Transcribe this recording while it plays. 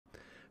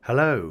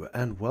Hello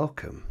and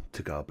welcome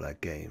to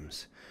Garblag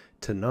Games.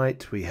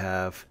 Tonight we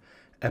have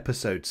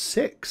episode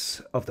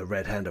 6 of the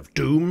Red Hand of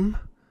Doom.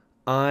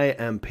 I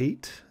am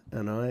Pete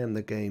and I am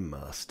the Game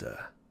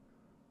Master.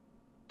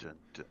 Dun,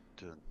 dun,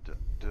 dun, dun,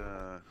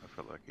 dun. I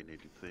felt like you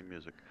needed theme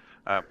music.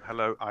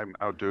 Hello, I'm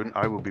Aldoon.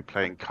 I will be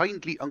playing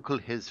kindly Uncle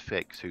His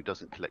Fix, who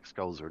doesn't collect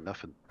skulls or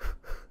nothing.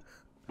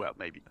 Well,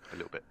 maybe a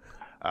little bit.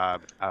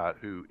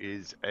 Who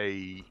is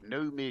a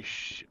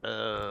gnomish,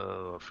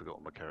 I forgot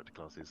what my character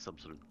class is, some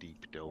sort of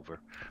deep delver.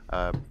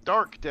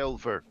 Dark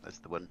delver, that's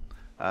the one.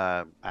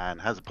 And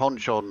has a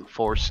penchant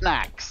for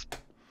snacks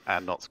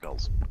and not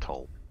skulls at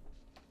all.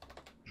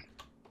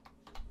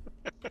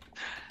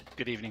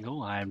 Good evening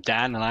all, I am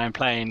Dan and I am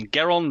playing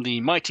Geron the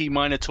Mighty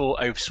Minotaur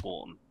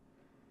Oathsworn.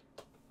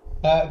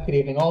 Good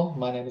evening all,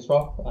 my name is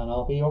Rob and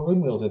I'll be your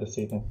rune wielder this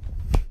evening.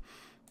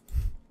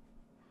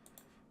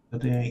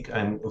 Good evening,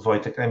 I'm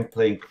Wojtek. I'm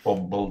playing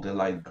Obol the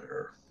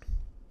Lightbearer.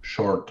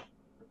 Short,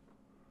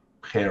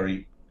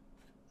 hairy,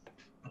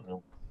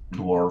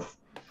 dwarf.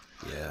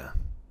 Yeah.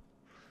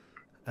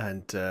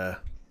 And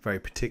very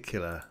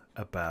particular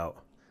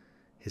about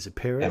his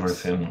appearance.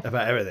 Everything.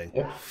 About everything.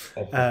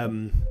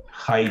 Yep.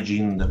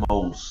 Hygiene the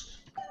most.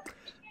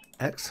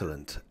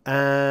 Excellent.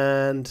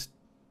 And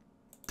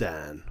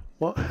Dan,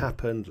 what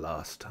happened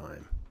last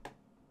time?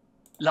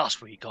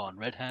 Last week on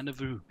Red Hand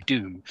of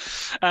Doom.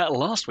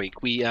 Last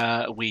week we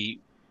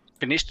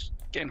finished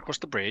getting across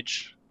the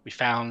bridge. We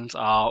found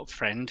our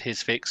friend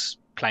His Fix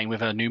playing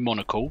with a new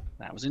monocle.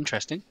 That was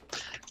interesting.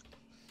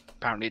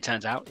 Apparently it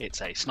turns out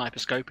it's a sniper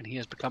scope and he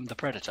has become the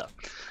predator.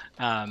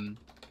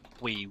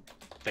 We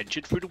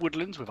ventured through the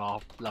woodlands with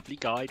our lovely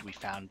guide. We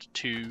found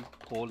two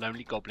poor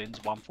lonely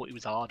goblins. One thought he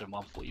was hard and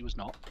one thought he was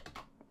not.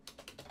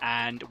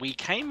 And we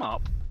came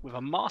up with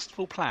a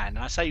masterful plan. And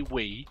I say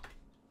we,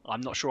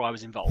 I'm not sure I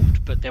was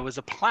involved, but there was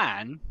a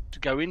plan to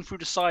go in through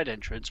the side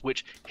entrance,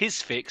 which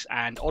His Fix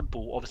and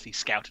Oddball obviously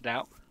scouted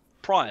out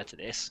prior to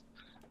this,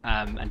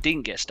 and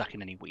didn't get stuck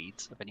in any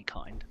weeds of any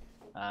kind.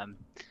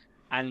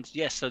 And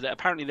yes, so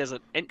apparently there's an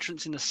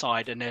entrance in the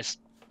side and there's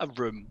a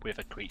room with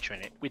a creature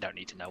in it. We don't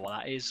need to know what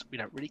that is. We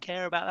don't really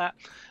care about that.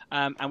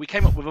 And we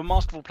came up with a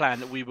masterful plan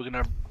that we were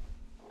going to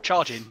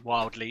charge in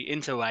wildly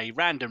into a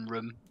random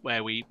room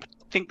where we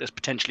think there's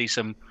potentially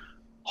some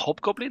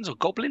hobgoblins or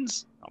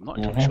goblins. I'm not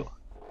entirely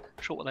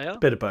sure what they are.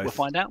 Bit of both. We'll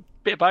find out.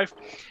 Bit of both.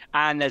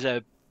 And there's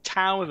a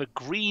tower with a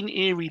green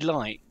eerie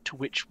light to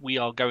which we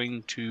are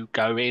going to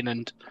go in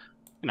and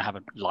have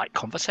a light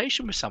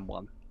conversation with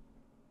someone.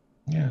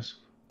 Yes.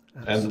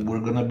 Absolutely. And we're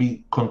going to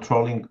be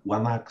controlling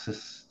one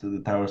access to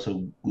the tower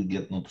so we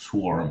get not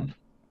swarmed.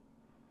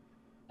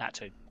 That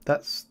too.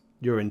 That's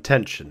your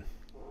intention.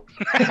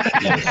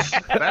 Yes.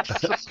 That's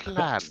the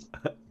plan.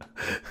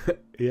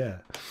 Yeah.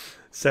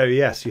 So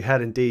yes, you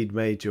had indeed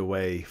made your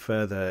way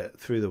further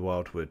through the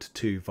wildwood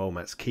to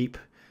Volmat's Keep,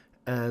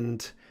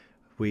 and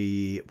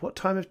what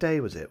time of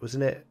day was it?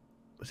 Wasn't it?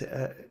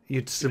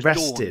 You'd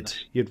rested. Dawn.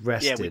 You'd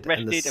rested, we'd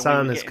and the rested and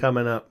sun we were is getting-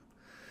 coming up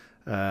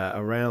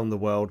around the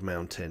World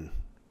Mountain,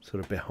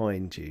 sort of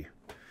behind you.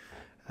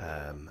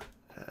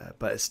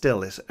 But it's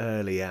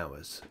early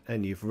hours,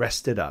 and you've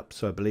rested up.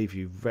 So I believe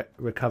you've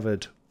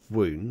recovered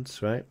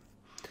wounds, right?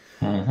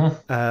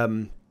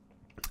 Mm-hmm.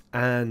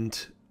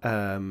 And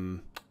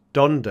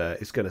Donda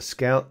is going to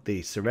scout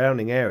the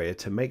surrounding area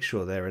to make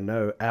sure there are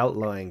no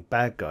outlying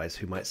bad guys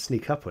who might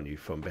sneak up on you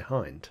from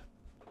behind.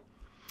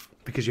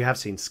 Because you have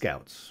seen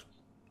scouts,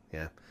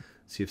 yeah.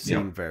 So you've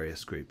seen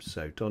various groups.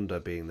 So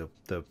Donda being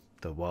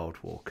the wild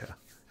walker,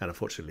 and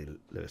unfortunately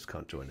Lewis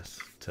can't join us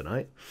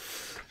tonight.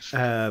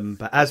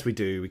 But as we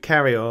do, we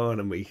carry on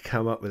and we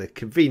come up with a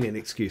convenient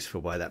excuse for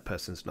why that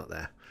person's not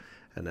there,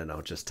 and then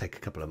I'll just take a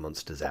couple of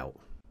monsters out.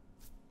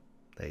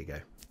 There you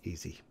go,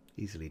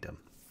 easily done.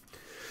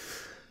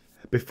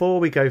 Before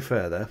we go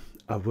further,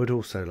 I would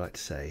also like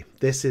to say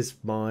this is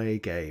my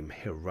game,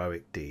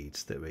 Heroic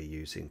Deeds, that we're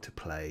using to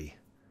play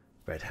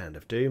Red Hand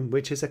of Doom,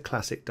 which is a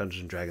classic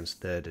Dungeons & Dragons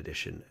 3rd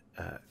edition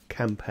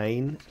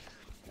campaign,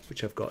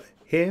 which I've got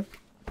here.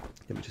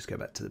 Let me just go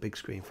back to the big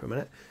screen for a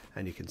minute,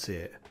 and you can see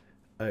it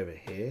over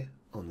here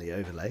on the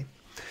overlay.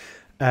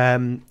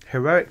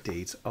 Heroic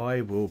Deeds,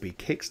 I will be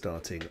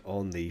kickstarting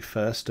on the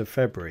 1st of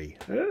February.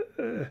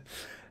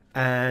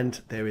 And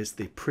there is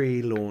the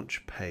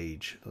pre-launch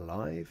page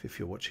live. If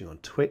you're watching on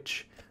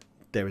Twitch,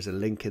 there is a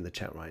link in the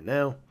chat right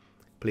now.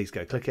 Please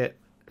go click it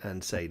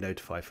and say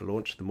notify for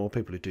launch. The more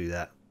people who do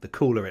that, the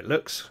cooler it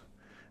looks,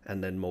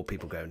 and then more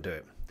people go and do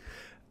it.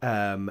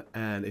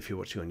 And if you're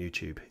watching on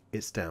YouTube,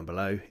 it's down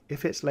below.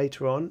 If it's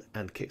later on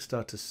and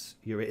Kickstarter's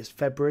it's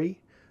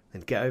February,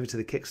 then get over to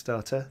the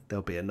Kickstarter.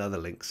 There'll be another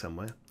link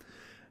somewhere,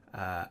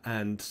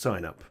 and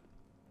sign up.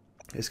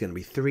 There's going to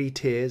be 3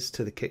 tiers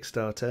to the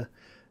Kickstarter.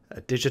 A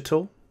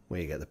digital,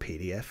 where you get the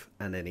PDF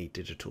and any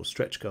digital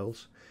stretch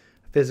goals.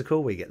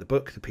 Physical, where you get the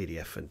book, the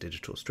PDF and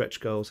digital stretch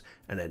goals.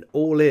 And then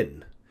all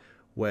in,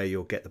 where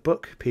you'll get the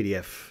book,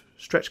 PDF,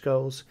 stretch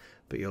goals,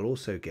 but you'll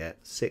also get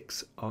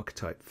 6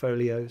 archetype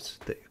folios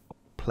that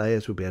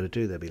players will be able to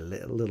do. There'll be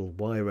little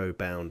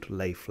Wiro-bound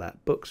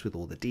lay-flat books with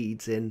all the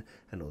deeds in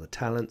and all the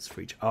talents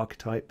for each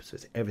archetype. So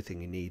it's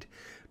everything you need.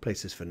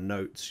 Places for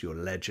notes, your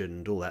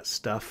legend, all that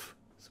stuff.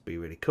 This will be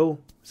really cool.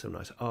 Some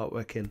nice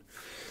artwork in.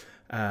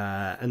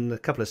 And a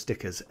couple of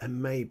stickers.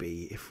 And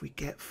maybe, if we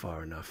get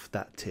far enough,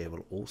 that tier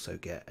will also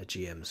get a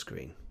GM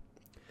screen.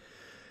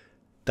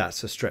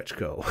 That's a stretch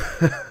goal.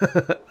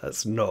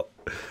 That's not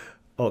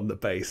on the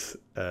base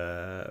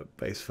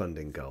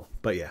funding goal.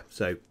 But yeah,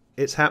 so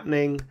it's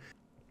happening.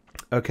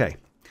 Okay,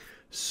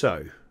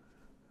 so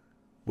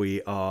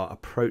we are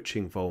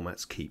approaching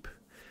Volmat's Keep,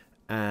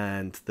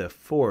 and the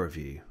four of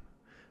you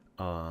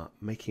are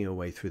making your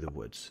way through the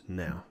woods.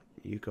 Now,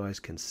 you guys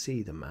can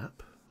see the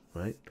map,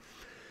 right?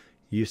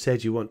 You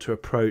said you want to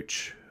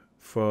approach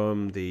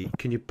from the...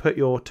 Can you put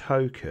your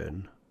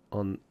token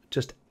on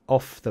just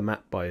off the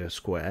map by a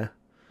square?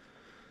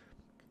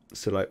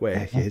 So like where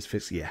his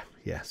fix, yeah.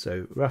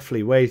 So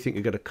roughly where you think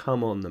you're going to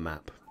come on the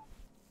map.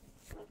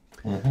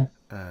 And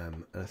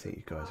I think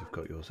you guys have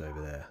got yours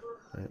over there.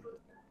 Right?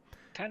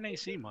 Can they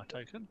see my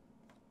token?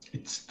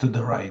 It's to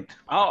the right.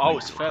 Oh,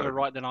 it's further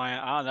right than I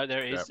am. Oh, no,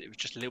 there it is. Yep. It was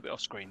just a little bit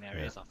off screen. There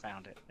it is. I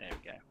found it. There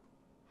we go.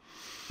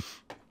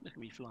 Look at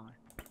me fly.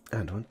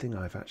 And one thing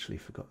I've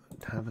actually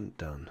haven't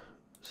done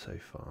so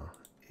far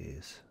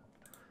is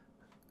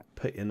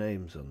put your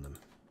names on them.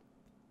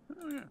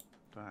 Oh, yeah.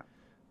 That.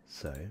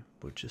 So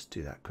we'll just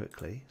do that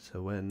quickly.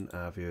 So when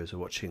our viewers are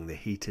watching the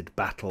heated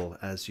battle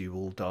as you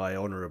all die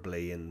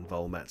honourably in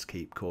Volmat's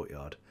Keep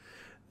courtyard,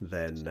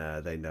 then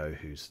they know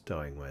who's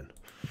dying when.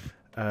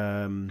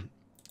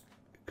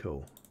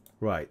 Cool.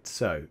 Right.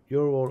 So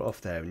you're all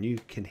off there, and you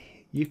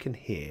can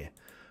hear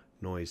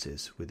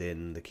noises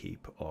within the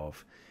keep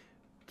of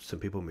some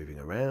people moving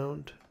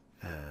around.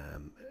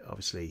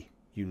 Obviously,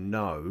 you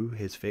know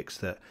his fix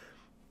that.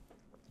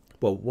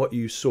 Well, what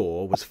you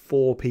saw was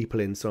 4 people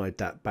inside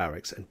that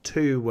barracks, and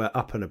 2 were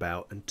up and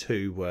about, and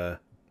 2 were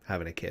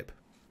having a kip.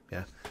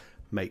 Yeah,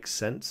 makes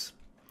sense.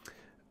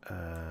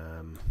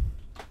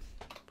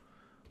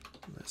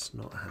 Let's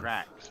not have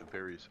Cracks of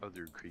various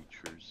other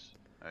creatures,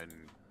 and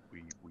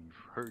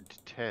we've heard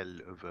tell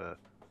of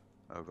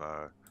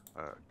a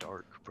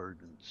dark,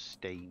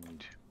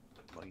 verdant-stained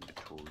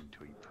minotaur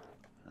type.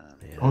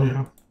 Yeah. Oh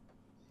yeah.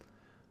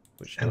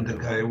 Which And the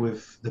guy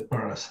with the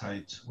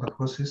parasites. What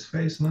was his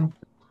face now?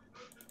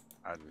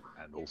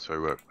 And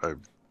also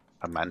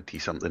a manti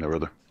something or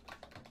other.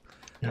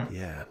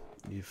 Yeah,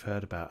 you've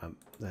heard about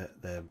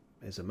there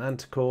is a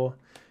manticore.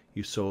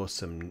 You saw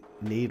some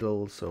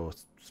needles or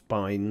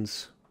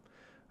spines,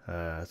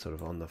 sort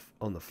of on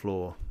the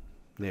floor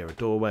near a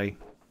doorway.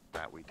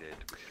 That we did,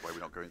 which is why we're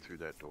not going through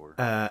that door.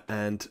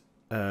 And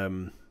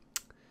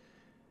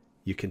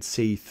you can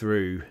see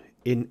through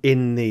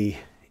in the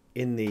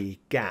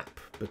gap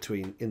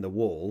in the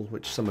wall,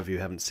 which some of you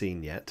haven't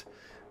seen yet.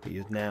 But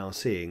you're now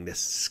seeing this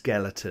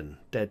skeleton,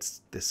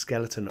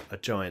 a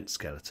giant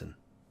skeleton.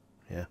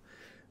 Yeah.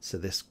 So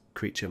this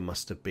creature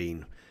must have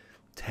been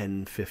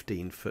 10,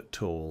 15 foot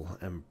tall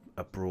and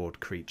a broad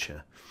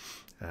creature.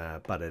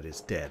 But it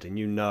is dead. And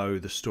you know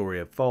the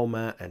story of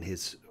Volmat and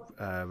his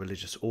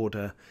religious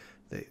order.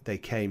 They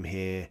came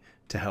here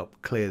to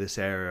help clear this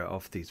area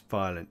of these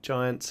violent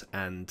giants.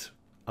 And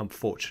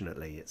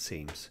unfortunately, it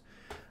seems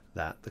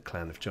that the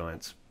clan of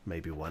giants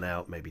maybe won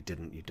out, maybe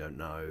didn't, you don't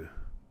know.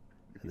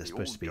 And there's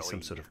supposed to be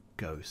some sort of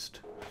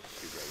ghost.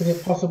 Is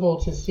it possible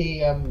to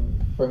see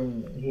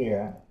from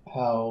here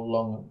how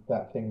long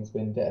that thing's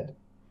been dead?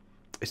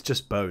 It's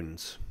just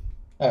bones.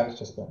 Oh, it's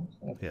just bones.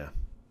 Okay. Yeah.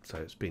 So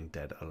it's been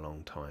dead a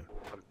long time.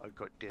 I've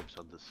got dibs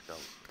on the skull.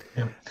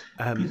 Yeah.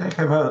 Pete, I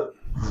have a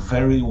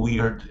very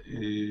weird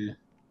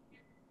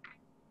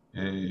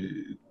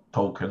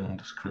token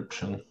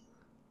description.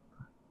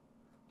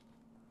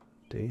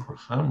 Do you? For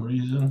some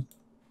reason.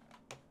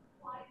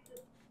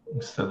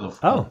 Instead of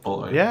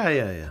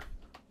yeah.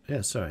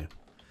 Sorry.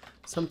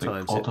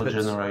 Sometimes like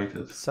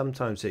auto-generated.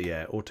 Sometimes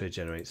it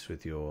auto-generates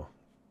with your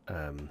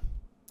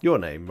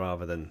name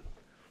rather than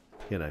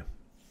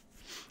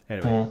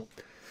Anyway,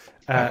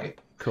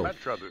 cool.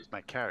 I'd rather it's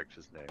my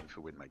character's name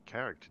for when my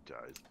character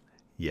dies.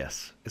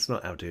 Yes, it's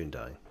not Aldoon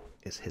dying.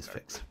 It's his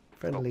fix.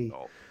 Friendly.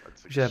 No,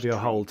 You should have your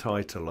whole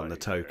title on the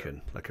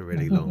token, like a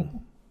really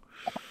long.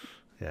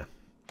 Yeah.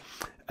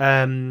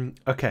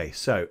 Okay,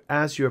 so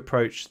as you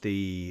approach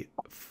the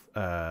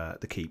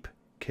keep,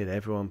 can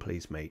everyone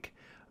please make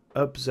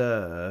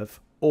observe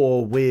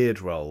or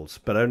weird rolls,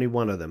 but only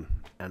one of them,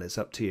 and it's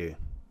up to you.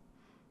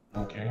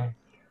 Okay.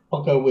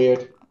 I'll go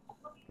weird.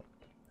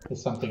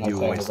 It's something I You say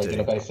on a always do.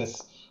 regular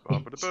basis.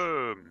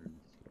 Ba-ba-da-boom.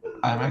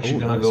 I'm actually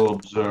gonna nice. go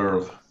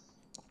observe.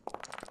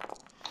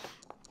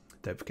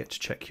 Don't forget to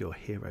check your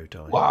hero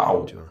die.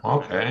 Wow. Enjoy.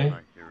 Okay.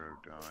 My hero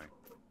die.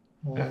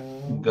 Yeah,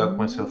 got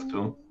myself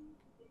too.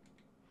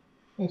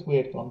 There's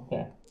weird one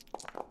there.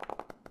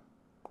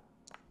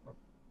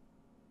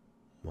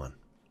 1.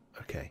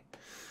 Okay.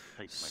 Take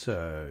my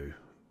So,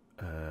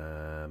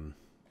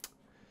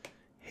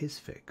 his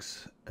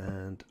fix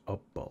and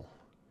Oddball.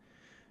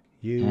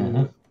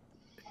 You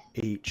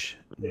each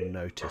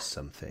notice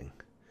something.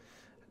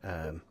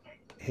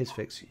 his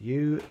fix.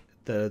 You,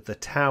 the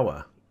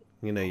tower.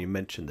 You know, you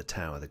mentioned the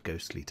tower, the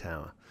ghostly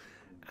tower.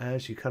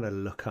 As you kind of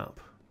look up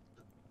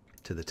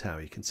to the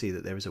tower, you can see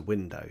that there is a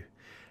window,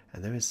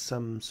 and there is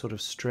some sort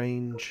of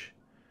strange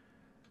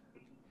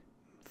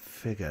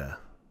figure.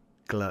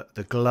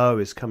 The glow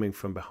is coming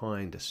from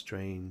behind a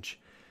strange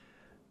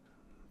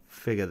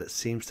figure that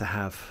seems to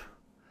have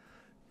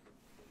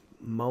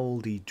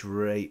mouldy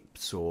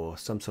drapes or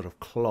some sort of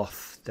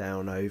cloth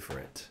down over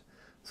it,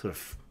 sort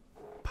of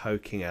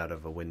poking out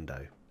of a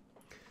window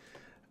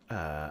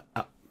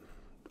up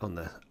on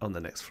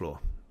the next floor.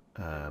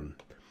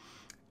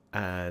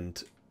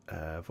 And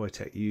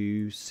Wojtek,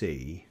 you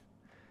see,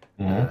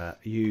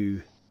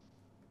 you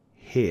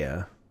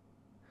hear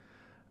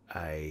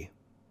a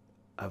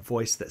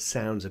voice that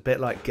sounds a bit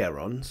like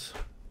Geron's.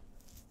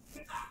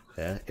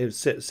 Yeah,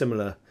 it's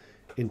similar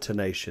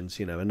intonations.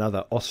 You know,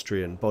 another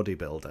Austrian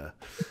bodybuilder,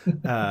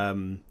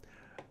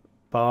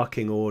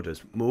 barking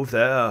orders. Move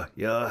there,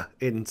 yeah,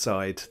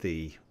 inside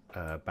the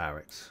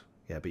barracks.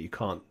 Yeah, but you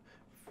can't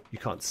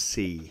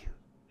see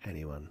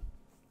anyone.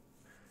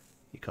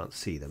 You can't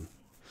see them.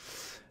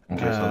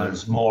 Okay, so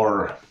there's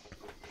more.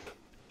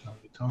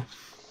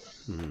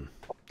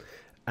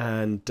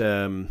 And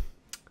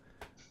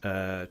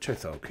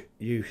Trithog,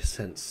 you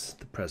sense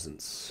the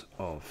presence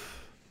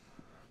of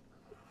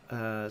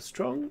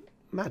strong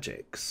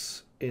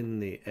magics in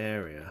the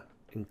area,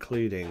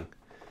 including,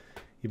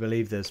 you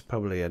believe there's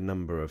probably a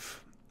number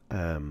of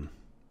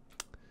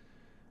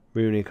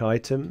runic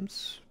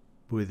items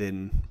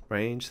within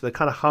range. The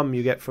kind of hum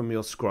you get from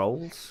your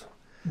scrolls,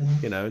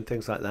 you know, and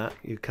things like that.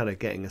 You're kind of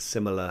getting a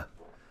similar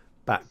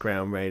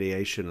background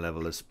radiation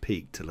level has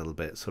peaked a little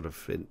bit, sort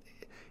of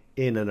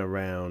in and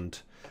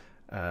around,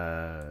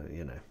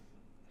 you know,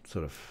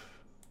 sort of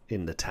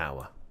in the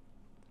tower.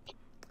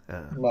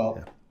 Well,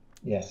 yeah.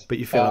 yes. But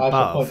you feel I shall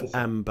above point this-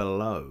 and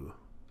below.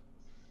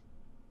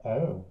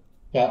 Oh.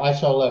 Yeah, I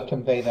shall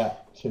convey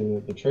that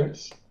to the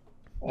troops.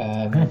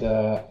 And,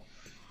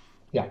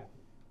 yeah.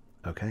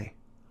 Okay.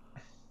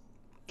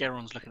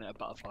 Geron's looking at a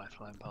butterfly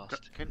flying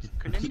past.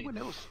 Can anyone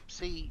else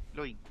see,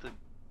 like, the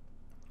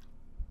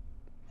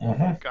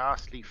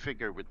ghastly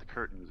figure with the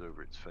curtains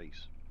over its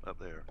face up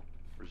there?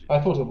 Or is it... I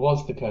thought it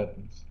was the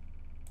curtains.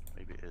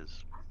 Maybe it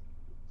is.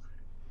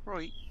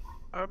 Right.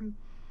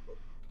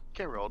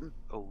 Geron,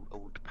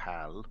 old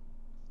pal.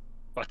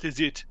 What is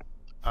it?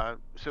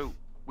 So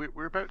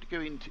we're about to go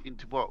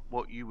into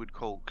what you would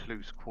call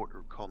close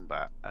quarter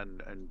combat, and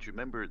do you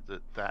remember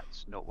that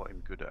that's not what I'm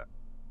good at?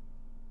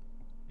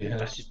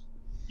 Yes.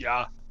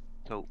 Yeah.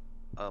 So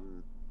I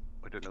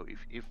don't know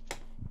if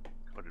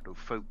I don't know,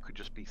 folk could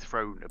just be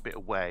thrown a bit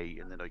away,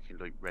 and then I can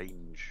like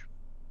range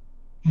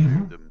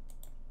shoot them.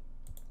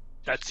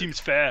 That seems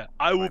fair.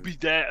 I will be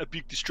there, a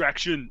big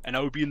distraction, and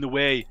I will be in the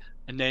way,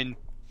 and then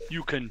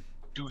you can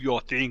do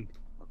your thing.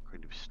 I'll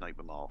kind of snipe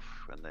them off,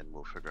 and then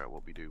we'll figure out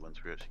what we do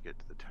once we actually get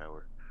to the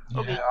tower.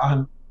 Okay.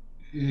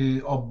 Yeah,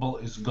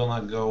 Obbel is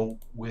gonna go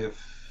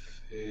with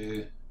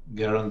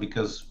Garen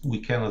because we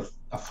cannot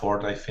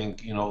afford, I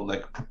think, you know,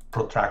 like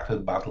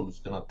protracted battle is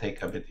gonna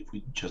take a bit if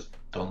we just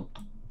don't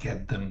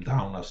get them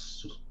down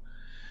as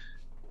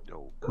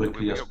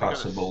quickly as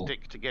possible. We gotta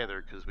stick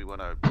together because we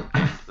want to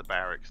get into the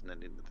barracks and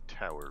then into the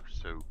tower.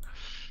 So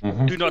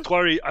do not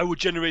worry. I will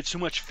generate so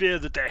much fear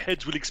that their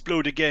heads will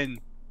explode again.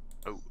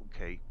 Oh,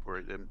 okay.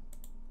 Right then.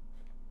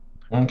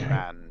 Okay.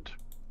 And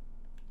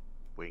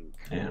wink.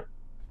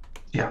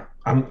 Yeah.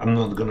 I'm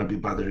not gonna be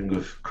bothering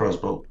with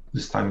crossbow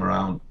this time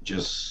around.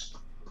 Just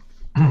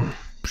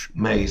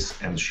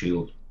mace and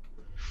shield.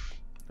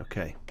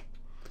 Okay.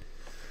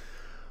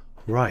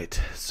 Right.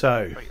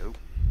 So, Righto.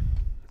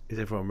 is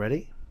everyone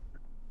ready?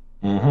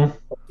 Yes,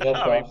 I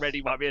mean, boss.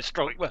 ready might be a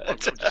strong word. I'm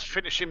just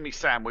finishing me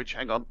sandwich.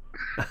 Hang on.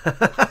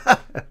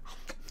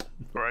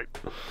 Right.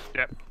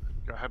 Yep.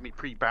 Gotta have me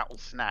pre-battle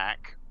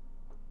snack.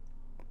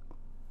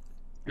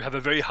 You have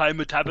a very high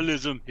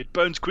metabolism. It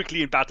burns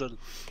quickly in battle.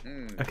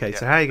 Okay,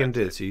 so how are you going to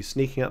do this? Are you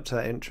sneaking up to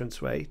that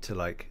entranceway to,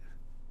 like,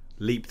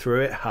 leap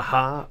through it,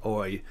 haha?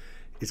 Or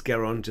is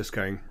Geron just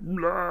going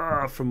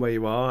 "Blah," from where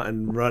you are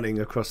and running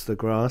across the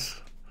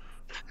grass?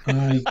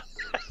 I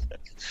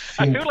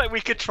I feel like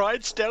we could try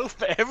and stealth,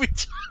 but every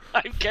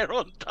time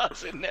Geron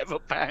does, it never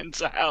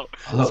pans out.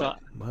 Look, So,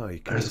 Well, you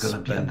can There's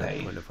gonna be a spend a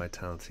day. point of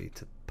vitality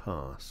to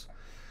pass.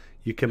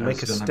 You can There's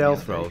make a gonna be a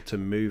stealth day. roll to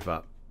move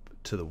up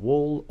to the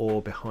wall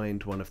or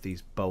behind one of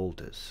these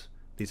boulders.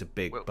 These are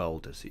big Well-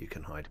 boulders that you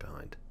can hide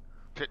behind.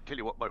 Tell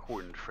you what, my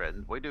horned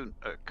friend, why don't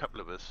a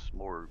couple of us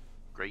more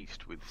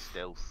graced with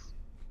stealth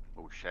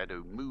or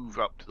shadow move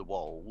up to the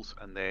walls,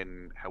 and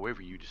then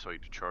however you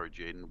decide to charge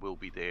in, we'll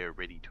be there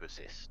ready to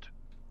assist.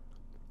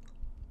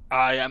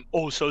 I am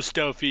also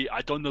stealthy.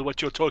 I don't know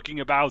what you're talking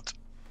about.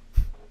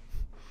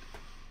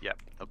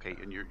 Yep. Okay,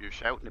 and you're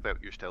shouting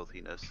about your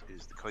stealthiness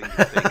is the kind of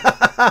thing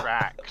that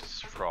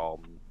tracks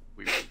from.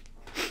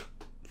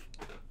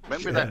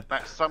 Remember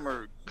that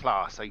summer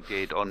class I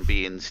did on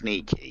being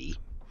sneaky?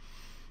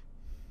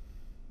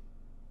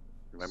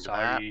 Remember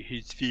Sorry,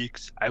 his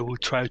fix. I will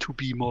try to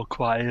be more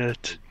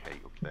quiet. that? Okay,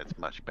 that's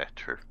much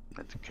better.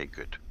 That's okay,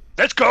 good.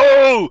 Let's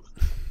go!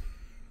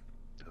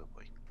 Oh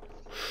boy.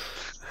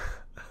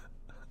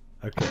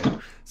 Okay.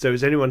 So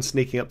is anyone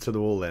sneaking up to the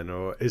wall then,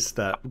 or is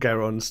that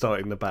Garon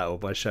starting the battle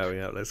by shouting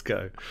out, "Let's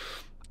go"?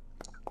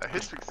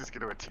 His fix is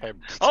going to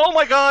attempt. Oh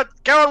my god!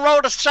 Garen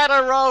rolled a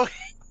shadow roll!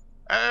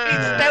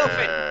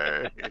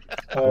 Hey!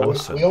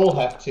 Awesome. We all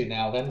have to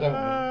now, then,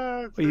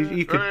 don't Well,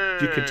 you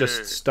could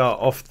just start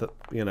off the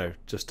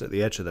just at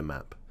the edge of the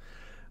map.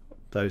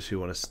 Those who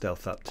want to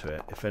stealth up to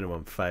it. If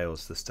anyone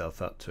fails to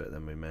stealth up to it,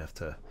 then we may have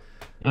to.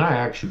 I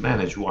actually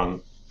managed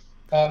one.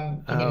 we?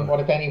 You mean, what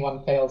if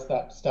anyone fails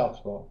that stealth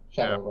roll,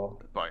 shadow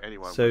roll? By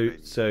anyone. So-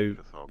 within so-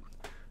 the thog.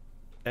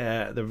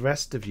 The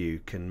rest of you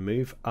can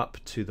move up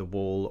to the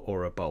wall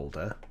or a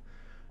boulder.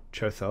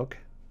 Chothog,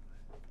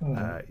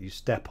 you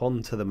step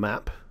onto the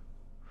map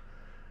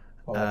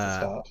Well, that's a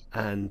start.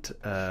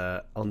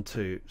 and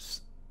onto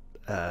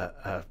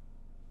a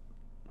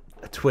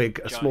twig,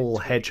 a Giant small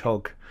twig.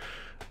 hedgehog.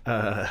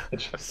 So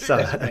It's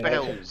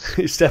bells.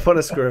 you step on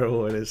a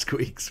squirrel and it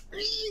squeaks.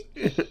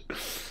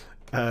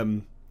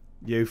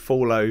 You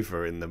fall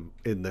over in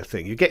the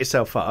thing. You get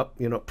yourself up.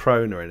 You're not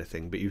prone or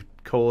anything, but you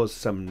cause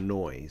some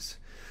noise.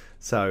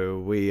 So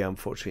we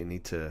unfortunately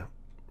need to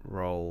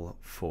roll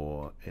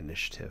for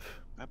initiative.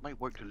 That might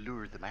work to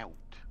lure them out.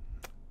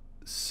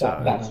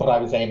 So That's what I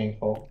was aiming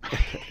for.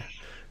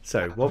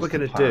 so what we're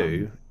going to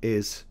do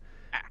is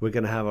we're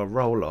going to have a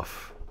roll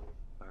off.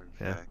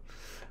 Okay.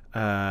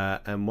 Yeah.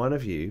 And one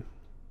of you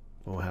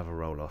will have a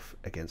roll off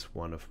against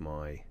one of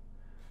my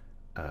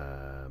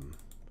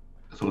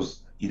It was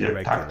either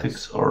Irregulars.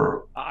 tactics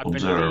or I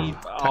observe. believe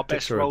our Tactics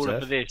best or roller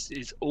observe? for this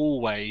is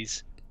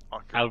always I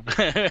can,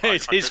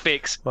 it's his could-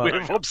 fix Well,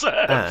 with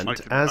observe. and I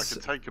can as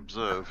take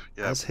observe.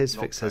 Yeah, as his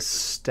not fix has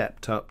tactics.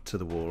 stepped up to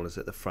the wall, is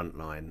at the front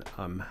line,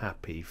 I'm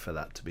happy for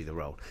that to be the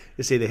roll.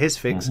 It's either his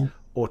fix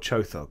or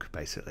Chothog,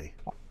 basically.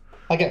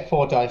 I get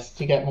 4 dice.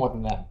 Do you get more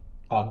than that?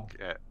 Yeah,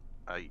 8.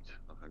 I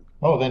think.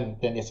 Oh, then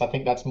yes, I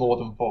think that's more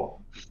than 4.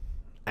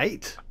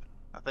 8.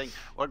 I think.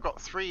 Well, I've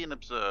got 3 in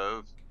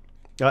observe.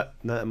 No,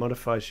 it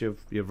modifies your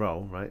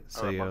roll, right?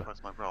 So So you're.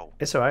 that's my roll.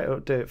 It's all right.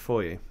 I'll do it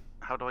for you.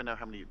 How do I know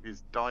how many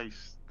is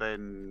dice?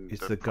 Then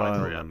It's the guile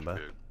primary number.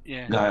 attribute,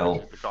 Yeah, Guile.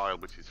 which is the guile,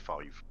 which is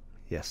 5.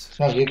 Yes.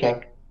 No, you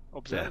go.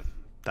 observe. Yeah.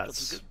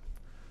 That's. good.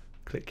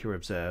 Click your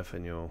observe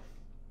and you'll.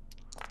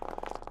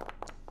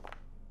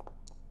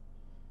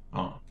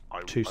 Oh,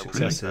 Two I will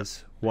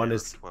successes. One hero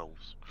is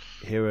 12s.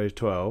 hero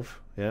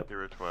 12. Yep.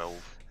 Hero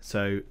 12.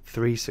 So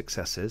 3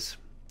 successes.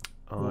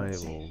 I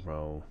Yes. will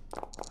roll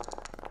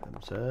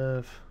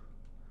observe.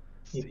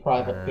 You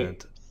private And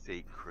pick.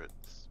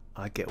 Secrets.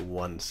 I get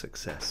 1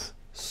 success.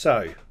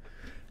 So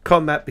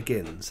combat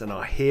begins and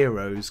our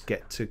heroes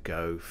get to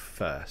go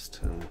first.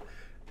 And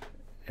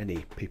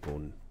any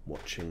people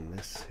watching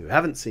this who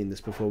haven't seen this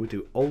before, we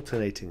do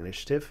alternating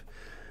initiative.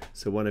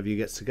 So one of you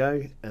gets to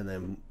go and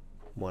then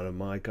one of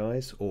my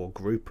guys or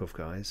group of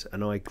guys,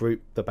 and I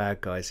group the bad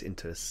guys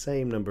into the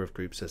same number of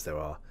groups as there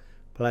are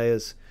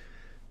players,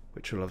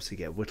 which will obviously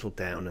get whittled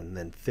down and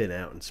then thin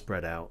out and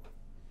spread out.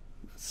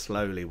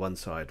 Slowly one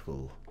side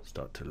will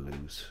start to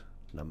lose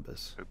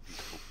numbers, Hope you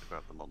talked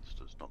about the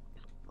monsters, not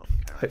the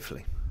characters.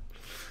 hopefully.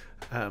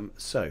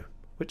 So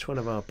which one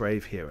of our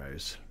brave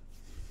heroes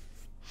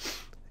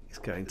is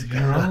going to go?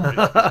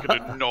 He's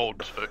going to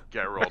nod at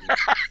Garon.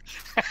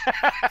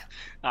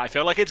 I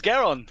feel like it's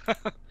Garon.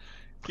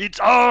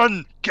 It's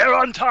on!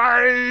 Garon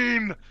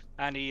time!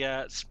 And he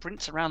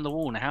sprints around the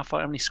wall. Now, how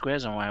many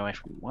squares am I away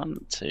from?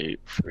 1, 2,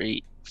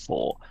 3,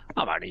 4.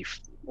 I'm only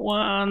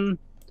 1,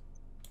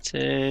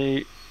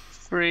 2,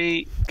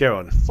 3, Go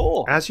on.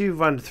 4. As you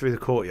run through the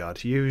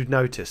courtyard, you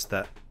notice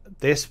that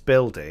this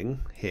building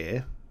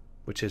here,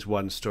 which is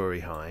 1 story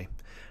high,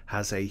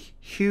 has a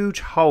huge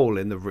hole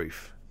in the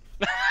roof.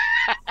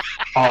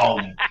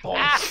 oh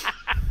boy.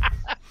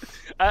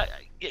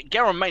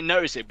 Garon may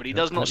notice it, but he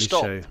does Let not me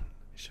stop. show.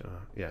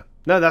 Yeah.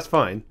 No, that's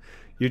fine.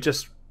 You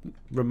just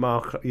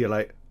remark. You're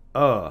like,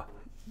 oh,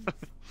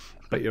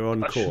 but you're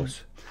on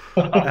course.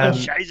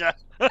 Shazer.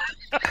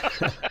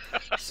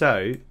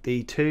 So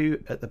the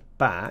 2 at the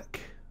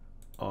back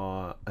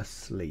are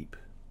asleep.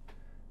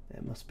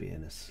 There must be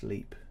an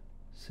asleep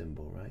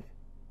symbol, right?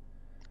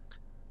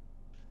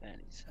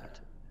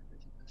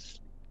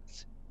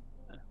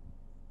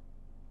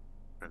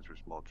 Depends which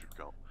mod you've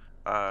got.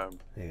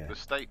 There you go. The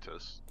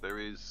status, there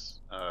is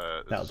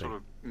That'll a sort do.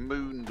 of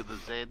moon with the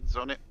Z's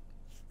on it.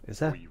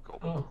 Is Or there? you've got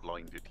Oh.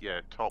 blinded.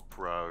 Yeah, top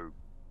row.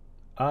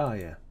 Ah,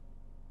 yeah.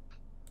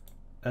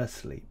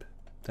 Asleep.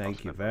 Thank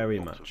I've you spent very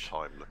lots of much.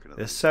 time looking at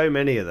There's them. so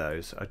many of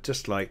those. I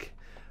just like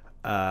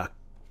a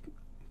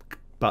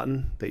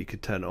button that you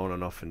could turn on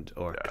and off,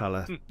 or a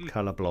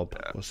color blob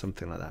or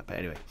something like that. But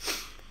anyway,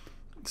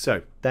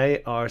 so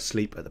they are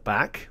asleep at the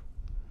back.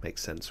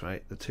 Makes sense,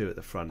 right? The 2 at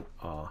the front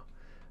are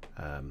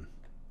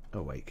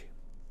awake.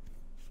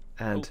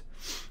 And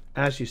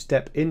as you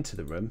step into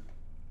the room,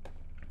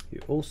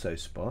 you also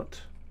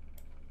spot.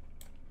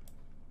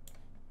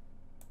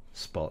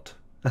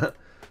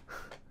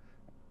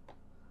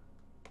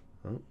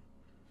 Oh,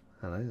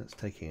 hello. That's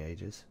taking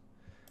ages.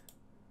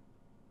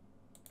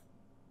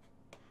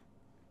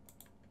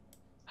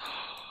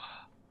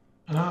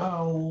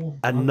 Oh.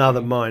 Another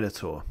okay.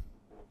 Minotaur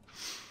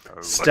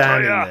Oh,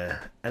 standing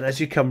there. And as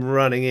you come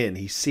running in,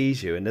 he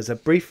sees you. And there's a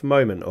brief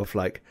moment of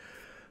like,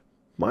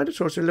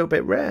 Minotaurs are a little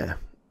bit rare.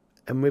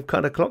 And we've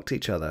kind of clocked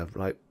each other.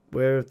 Like,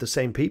 we're the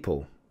same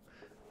people.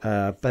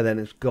 But then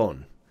it's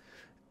gone.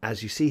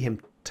 As you see him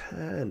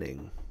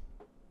turning.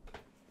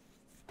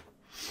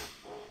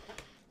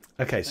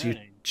 Okay, so you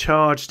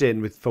charged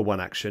in for one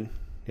action.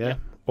 Yeah? Yep.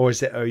 Or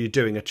are you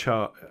doing a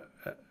chart?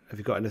 Have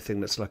you got anything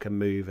that's like a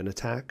move and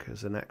attack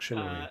as an action?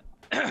 Or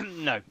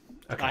No.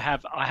 Okay.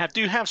 I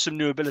do have some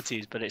new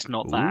abilities, but it's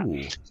not that.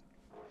 Ooh.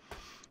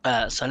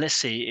 So let's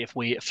see if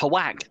we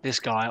whack this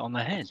guy on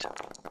the head.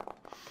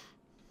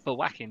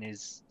 Whacking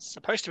is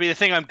supposed to be the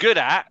thing I'm good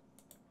at.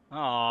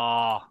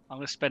 Oh, I'm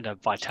going to spend a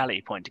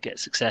vitality point to get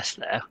success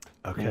there.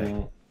 Okay.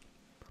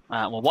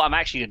 Well, what I'm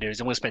actually going to do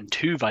is I'm going to spend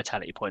 2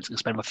 vitality points. I'm going to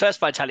spend my first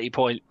vitality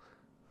point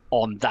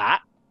on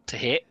that to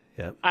hit.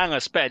 Yep. I'm going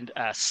to spend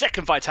a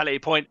second vitality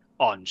point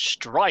on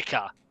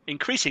Striker,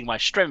 increasing my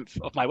strength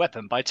of my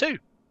weapon by 2.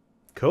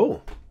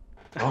 Cool.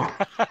 Oh.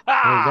 There you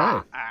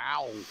go.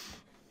 Ow.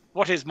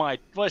 What is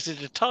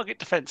the target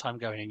defense I'm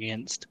going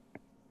against?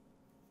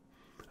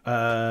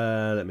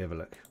 Let me have a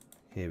look.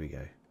 Here we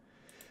go.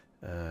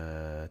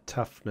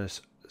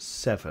 Toughness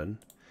 7,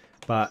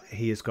 but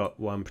he has got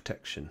 1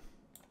 protection.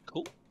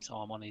 Cool. So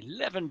I'm on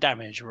 11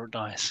 damage or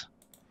dice.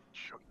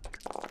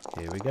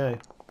 Here we go.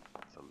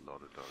 That's a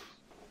lot of dice.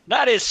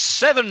 That is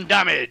 7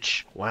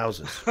 damage.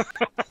 Wowzers.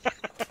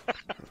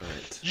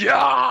 Right.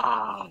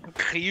 Yeah.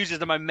 He uses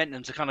the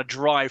momentum to kind of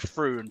drive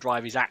through and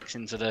drive his axe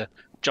into the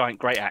giant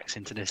great axe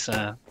into this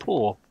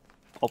poor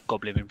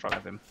hobgoblin in front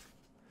of him.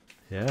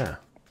 Yeah.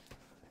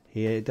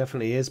 He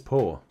definitely is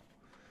poor.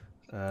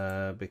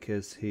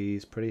 Because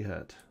he's pretty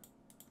hurt.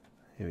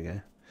 Here we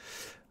go.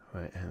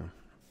 Right.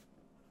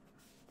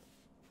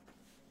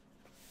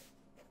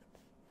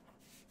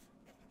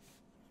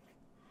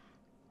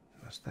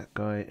 That's that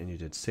guy, and you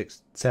did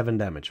 7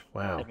 damage.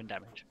 Wow. 7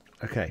 damage.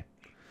 Okay.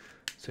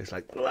 So it's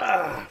like,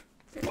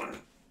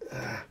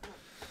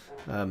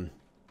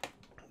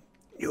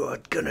 you're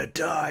gonna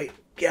die.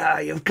 Yeah,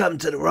 you've come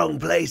to the wrong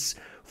place,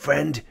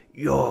 friend.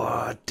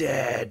 You're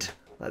dead.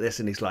 Like this,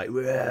 and he's like,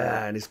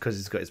 and it's because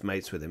he's got his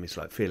mates with him. He's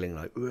like feeling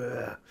like,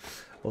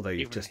 although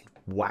you've just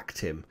whacked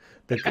him.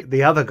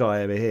 The other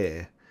guy over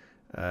here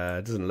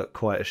doesn't look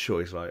quite as sure.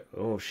 He's like,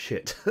 oh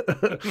shit.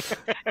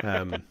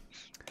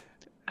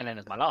 And then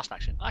as my last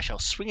action, I shall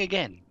swing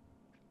again.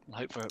 I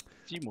hope for a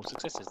few more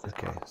successes.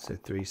 Okay, so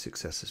 3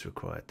 successes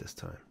required this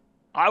time.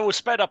 I will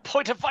spend a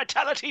point of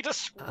vitality to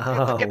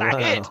get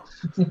that hit.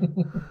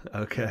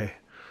 Okay.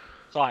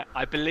 So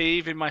I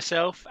believe in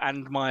myself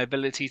and my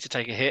ability to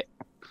take a hit.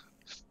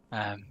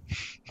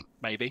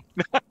 Maybe.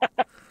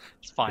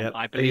 It's fine. Yep.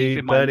 I Are believe you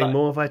in my burning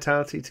more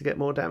vitality to get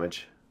more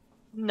damage?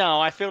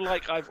 No, I feel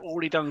like I've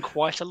already done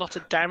quite a lot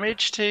of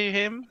damage to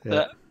him. Yeah.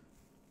 That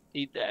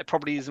it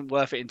probably isn't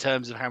worth it in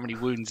terms of how many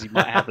wounds he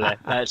might have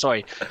left.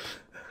 Sorry,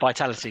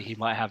 vitality he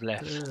might have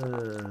left.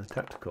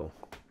 Tactical.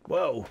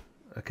 Whoa.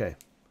 Okay.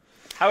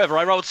 However,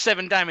 I rolled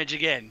 7 damage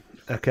again.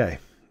 Okay.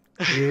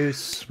 You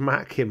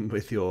smack him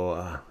with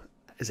your...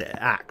 is it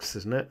axe,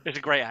 isn't it? It's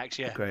a great axe,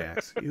 yeah. Great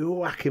axe. You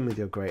whack him with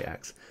your great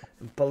axe.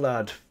 And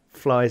blood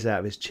flies out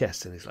of his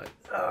chest, and he's like,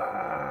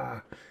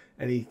 ah!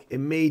 And he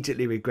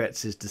immediately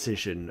regrets his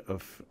decision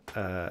of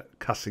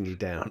cussing you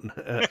down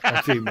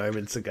a few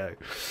moments ago.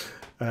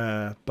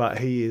 But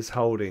he is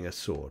holding a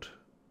sword.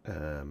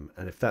 And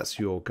if that's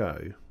your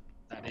go,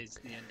 That is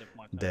the end of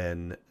my turn.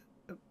 then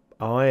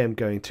I am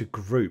going to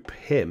group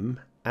him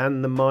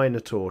and the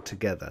Minotaur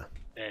together.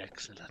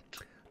 Excellent.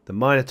 The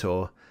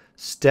Minotaur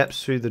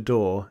steps through the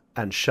door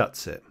and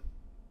shuts it.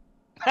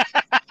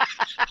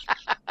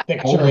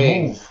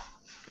 Victory.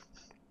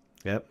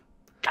 Yep.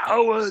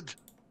 Coward!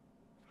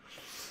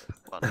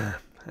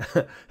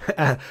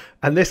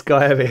 And this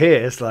guy over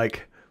here is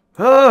like,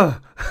 oh!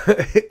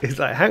 He's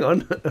like, hang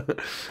on.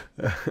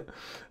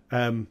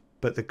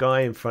 But the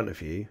guy in front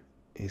of you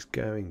is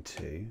going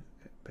to...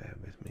 Bear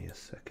with me a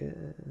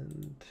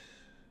second.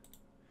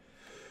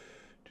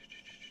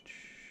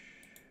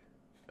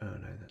 Oh,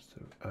 no, that's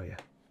the... Oh, yeah.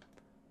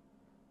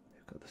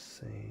 They've got the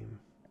same...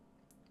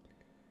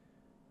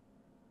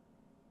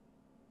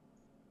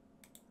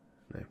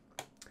 No.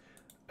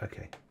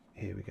 Okay,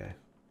 here we go.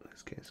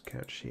 Let's get his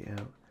character sheet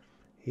out.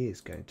 He is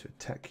going to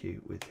attack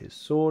you with his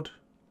sword.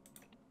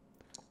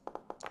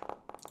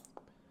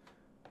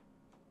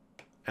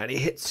 And he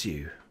hits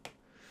you.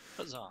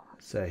 Huzzah.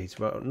 So he's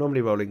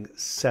normally rolling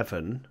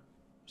 7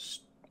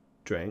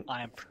 strength.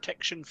 I am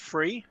protection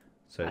free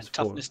So and it's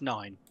 4, toughness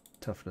 9.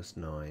 toughness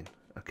 9.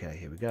 Okay,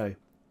 here we go.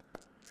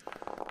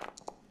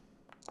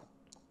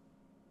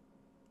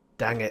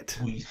 Dang it.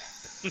 We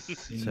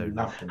see So-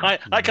 nothing.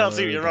 I can't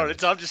see what you're No rolling,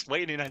 so I'm just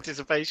waiting in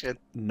anticipation.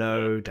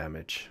 No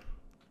damage.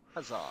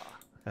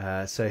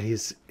 Huzzah. So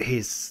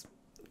his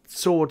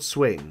sword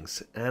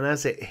swings, and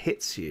as it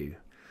hits you,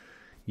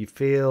 you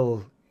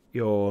feel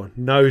your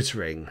nose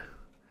ring.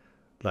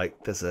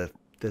 Like there's a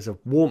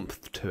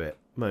warmth to it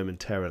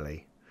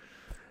momentarily,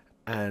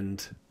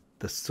 and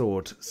the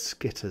sword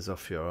skitters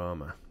off your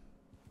armor.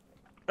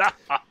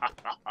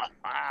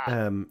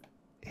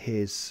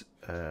 His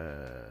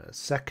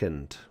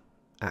second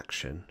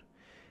action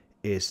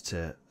is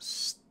to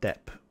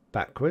step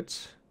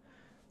backwards,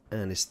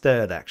 and his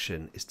third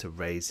action is to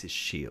raise his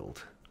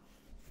shield,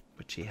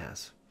 which he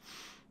has.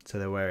 So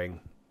they're wearing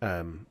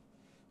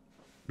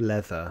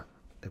leather.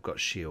 They've got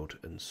shield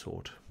and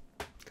sword.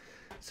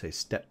 So he's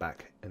stepped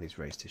back and he's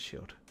raised his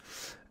shield.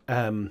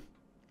 I'm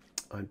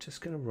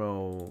just going to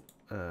roll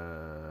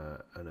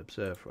an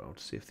observe roll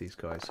to see if these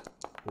guys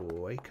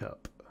wake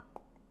up.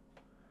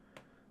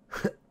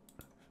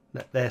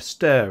 They're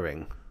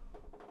stirring,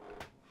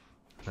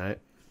 right?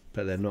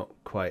 But they're not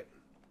quite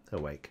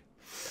awake.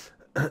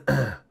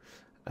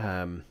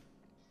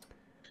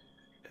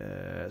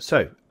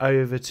 So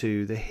over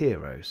to the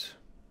heroes.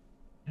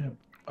 Yeah,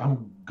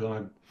 I'm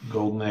gonna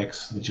go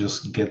next and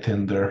just get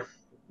in there.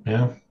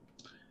 Yeah.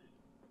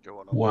 Go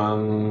on.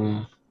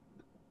 1,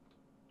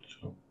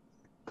 2,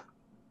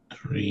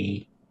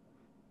 3,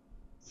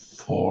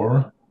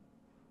 4.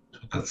 So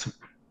that's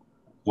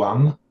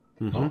 1.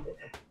 No.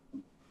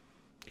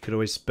 You could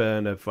always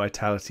burn a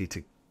vitality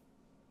to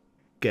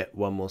get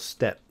one more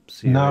step.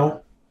 So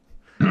No.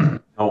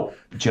 No,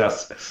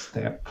 just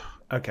step.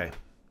 Okay.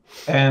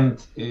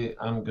 And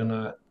I'm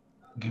gonna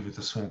give it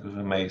a swing with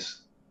a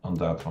mace on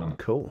that one,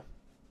 Cool.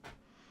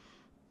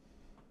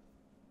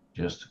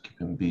 just to keep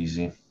him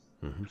busy.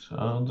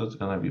 So that's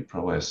gonna be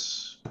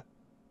prowess.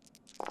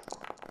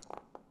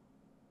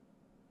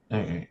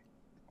 Okay.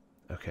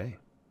 Okay.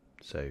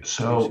 So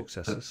So 2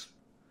 successes.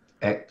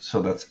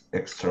 So that's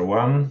extra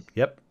 1.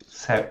 Yep.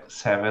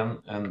 7,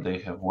 and they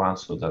have 1,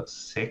 so that's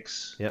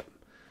 6. Yep.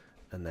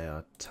 And they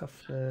are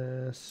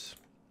toughness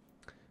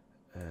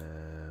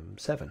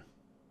 7.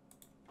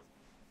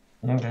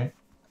 Okay.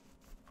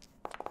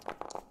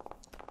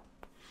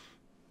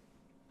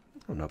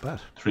 Oh, not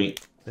bad. 3.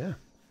 Yeah.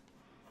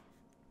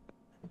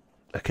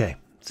 Okay.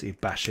 So you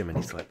bash him and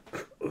he's like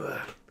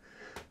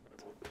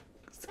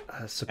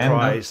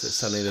surprised that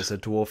suddenly there's a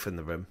dwarf in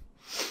the room.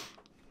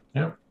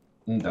 Yeah,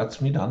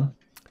 that's me done.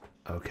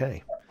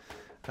 Okay.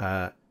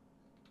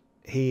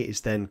 He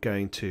is then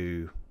going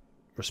to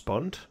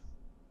respond.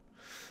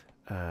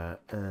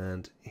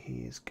 And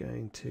he is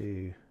going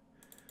to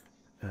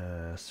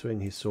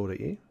swing his sword at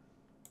you.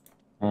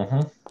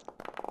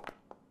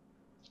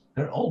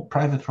 They're all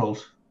private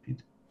rolls.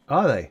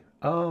 Are they?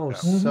 Oh, Yeah.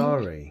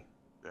 sorry.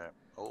 Yeah,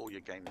 all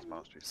your games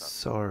mastery stuff.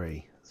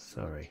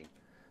 Sorry.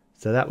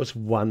 So that was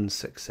 1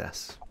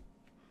 success.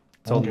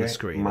 It's on the Okay,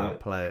 screen.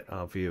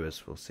 Our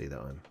viewers will see that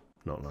I'm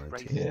not lying to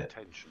Raise you. Yeah.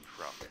 attention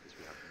from because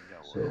we have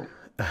no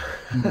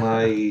So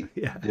my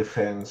Yeah.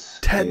 defense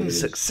 10 is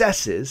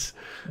successes.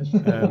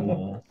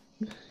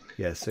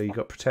 Yeah, so you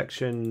got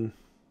protection.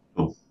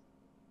 2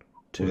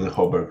 with the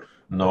hauberk.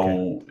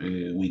 No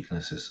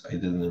weaknesses. I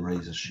didn't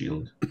raise a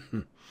shield.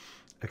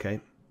 Okay.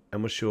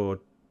 And what's your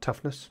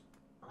toughness?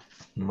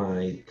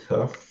 My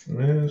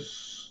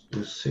toughness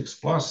is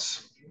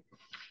 6+.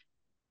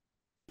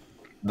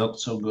 Not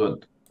so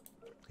good.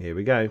 Here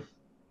we go.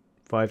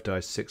 5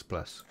 dice,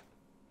 6+.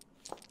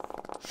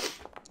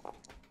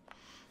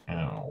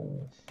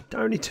 Ow.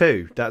 Only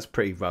 2. That's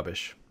pretty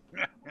rubbish.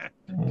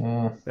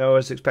 Mm, I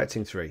was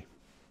expecting 3.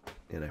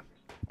 You know.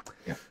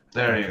 yeah,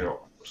 there you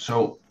go.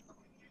 So,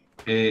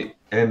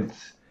 and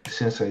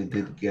since I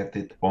did get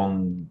it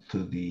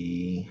onto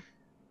the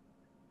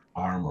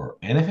armor,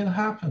 anything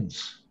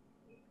happens?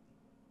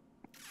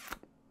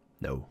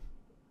 No.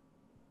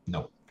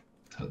 No.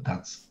 So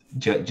that's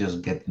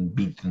just getting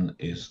beaten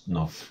is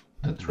not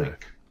the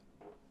trick.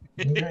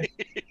 Okay.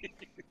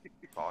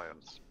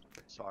 Science.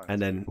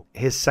 And then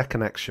his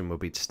second action will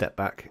be to step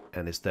back,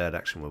 and his third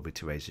action will be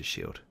to raise his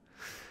shield.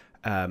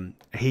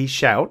 He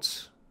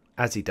shouts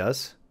as he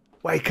does,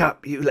 "Wake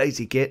up, you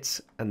lazy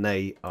gits!" And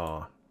they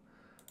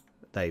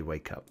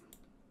wake up.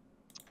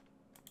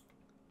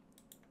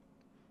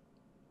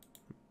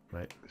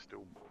 Right. They're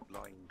still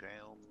lying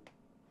down,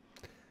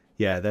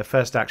 Yeah, their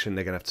first action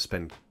they're going to have to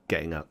spend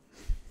getting up.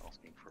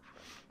 asking for a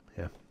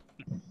friend.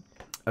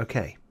 Yeah.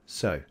 Okay,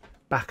 so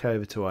back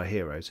over to our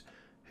heroes.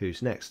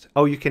 Who's next?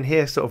 Oh, you can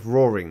hear sort of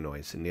roaring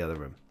noise in the other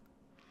room.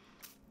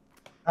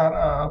 Shut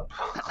up.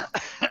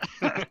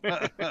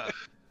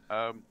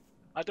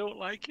 I don't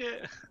like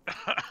it.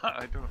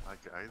 I don't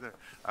like it either.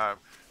 I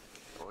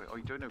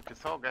don't know.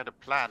 Cathog had a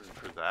plan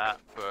for that,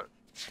 but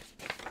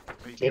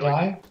maybe Did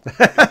I? you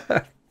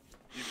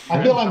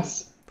I feel I'm.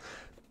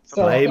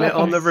 So I Blame feel it like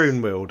on I'm- the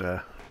rune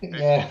wielder.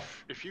 Yeah,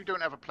 If you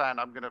don't have a plan,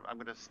 I'm gonna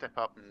step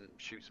up and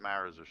shoot some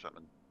arrows or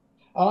something.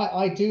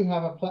 I do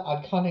have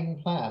a cunning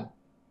plan,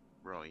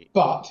 Right.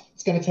 but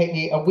it's going to take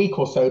me a week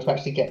or so to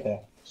actually get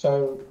there.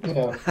 So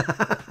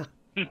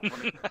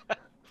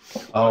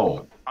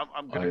Oh,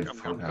 I'm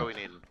forgot. going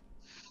in.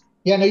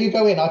 yeah, no, you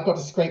go in. I've got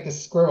to scrape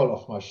this squirrel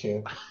off my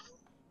shoe.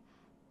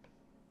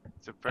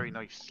 It's a very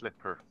nice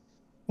slipper.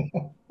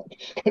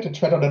 Got to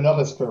tread on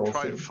another squirrel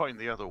Try soon. and find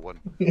the other one.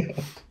 Yeah.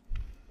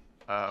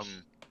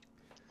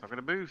 I'm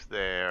gonna move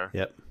there.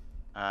 Yep.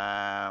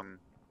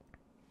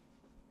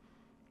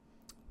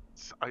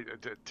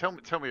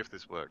 Tell me if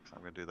this works.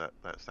 I'm going to do that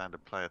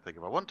standard player thing.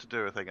 If I want to do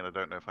a thing and I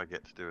don't know if I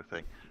get to do a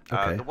thing.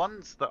 Okay. The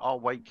ones that are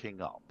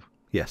waking up,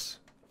 Yes.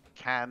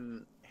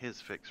 can his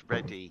fix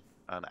ready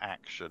an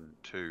action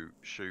to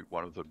shoot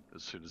one of them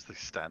as soon as they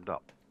stand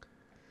up?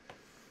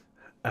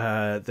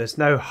 There's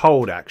no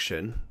hold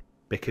action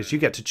because you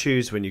get to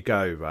choose when you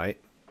go, right?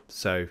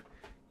 So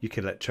you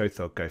could let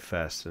Chothog go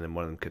first, and then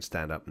one of them could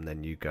stand up, and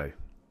then you go.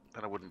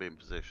 Then I wouldn't be in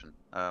position.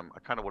 I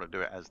kind of want to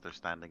do it as they're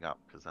standing up,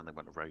 because then they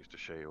won't have raised a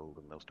shield,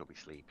 and they'll still be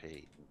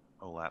sleepy, and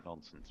all that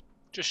nonsense.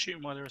 Just shoot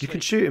them while they're You asleep. can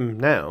shoot him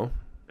now.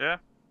 Yeah.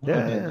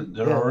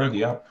 They're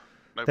already up.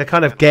 They're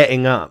kind of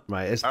getting up,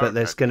 right? But Okay,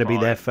 there's going to be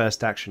their fine.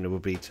 first action will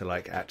be to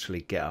like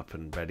actually get up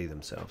and ready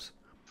themselves.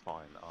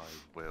 Fine, I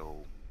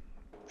will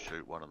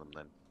shoot one of them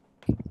then.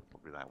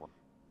 Probably that one.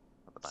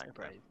 At the back So there.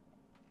 brave.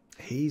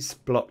 He's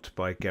blocked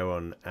by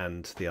Goron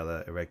and the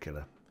other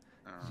irregular.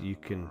 You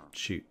can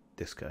shoot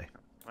this guy.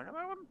 I got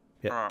that one?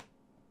 Yep. Alright,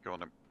 go on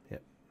then.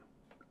 Yep.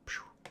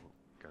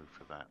 Go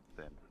for that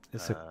then.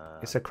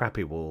 It's a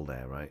crappy wall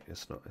there, right?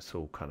 It's not. It's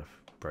all kind of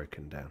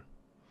broken down.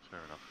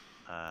 Fair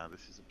enough.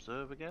 This is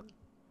observe again.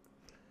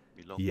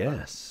 Me long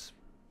Yes,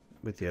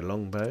 with your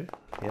longbow.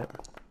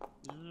 Yep.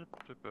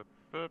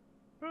 bow.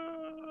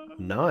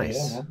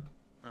 Nice. Yeah.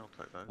 I'll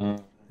take those.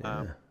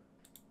 Yeah.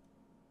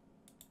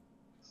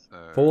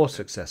 So 4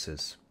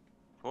 successes.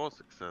 4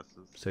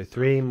 successes. So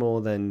 3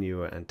 more than you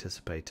were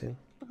anticipating.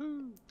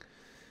 Woohoo.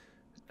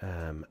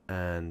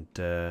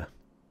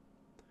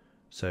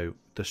 So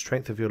the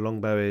strength of your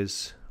longbow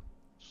is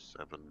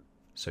 7.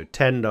 so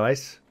 10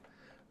 dice.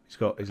 He's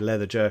got his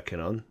leather jerkin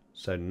on,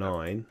 so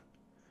 9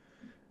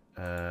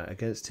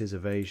 against his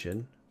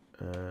evasion,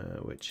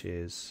 which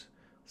is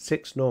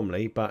 6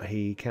 normally, but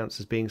he counts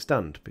as being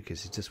stunned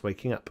because he's just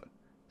waking up.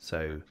 So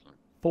Excellent.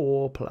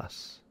 4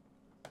 plus.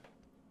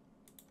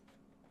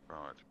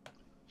 Right.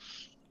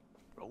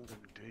 Rolling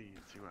D,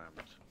 see what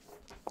happens.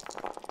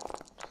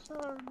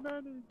 So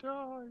many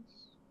dice.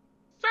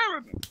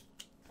 7!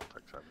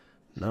 Take 7.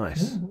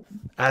 Nice.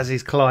 As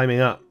he's climbing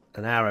up,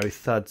 an arrow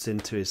thuds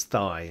into his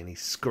thigh and he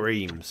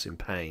screams in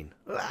pain.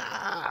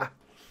 Ah!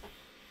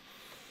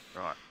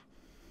 Right.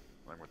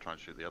 Then we'll try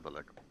and shoot the other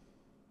leg.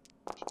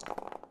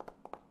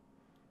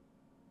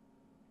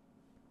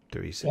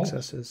 3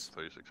 successes.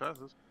 3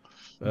 successes.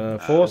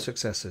 4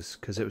 successes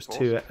because it was 4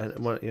 2. successes.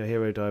 And your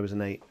hero die was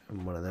an 8,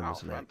 and one of them Oh,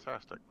 was an 8.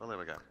 fantastic. Well, there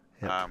we go.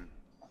 Yep.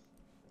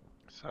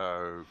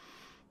 So,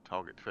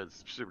 target defense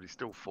is presumably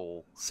still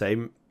 4.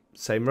 Same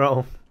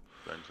roll.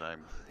 Same.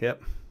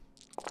 Yep.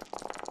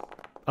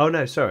 Oh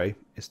no, sorry.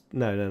 It's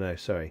no,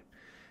 sorry.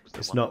 Was there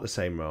It's one not more? the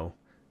same roll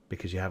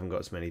because you haven't got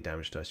as many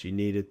damage dice. You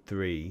needed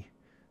 3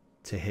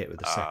 to hit with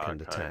the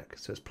second okay. attack,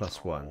 so it's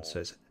plus 1. So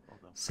it's Well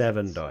done.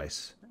 7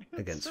 dice It's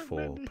against so 4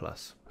 many.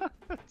 plus.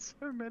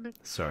 So many.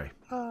 Sorry.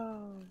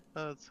 Oh,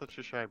 that's such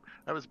a shame.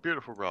 That was a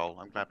beautiful roll.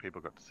 I'm glad people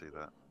got to see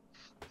that.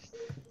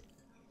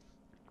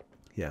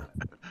 Yeah.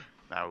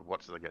 Now,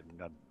 what do they get?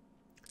 None.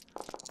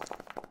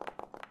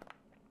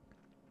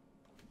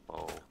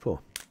 Oh, 4.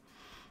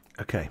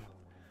 Okay.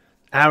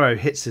 Arrow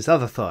hits his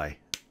other thigh.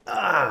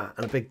 Ah!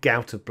 And a big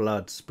gout of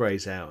blood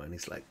sprays out, and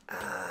he's like,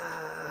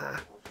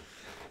 ah!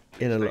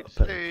 In a lot of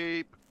pain.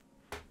 sleep.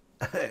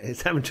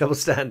 He's having trouble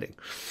standing.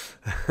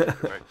 Go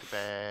to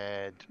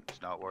bed.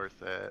 It's not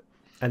worth it.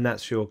 And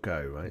that's your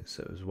go, right?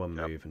 So it was 1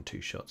 Yep. move and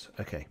 2 shots.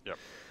 Okay. Yep.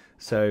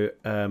 So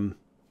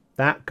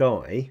that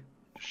guy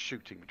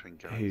Shooting between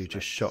guns. who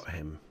just shot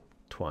him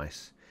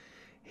twice,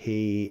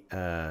 he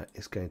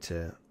is going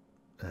to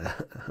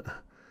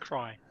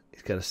Cry.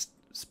 he's going to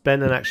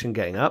spend an action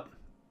getting up.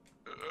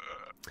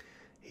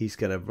 He's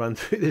going to run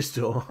through this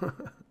door.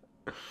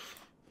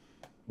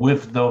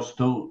 With those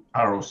 2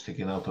 arrows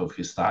sticking out of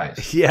his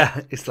thighs.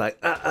 Yeah, it's like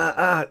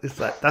It's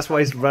like that's why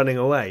he's running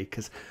away,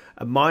 because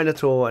a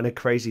minotaur and a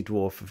crazy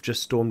dwarf have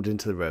just stormed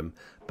into the room,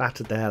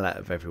 battered the hell out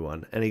of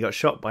everyone, and he got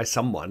shot by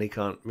someone he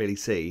can't really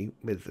see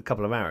with a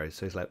couple of arrows.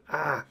 So he's like,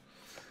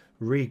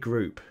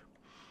 regroup.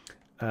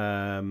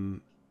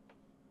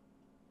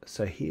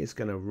 So he is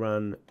going to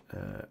run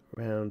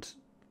round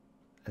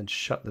and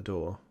shut the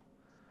door.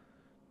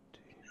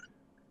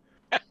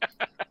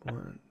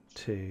 1,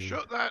 2.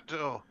 Shut that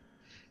door.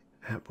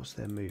 What's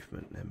their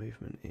movement? Their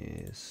movement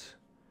is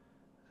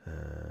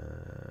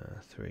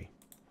 3.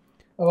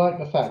 I like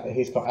the fact that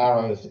he's got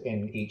arrows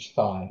in each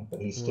thigh,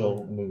 but he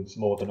still moves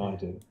more than I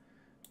do.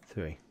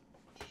 3.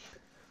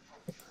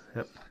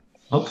 Yep.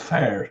 Not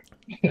fair.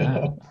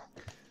 Yeah.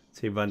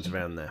 So he runs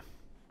around there.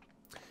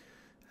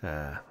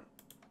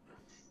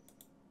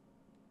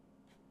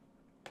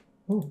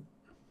 Ooh.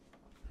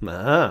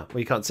 Well,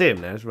 you can't see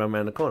him now. He's run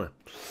around the corner.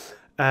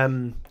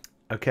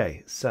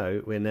 Okay,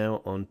 so we're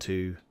now on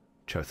to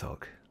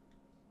Chothog.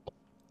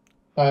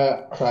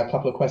 So a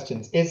couple of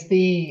questions.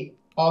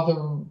 Are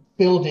the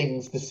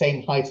buildings the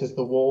same height as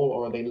the wall,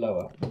 or are they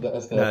lower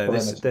as the No,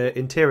 perimeter? the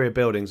interior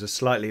buildings are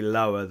slightly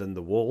lower than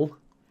the wall.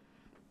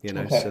 You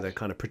know, Okay. so they're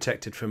kind of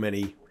protected from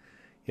any.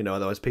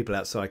 Otherwise people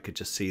outside could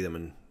just see them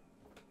and.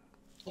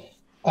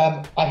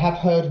 I have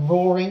heard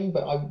roaring,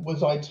 but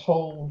was I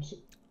told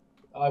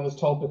I was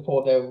told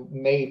before there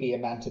may be a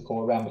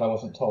manticore around, but I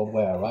wasn't told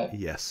where, right?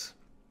 Yes.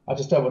 I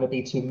just don't want to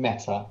be too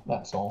meta,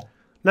 that's all.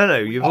 No,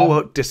 you've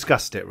all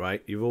discussed it,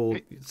 right? You've all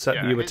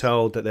you were his-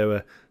 told that there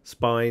were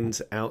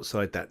spines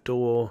outside that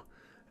door,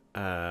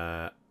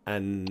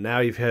 and now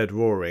you've heard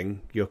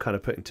roaring. You're kind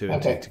of putting two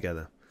and two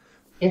together.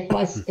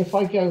 If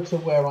I go to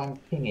where I'm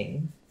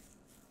pinging,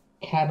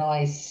 can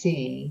I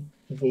see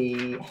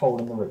the hole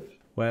in the roof?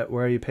 Where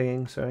are you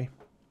pinging? Sorry.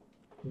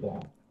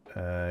 Yeah.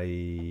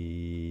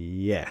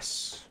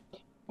 Yes.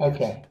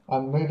 Okay,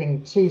 I'm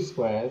moving 2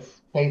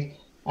 squares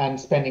and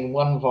spending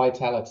 1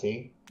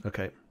 vitality.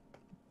 Okay.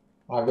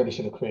 I really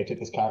should have created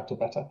this character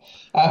better.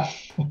 And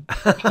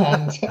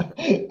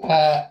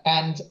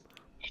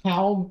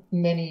how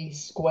many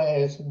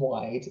squares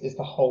wide is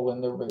the hole in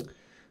the roof?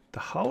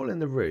 The hole in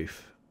the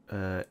roof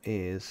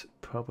is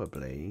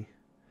probably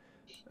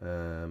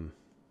about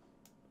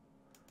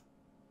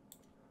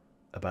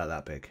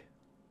that big.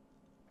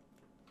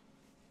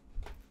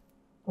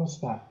 What's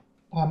that?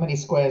 How many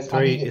squares?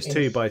 It's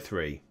 2 by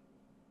 3.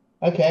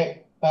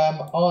 Okay.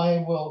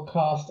 I will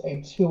cast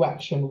a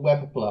 2-action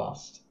web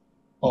blast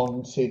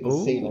onto the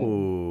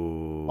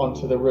ceiling,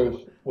 onto the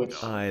roof,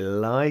 which I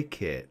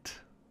like it.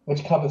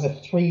 Which covers a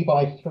 3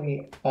 by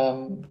 3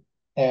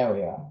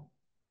 area.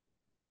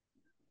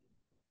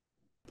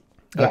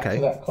 Yeah, Okay.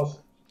 so that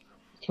costs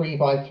 3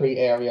 by 3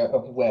 area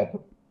of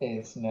web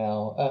is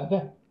now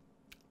there.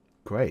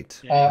 Great.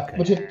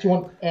 Okay. Do you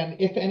want? And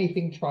if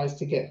anything tries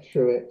to get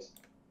through it,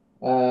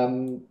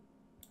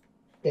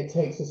 it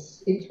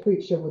takes each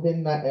creature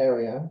within that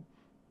area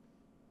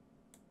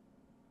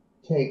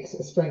takes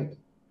a strength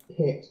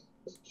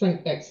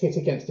X hit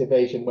against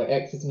evasion, where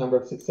X is the number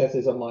of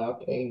successes on my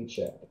arcane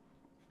check.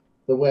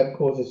 The web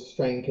causes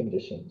strain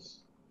conditions.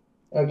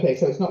 Okay,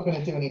 so it's not going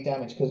to do any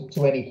damage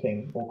to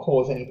anything or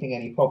cause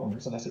any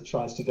problems unless it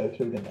tries to go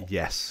through them.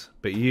 Yes,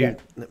 but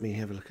let me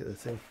have a look at the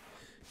thing.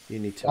 You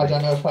need to. I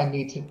don't know if I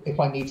need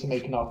to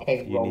make an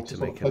arcane roll. You need to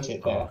make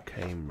an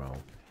arcane roll.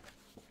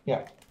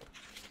 Yeah.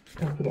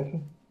 Okay.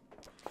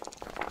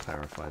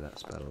 Clarify that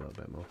spell a little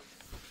bit more.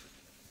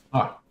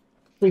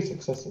 3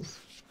 successes.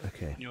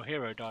 Okay. Your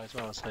hero died as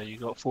well, so you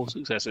got 4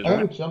 successes. Oh,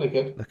 Right? jolly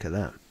good. Look at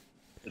that.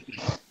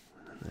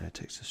 It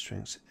takes the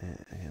strengths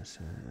against.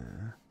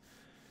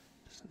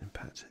 Doesn't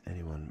impact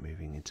anyone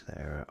moving into the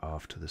area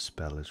after the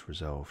spell is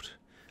resolved.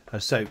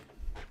 So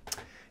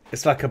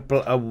it's like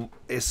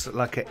it's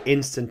like an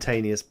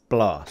instantaneous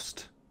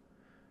blast,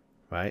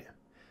 right?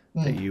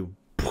 That you,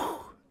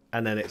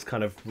 and then it's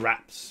kind of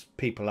wraps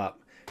people up.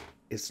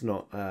 It's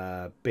not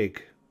a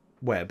big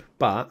web,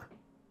 but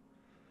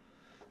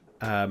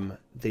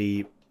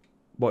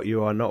what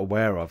you are not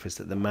aware of is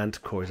that the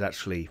manticore is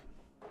actually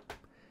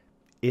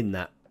in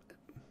that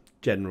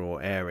general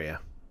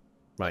area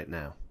right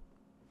now.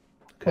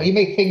 Okay. Well, you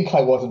may think I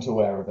wasn't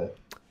aware of it.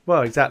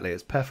 Well, exactly.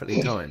 It's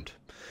perfectly timed.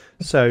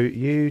 So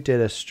you did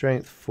a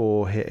strength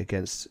 4 hit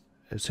against.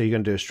 So you're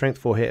going to do a strength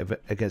 4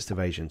 hit against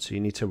evasion. So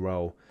you need to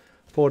roll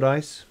 4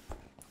 dice.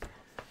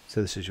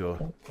 So this is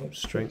your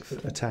strength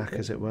attack,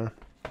 as it were.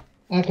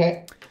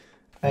 Okay.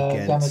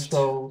 Damage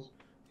rolls.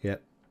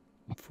 Yep.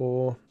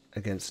 4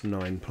 against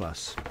 9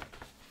 plus.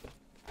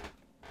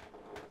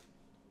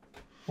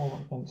 4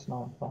 against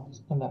 9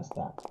 plus, and that's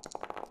that.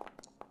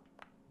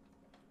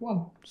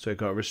 1. So it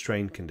got a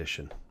restrained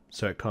condition,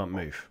 so it can't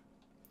move.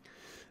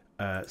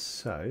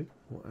 So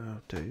what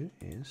I'll do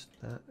is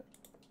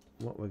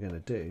what we're going to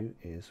do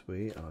is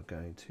we are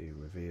going to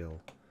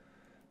reveal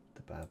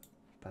the bad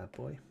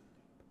boy.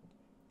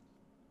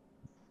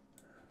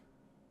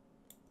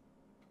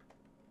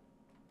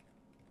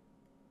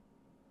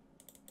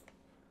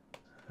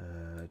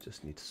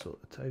 Just need to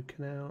sort the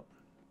token out.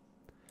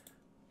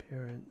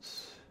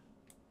 Appearance.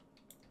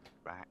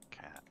 Rat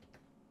cat.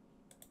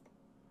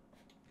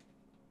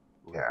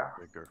 Yeah.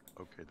 Bigger.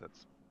 Okay,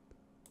 that's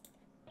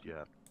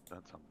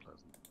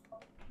unpleasant.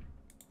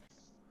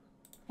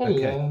 Hello.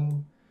 Okay.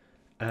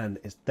 And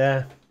it's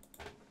there,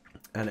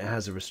 and it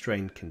has a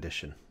restrained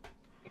condition.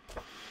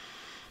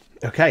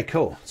 Okay,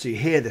 cool. So you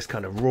hear this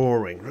kind of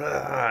roaring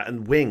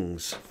and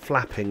wings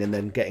flapping and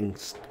then getting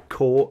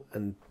caught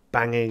and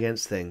banging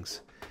against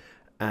things.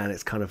 And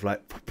it's kind of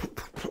like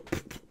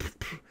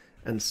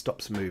and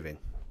stops moving.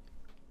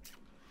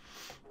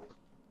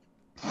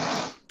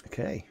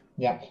 Okay.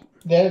 Yeah.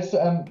 There's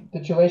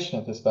the duration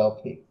of the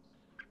spell, Pete.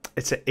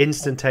 It's an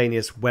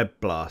instantaneous web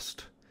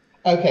blast.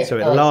 Okay. So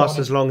it lasts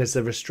as long as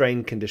the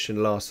restrained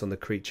condition lasts on the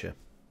creature.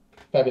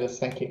 Fabulous,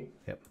 thank you.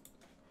 Yep.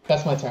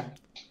 That's my turn.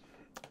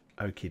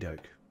 Okie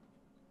doke.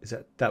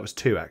 That was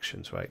 2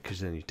 actions, right?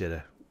 Because then you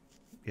had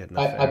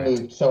enough I area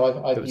moved, so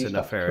I've was used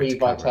enough up area 3 to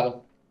cover it. vitality.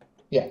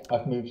 Yeah,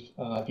 I've moved.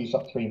 I've used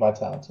up 3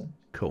 vitality.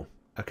 Cool.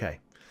 Okay.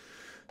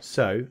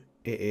 So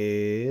it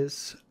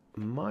is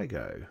my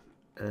go.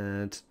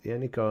 And the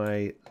only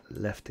guy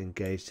left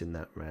engaged in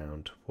that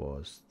round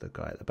was the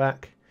guy at the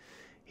back.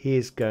 He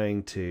is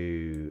going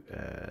to,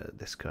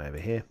 this guy over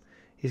here,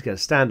 he's going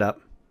to stand up,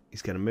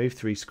 he's going to move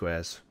 3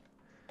 squares,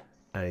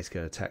 and he's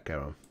going to attack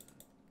Garon.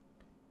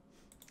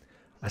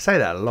 I say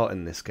that a lot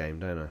in this game,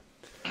 don't I?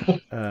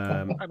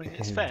 I mean,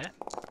 it's fair.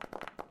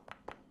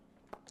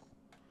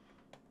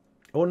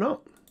 Or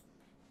not.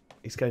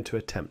 He's going to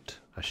attempt,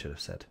 I should have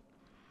said.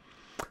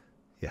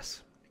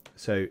 Yes.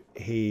 So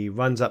he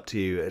runs up to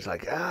you. It's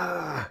like,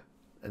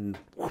 and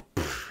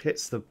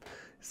hits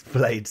his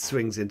blade,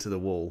 swings into the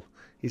wall.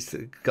 He's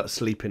got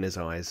sleep in his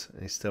eyes,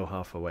 and he's still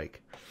half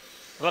awake.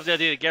 I love the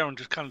idea that Garon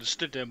just kind of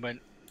stood there and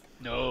went,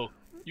 "No,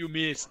 you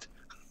missed."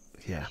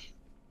 Yeah.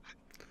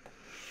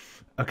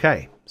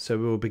 Okay, so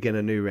we will begin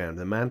a new round.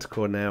 The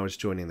Manticore now is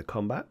joining the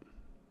combat,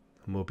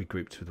 and will be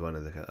grouped with one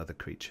of the other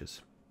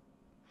creatures.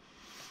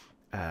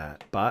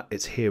 But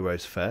it's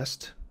heroes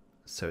first,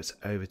 so it's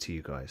over to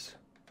you guys.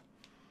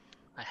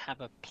 I have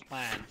a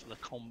plan for the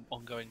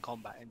ongoing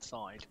combat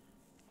inside.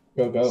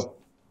 Go.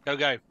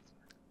 Go.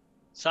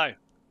 So,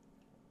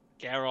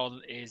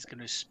 Garon is going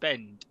to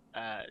spend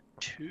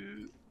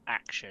 2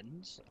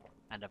 actions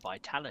and a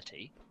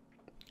vitality.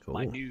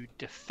 My Ooh. new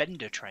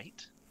defender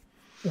trait.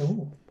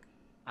 Ooh.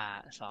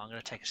 So I'm going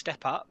to take a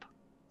step up.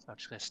 So I'm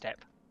just going to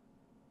step.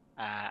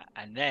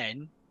 And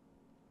then,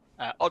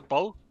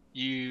 Oddball,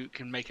 you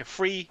can make a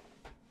free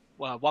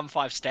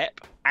 1/5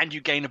 step, and you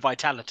gain a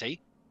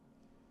vitality.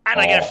 And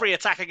I get a free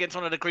attack against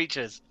one of the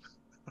creatures.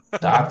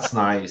 That's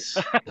nice.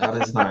 That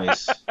is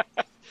nice.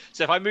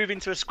 So if I move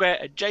into a square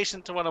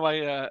adjacent to one of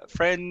my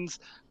friends,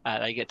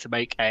 they get to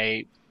make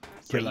a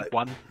free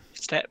 1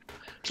 step.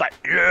 It's like,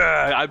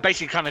 yeah, I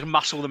basically kind of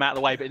muscle them out of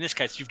the way. But in this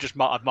case,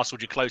 I've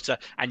muscled you closer,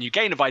 and you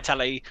gain a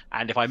vitality.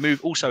 And if I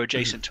move also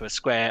adjacent to a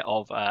square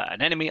of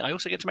an enemy, I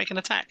also get to make an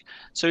attack.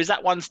 So is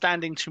that one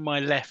standing to my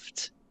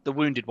left, the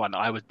wounded one that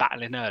I was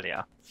battling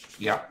earlier?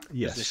 Yeah.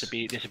 Yes. This would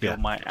be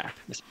on my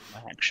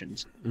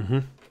actions. Mm-hmm.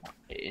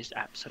 It is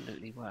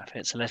absolutely worth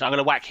it. So I'm going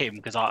to whack him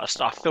because I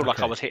feel like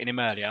I was hitting him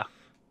earlier.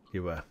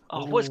 You were.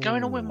 Oh, what's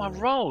going on with my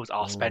rolls?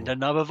 I'll spend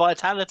another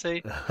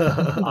vitality.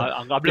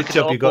 I'm Good looking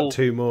job at you Oddball. got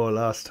 2 more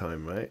last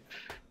time, right?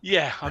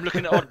 Yeah, I'm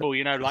looking at Oddball.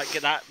 You know, like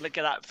get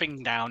that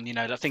thing down. You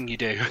know, that thing you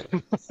do.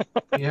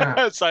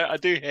 Yeah. So I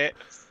do hit.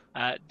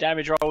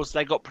 Damage rolls.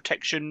 They got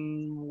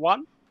protection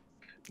 1.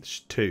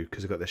 2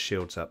 because they've got their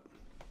shields up.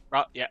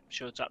 Right. Yeah,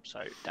 shields up.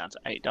 So down to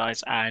 8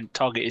 dice, and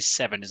target is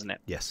 7, isn't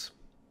it? Yes.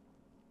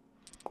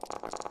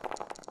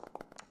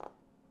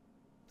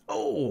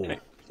 Oh. Okay,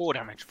 4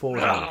 damage. 4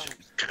 damage.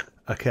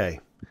 Okay.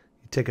 You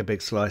take a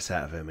big slice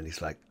out of him, and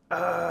he's like,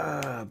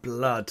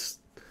 blood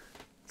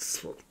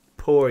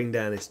pouring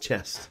down his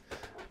chest.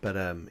 But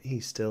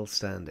he's still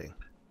standing.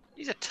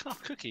 He's a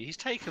tough cookie. He's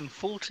taken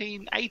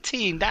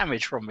 18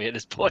 damage from me at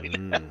this point.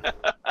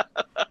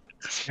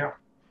 Yeah.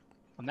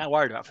 I'm now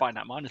worried about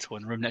finding that Minotaur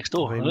in the room next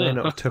door. Well, he may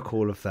not have took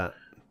all of that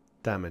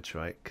damage,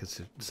 right?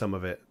 Because some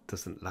of it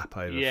doesn't lap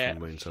over from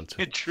wounds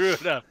onto it. True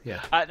enough.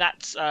 Yeah.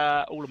 That's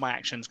all of my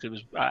actions, because it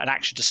was an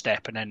action to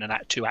step and then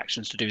 2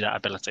 actions to do that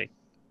ability.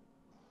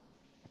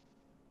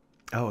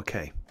 Oh,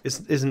 okay.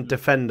 Isn't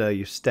defender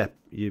you step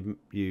you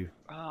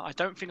I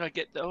don't think I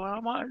get.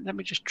 Let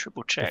me just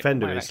triple check.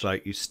 defender is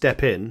like you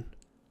step in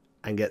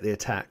and get the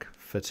attack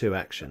for 2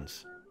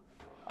 actions.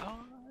 I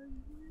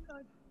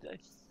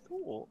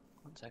thought.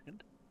 1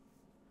 second.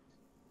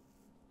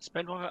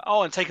 Spend 1.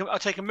 Oh, and I'll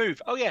take a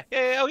move. Oh yeah.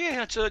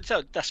 So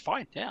that's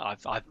fine. Yeah,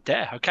 I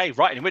dare. Okay,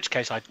 right. In which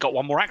case, I've got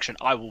 1 more action.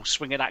 I will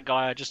swing at that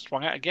guy I just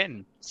swung at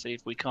again. See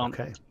if we can't.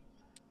 Okay.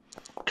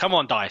 Come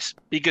on, dice.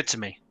 Be good to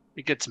me.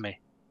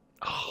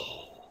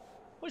 Oh,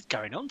 what's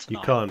going on tonight?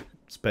 You can't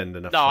spend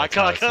enough. No, I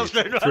can't vitality.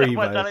 spend 3 vitality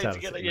vitality.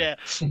 together. Yeah.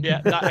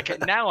 No, okay,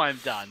 now I'm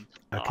done.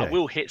 Okay. I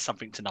will hit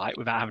something tonight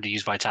without having to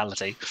use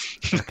vitality.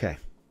 Okay.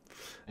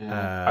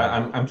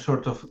 I'm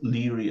sort of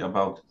leery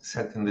about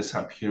setting this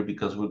up here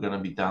because we're gonna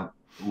be done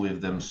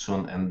with them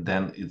soon, and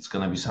then it's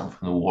gonna be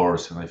something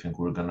worse, and I think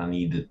we're gonna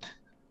need it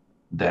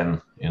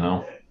then, you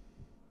know.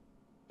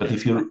 But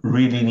if you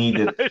really need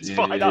it, It's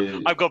fine.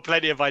 I've got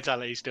plenty of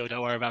vitality still.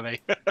 Don't worry about me.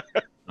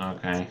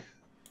 Okay.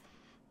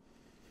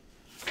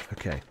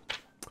 Okay.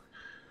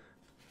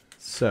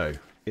 So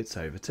it's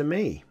over to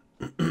me.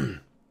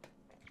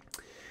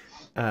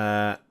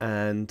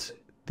 And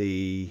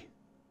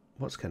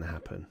what's going to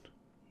happen?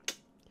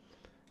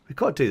 We've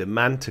got to do the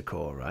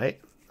Manticore,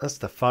 right? That's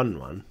the fun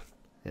one.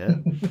 Yeah.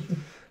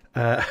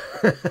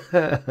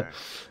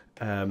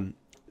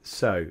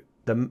 So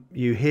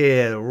you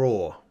hear the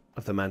roar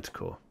of the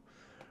Manticore.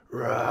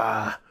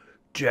 Rah,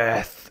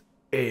 death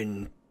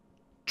intruders.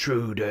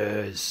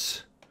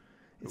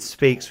 It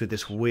speaks with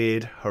this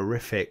weird,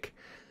 horrific,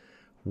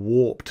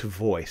 warped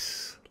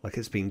voice, like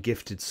it's been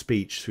gifted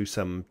speech through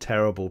some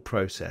terrible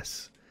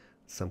process,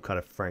 some kind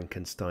of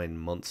Frankenstein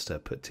monster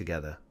put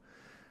together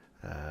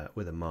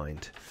with a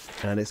mind.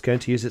 And it's going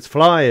to use its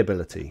fly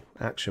ability.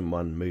 Action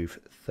 1, move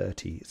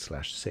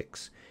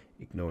 30/6,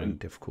 ignoring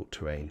difficult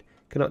terrain.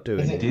 Cannot do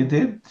anything. Did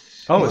it?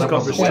 Oh, it's That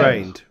got was the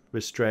restrained.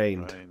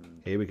 Restrained.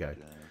 Here we go.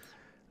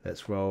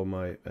 Let's roll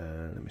my.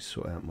 Let me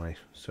sort out my.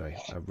 Sorry,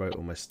 I wrote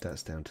all my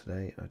stats down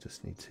today. I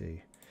just need to.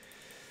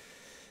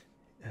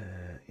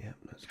 Yeah,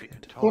 that's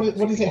good. What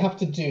does it have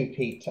to do,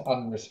 Pete, to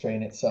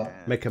unrestrain itself?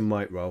 Make a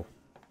might roll.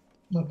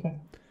 Okay.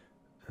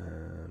 I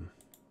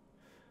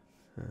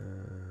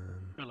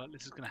feel like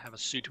this is going to have a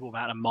suitable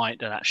amount of might,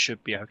 that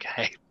should be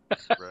okay.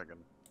 Dragon.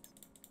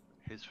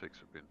 His fix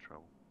would be in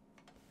trouble.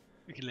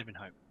 We can live in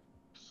hope.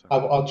 So,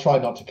 I'll try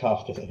not to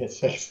cast it at his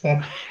face.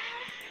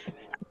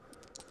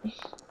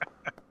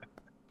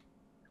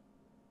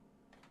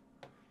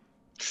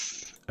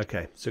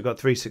 Okay, so we've got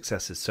 3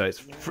 successes. So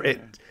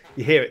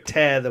you hear it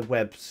tear the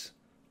webs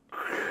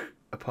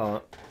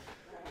apart.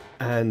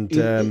 And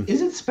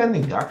Is it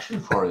spending action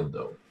for it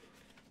though?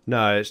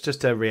 no, it's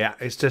just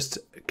it's just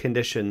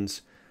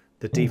conditions.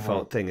 The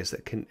default thing is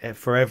that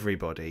for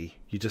everybody,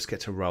 you just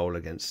get to roll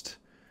against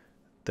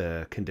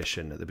the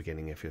condition at the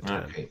beginning of your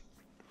turn. Okay.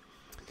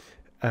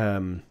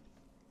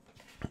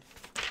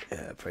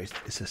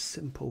 It's a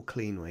simple,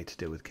 clean way to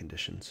deal with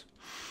conditions.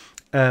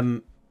 It's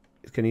going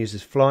to use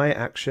his fly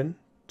action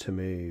to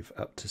move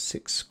up to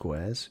 6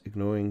 squares,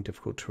 ignoring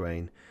difficult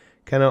terrain.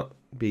 Cannot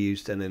be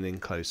used in an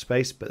enclosed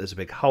space, but there's a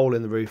big hole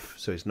in the roof,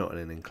 so it's not in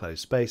an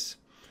enclosed space.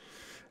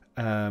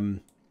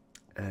 And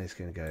he's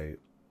going to go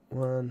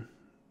 1,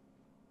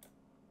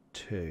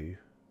 2.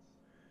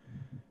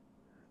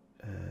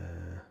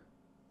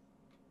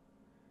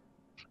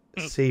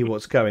 See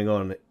what's going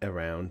on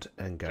around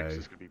and go.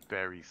 It's going to be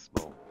very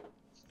small.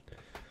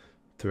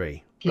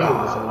 3. Phew is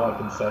all I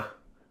can say.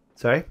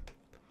 Sorry?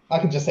 I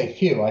can just say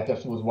phew. I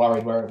just was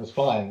worried where it was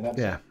flying. That's...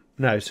 Yeah.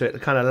 No, so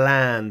it kind of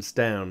lands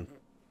down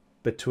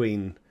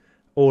between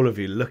all of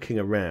you looking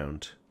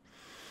around.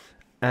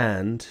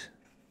 And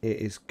it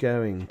is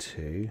going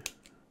to...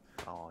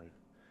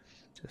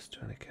 Just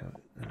trying to count.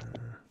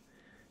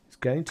 It's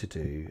going to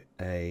do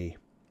a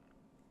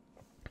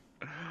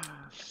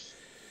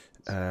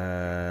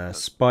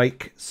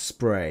spike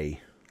spray.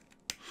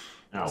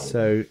 Oh.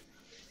 So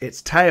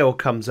its tail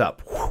comes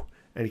up,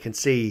 and you can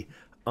see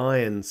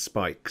iron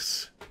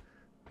spikes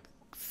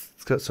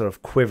sort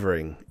of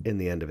quivering in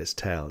the end of its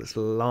tail. This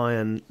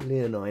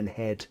leonine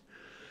head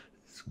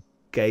is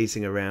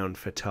gazing around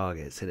for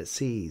targets, and it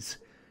sees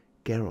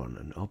Geron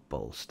and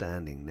Oddball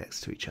standing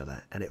next to each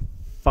other, and it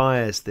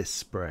fires this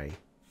spray.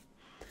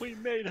 We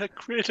made a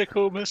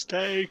critical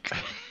mistake.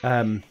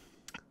 How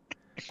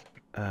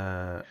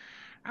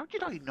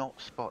did I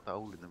not spot the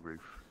hole in the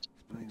roof?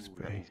 Ooh, that is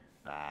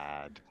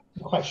bad.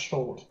 Quite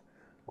short.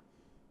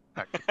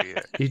 That could be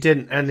it. You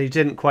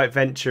didn't quite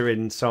venture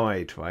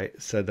inside, right?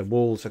 So the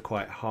walls are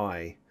quite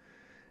high,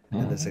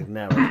 and there's a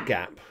narrow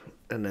gap,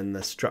 and then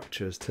the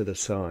structures to the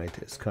side.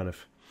 It's kind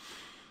of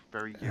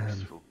Very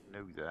useful.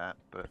 Know that,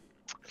 but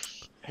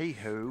hey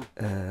ho.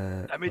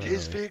 I mean,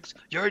 his fix.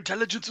 Your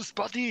intelligence is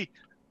spotty.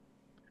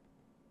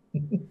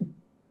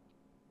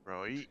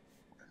 Right.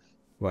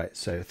 right.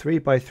 So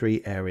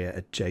 3x3 area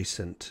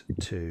adjacent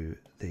to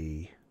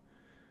the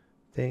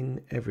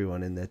thing.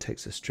 Everyone in there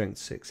takes a strength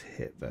 6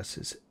 hit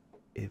versus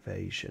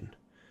evasion.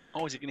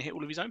 Oh, is it going to hit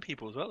all of his own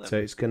people as well then? So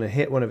it's going to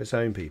hit one of its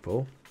own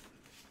people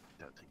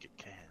Don't think it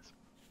cares.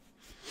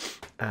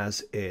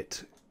 as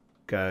it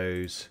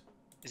goes.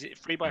 Is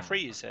it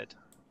 3x3? You said.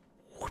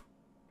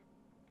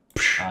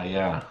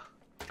 Yeah.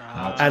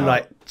 And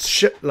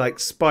like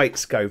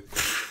spikes go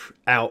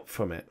out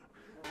from it,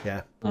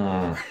 yeah,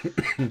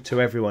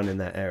 to everyone in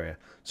that area.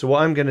 So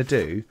what I'm going to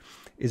do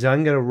is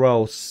I'm going to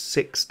roll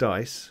 6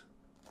 dice,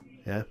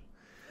 yeah,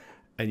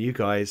 and you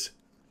guys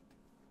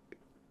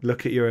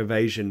look at your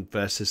evasion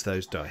versus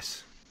those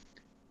dice.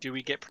 Do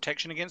we get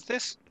protection against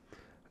this?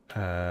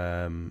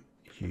 You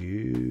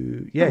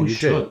We do.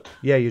 should.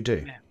 Yeah, you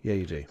do. Yeah,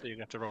 you do. So you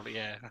have to roll it.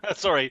 Yeah.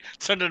 Sorry,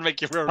 trying to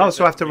make you roll. Oh, it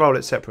so I have to separately. roll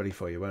it separately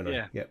for you, won't I?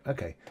 Yeah. Yeah.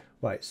 Okay.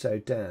 Right. So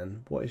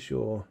Dan, what is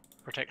your?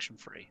 Protection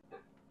free.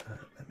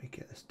 Let me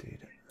get this dude.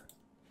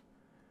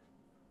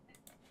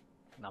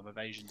 And I'm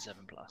evasion 7+.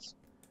 Damage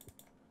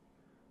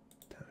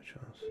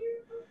rolls.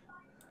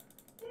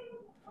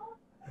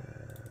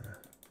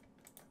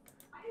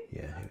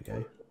 Yeah, here we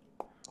go.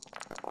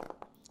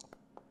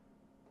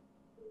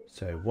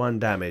 So 1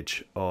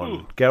 damage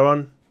on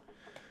Geron.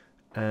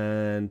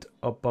 And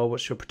Oddball,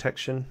 what's your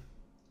protection?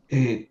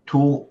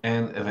 2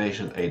 and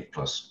evasion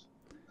 8+.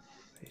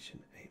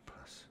 Evasion 8+.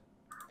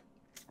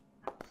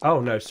 Oh,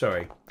 no,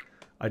 sorry.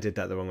 I did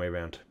that the wrong way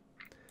around.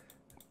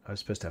 I was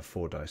supposed to have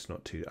 4 dice,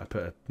 not 2. I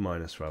put a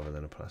minus rather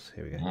than a plus.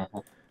 Here we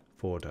go.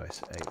 4 dice,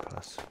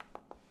 8+.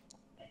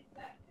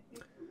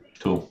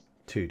 2.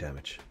 2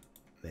 damage.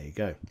 There you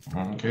go.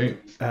 Okay.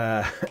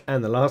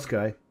 And the last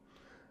guy,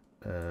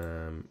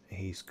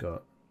 he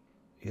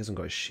hasn't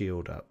got his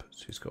shield up,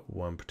 so he's got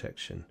 1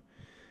 protection,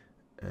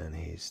 and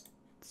he's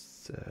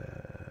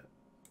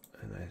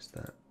and there's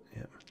that.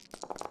 Yep.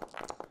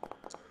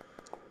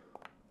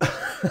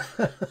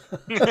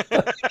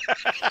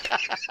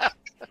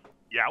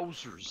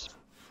 Yowzers.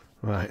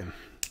 Right.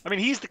 I mean,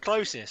 he's the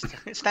closest.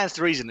 It stands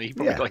to reason that he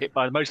probably Yeah. got hit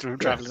by most of them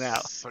travelling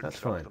out. That's got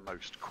fine. The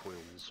most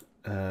quills.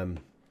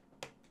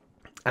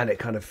 And it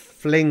kind of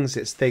flings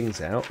its things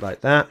out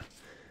like that,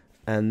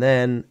 and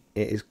then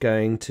it is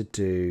going to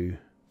do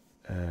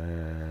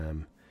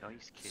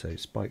Nice kid. so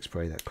spike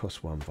spray that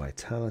costs 1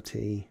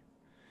 vitality.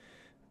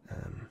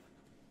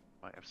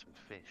 Might have some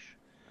fish.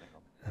 Hang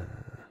on.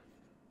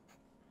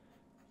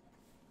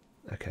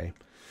 Okay,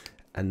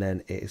 and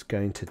then it is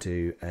going to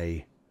do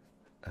a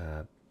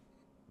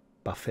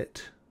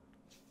buffet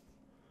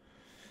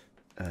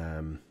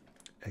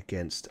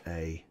against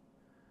a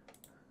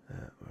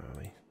where are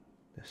we?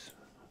 This,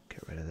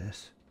 get rid of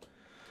this.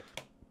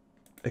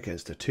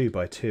 Against a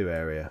 2x2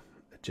 area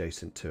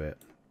adjacent to it.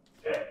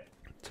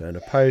 So an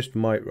opposed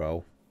might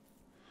roll.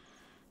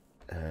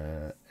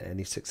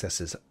 Any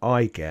successes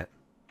I get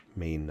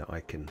mean that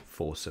I can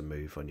force a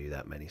move on you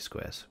that many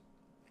squares.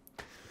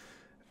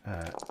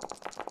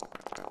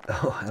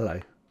 Oh,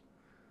 hello.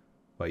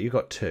 Well, you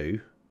got 2.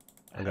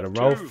 I'm gonna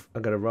roll.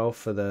 I'm gonna roll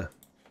for the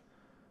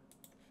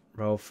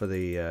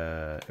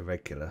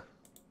irregular.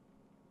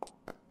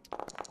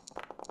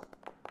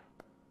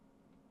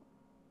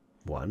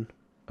 1.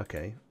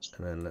 Okay,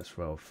 and then let's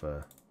roll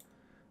for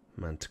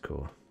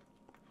Manticore.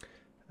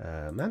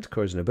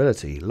 Manticore is an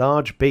ability.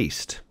 Large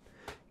beast.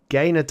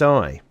 Gain a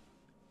die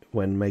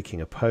when making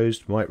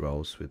opposed might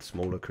rolls with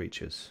smaller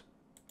creatures.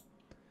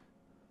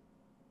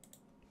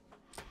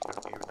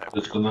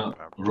 It's gonna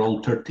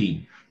roll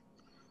 13.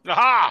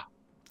 Aha!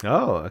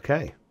 Oh,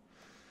 okay.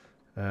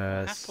 I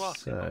have to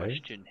ask a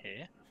question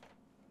here.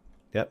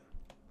 Yep.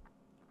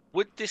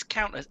 Would this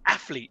count as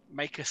athlete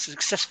make a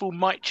successful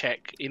might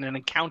check in an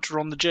encounter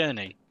on the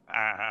journey?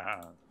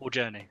 Or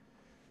journey?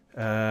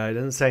 It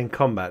doesn't say in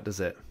combat, does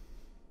it?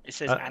 It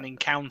says an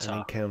encounter. An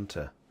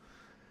encounter.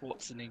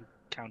 What's an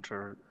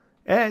encounter?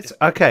 Yeah, it's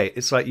okay.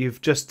 It's like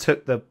you've just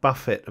took the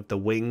buffet of the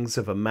wings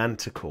of a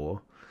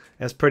manticore.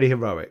 That's pretty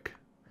heroic.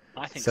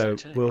 I think so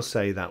too. We'll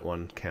say that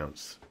one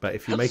counts. But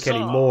if you make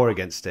any more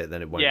against it,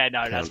 then it won't. Yeah,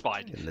 no, count that's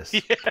fine. In this.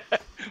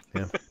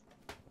 Yeah.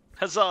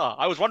 Huzzah!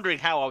 I was wondering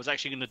how I was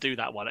actually going to do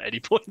that one at any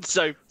point.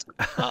 So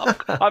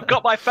I've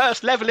got my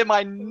first level in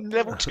my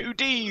level 2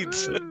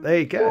 deeds. There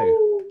you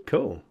go.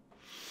 Cool.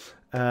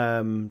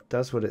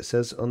 Does what it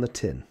says on the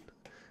tin.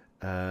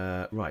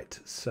 Right,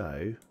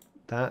 so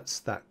that's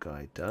that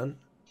guy done.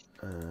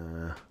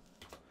 And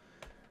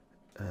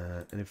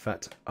in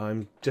fact,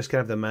 I'm just going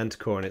to have the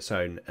manticore on its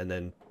own, and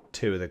then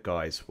 2 of the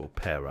guys will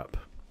pair up.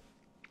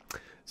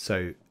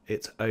 So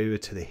it's over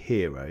to the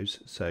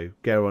heroes. So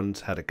Geron's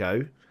had a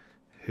go.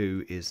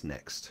 Who is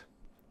next?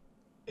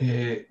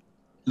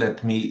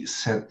 Let me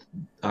set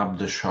up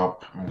the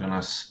shop. I'm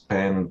gonna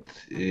spend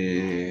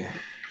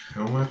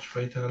how much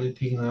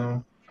vitality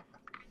now?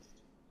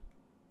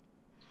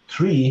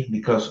 3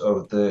 because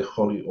of the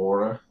holy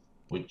aura,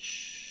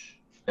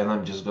 and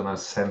I'm just gonna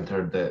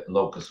center the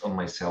locus on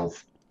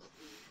myself.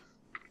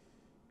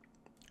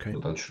 Okay. So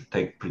that should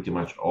take pretty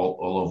much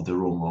all of the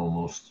room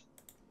almost,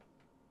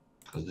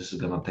 because this is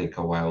gonna take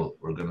a while.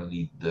 We're gonna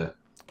need the.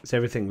 It's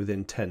everything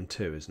within 10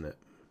 too, isn't it?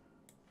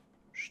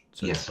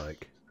 So yes.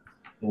 Like...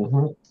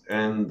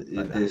 And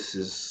like this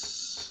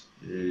is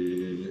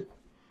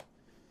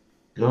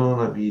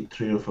gonna be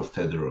Triumph of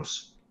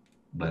Theodoros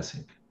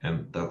blessing,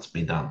 and that's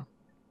me done.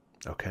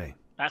 Okay.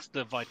 That's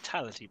the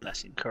vitality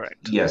blessing,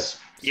 correct? Yes.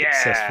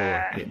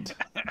 Successful hit.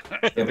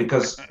 Yeah,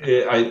 because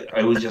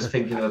I was just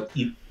thinking that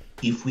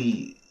if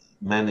we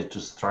manage to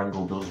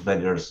strangle those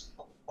beggars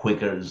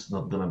quicker, it's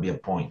not gonna be a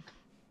point.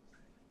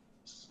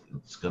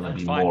 It's gonna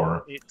be fine.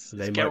 more. It's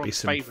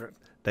Geron's favorite.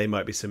 They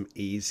might be some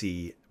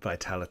easy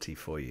vitality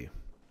for you.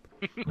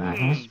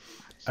 Mm-hmm.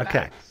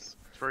 Okay. It's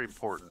very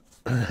important.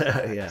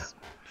 Yeah.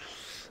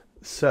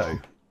 So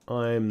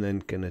I'm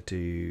then going to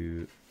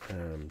do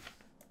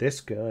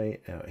this guy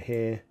out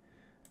here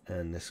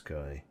and this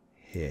guy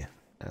here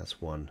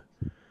as one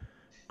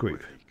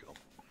group.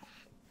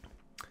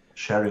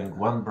 Sharing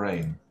one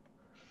brain.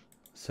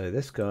 So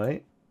this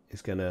guy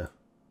is going to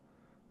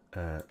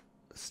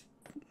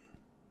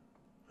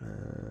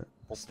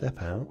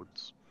step out.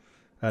 Forwards.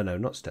 Oh, no,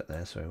 not step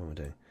there. Sorry, what am I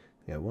doing?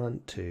 Yeah,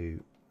 1,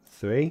 2,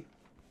 3.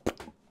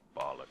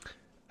 Bollock.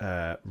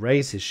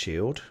 Raise his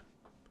shield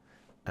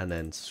and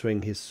then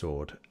swing his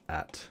sword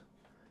at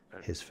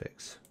his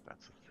fix.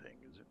 That's a thing,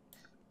 is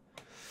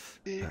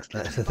it?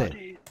 That's the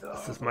thing.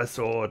 This is my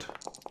sword.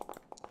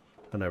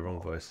 Oh no, wrong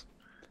voice.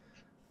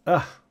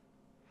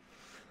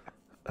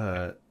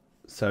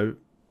 So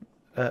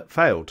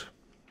failed,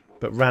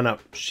 but ran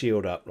up,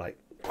 shield up, like.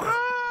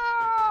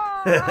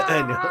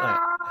 And you're like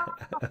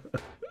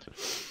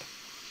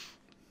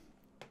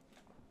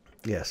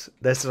yes,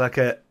 there's like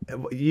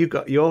you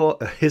got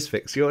his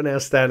fix. You're now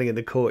standing in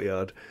the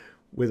courtyard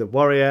with a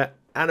warrior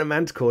and a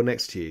manticore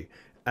next to you,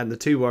 and the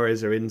 2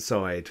 warriors are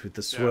inside with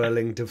the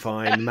swirling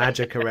divine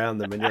magic around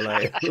them, and you're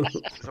like,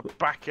 it's a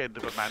back end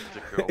of a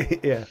manticore.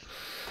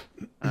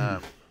 Yeah.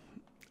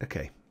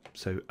 Okay,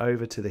 so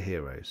over to the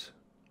heroes.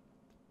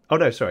 Oh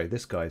no, sorry,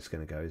 this guy's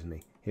going to go, isn't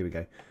he? Here we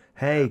go.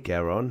 Hey,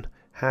 Geron,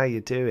 how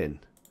you doing?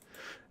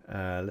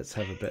 Let's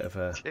have a bit of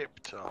a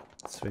Tip-top.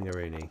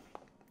 swingaroony.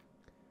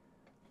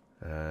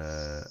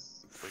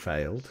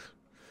 Failed.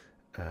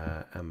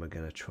 And we're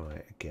going to try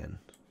it again.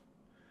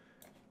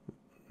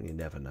 You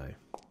never know.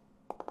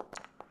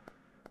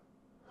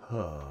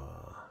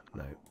 Oh,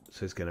 no.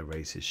 So he's going to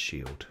raise his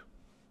shield.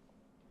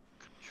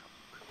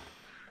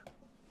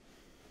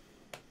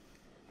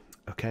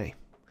 Okay.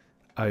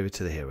 Over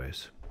to the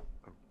heroes.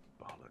 Oh,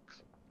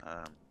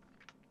 bollocks.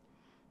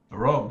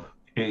 Rob,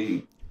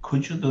 hey,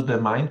 Could you do the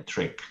mind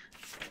trick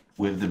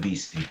with the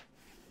beastie?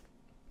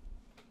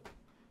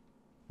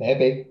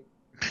 Maybe.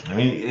 I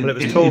mean, Well,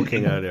 it was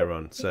talking earlier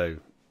on, so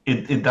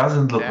It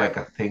doesn't look Yeah. like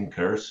a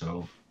thinker,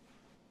 so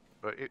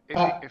But if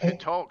it- it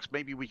talks,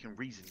 maybe we can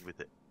reason with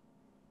it.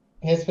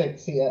 Here's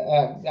Fix.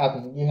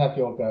 Adam, you have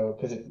your go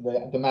because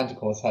the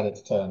Manticore's had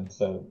its turn.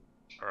 So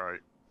All right.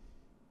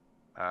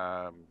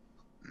 Ah!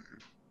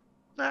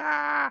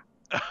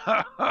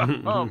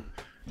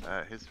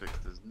 His fix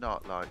does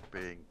not like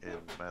being in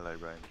melee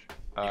range.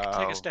 You can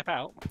take a step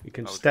out. you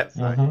can I was step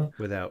gonna say.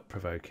 without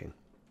provoking.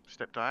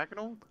 Step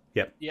diagonal.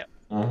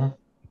 Mhm.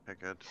 Okay,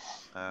 good.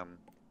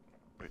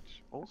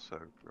 Which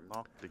also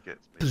remarkably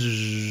gets me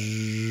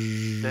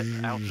step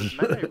out of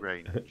melee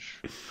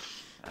range.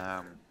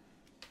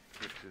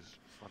 Which is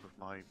one of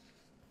my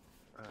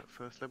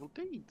first level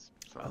deeds,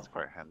 so that's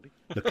quite handy.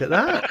 Look at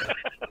that.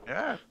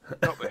 Yeah,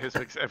 not that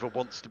Hisvix ever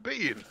wants to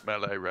be in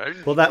melee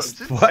range. Well, that's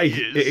but since why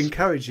he it is,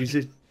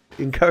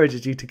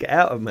 encourages you to get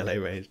out of melee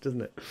range,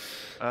 doesn't it?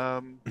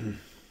 And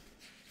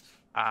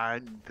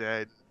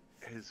then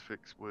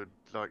Hisvix would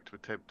like to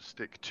attempt to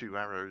stick 2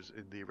 arrows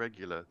in the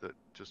irregular that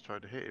just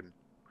tried to hit him.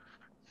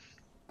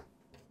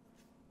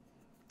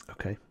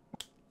 Okay.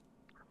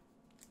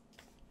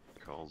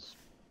 Because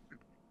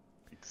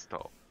he'd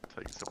stop,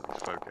 take some of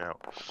his folk out.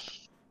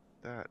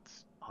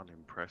 That's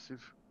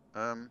unimpressive.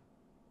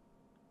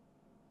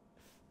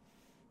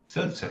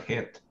 So it's a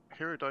hit.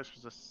 Hero dice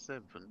was a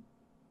 7.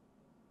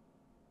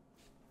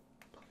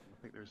 I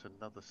think there's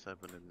another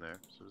 7 in there.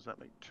 So does that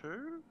make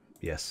 2?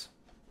 Yes.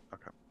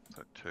 Okay,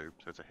 so 2.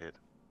 So it's a hit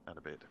and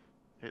a bit.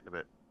 Hit and a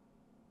bit.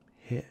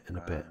 Hit and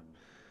a bit.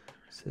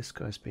 So this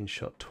guy's been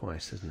shot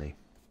twice, hasn't he?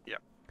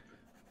 Yep.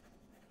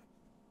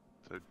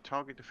 So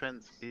target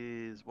defense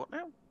is what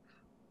now?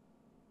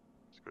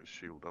 It's got his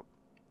shield up.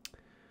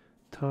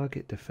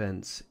 Target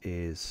defense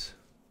is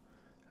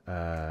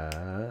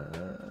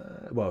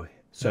well,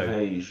 so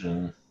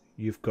Evasion.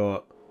 you've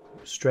got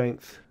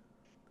strength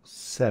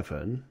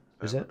 7,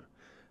 is it?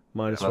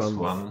 Minus Plus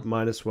 1,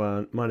 minus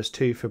 1, minus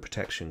 2 for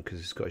protection because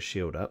he's got his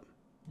shield up.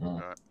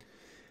 Right.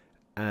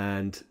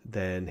 And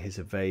then his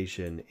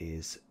evasion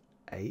is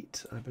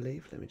 8, I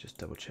believe. Let me just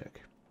double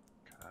check.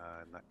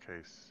 In that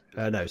case,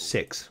 No,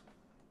 6.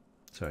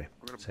 Sorry,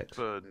 I'm going to 6.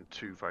 burn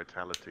 2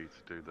 vitality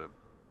to do the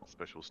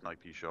special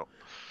snipey shot.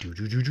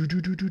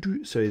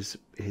 So his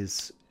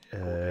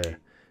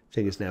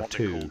thing is now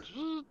 2.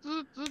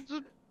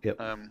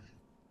 Yep.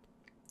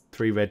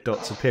 3 red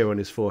dots appear on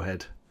his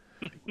forehead.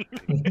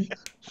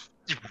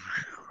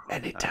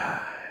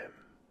 Anytime.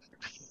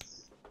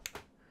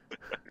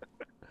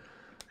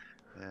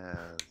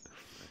 Yes,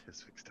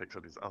 his fix takes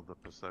on his other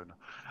persona.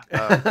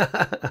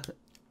 Let's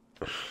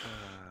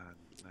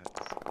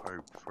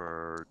hope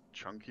for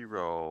chunky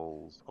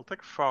rolls. I'll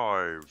take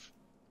 5.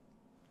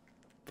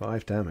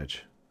 5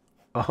 damage.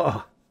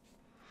 Oh,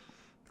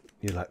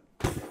 you're like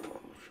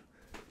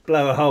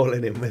blow a hole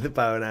in him with a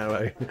bow and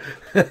arrow.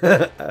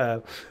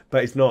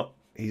 But he's not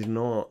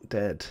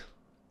dead.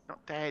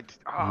 Not dead.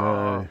 No.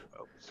 Oh,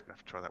 just gonna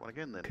have to try that one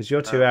again then. Because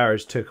your 2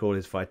 arrows took all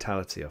his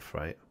vitality off,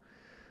 right?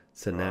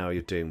 So now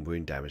you're doing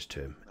wound damage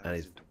to him, and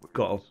he's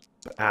got an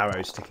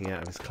arrow sticking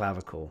out of his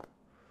clavicle.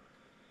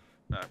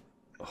 No,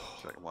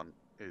 second one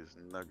is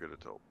no good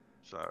at all.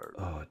 So.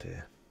 Oh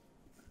dear.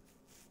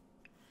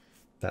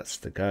 That's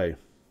the go.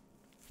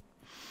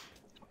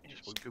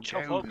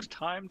 Chopog's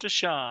time to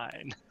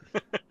shine.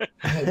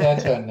 it's their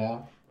turn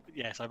now.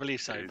 Yes, I believe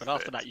so. But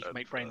after that, you can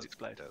make brains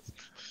explode.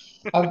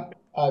 I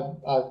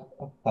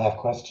have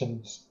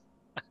questions.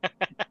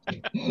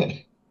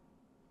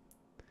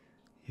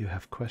 You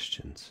have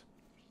questions.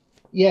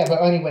 Yeah,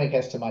 but only when it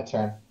gets to my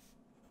turn.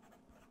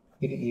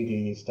 You do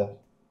you stuff.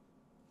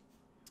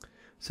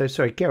 So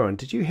sorry, Geron,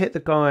 did you hit the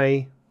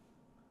guy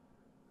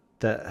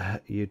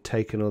that you'd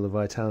taken all the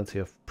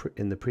vitality off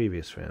in the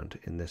previous round?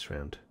 In this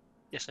round,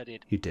 Yes, I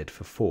did. you did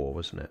for 4,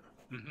 wasn't it?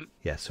 Mm-hmm.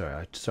 Yeah. Sorry,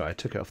 I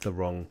took it off the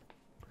wrong.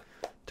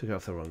 Took it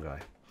off the wrong guy.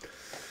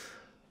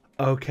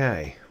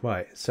 Okay,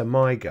 right. So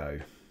my go.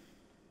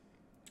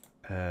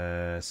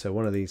 So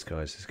one of these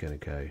guys is going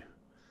to go.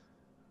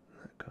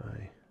 That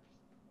guy.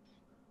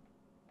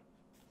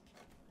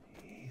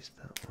 He's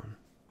that one.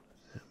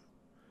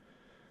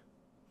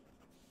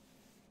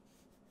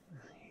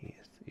 He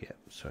is. Yeah.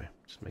 Sorry,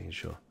 just making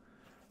sure.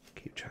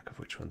 Keep track of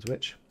which one's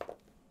which.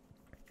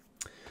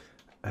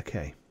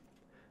 Okay.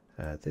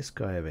 This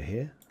guy over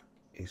here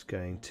is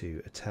going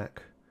to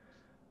attack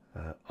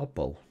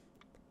Oddball.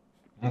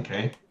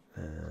 Okay.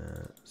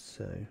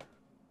 So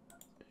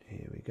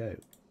here we go.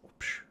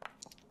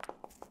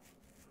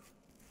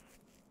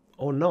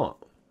 Or not.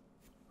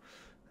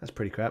 That's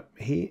pretty crap.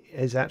 He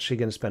is actually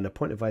going to spend a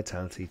point of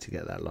vitality to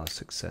get that last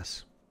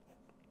success.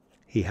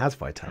 He has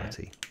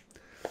vitality.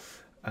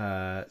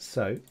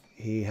 So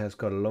he has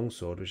got a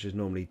longsword, which is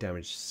normally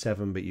damage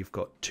 7, but you've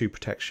got 2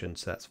 protection,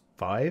 so that's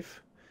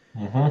 5.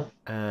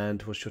 Mm-hmm.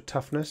 And what's your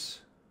toughness?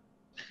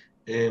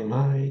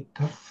 My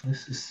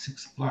toughness is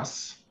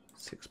 6+.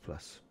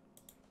 6+.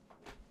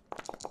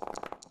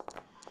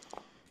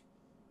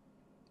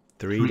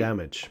 3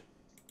 damage.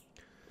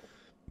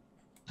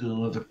 do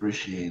not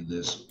appreciate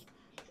this.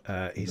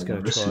 He's I'm going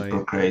gonna to try.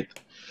 reciprocate.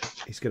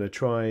 He's going to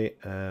try.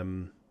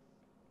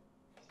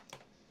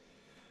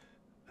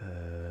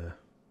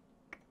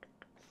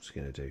 What's he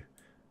going to do?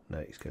 No,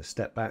 he's going to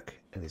step back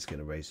and he's going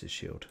to raise his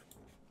shield.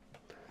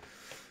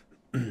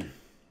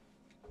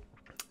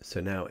 So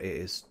now it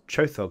is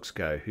Chothog's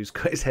go, who's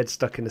got his head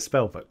stuck in a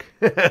spellbook.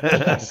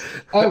 Yes.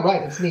 Oh,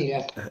 right, it's me,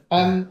 yes.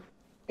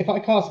 If I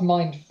cast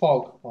Mind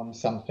Fog on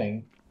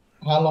something,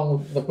 how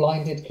long the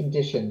blinded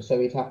condition? So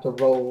he'd have to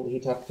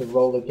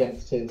roll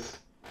against his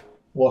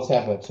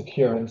whatever to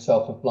cure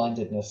himself of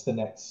blindedness the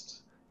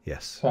next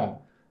Yes. turn.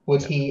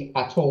 Would he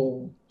at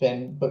all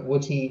then? But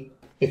would he,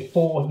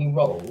 before he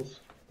rolls,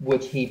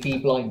 would he be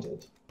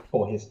blinded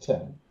for his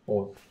turn?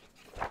 Or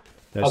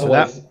No, so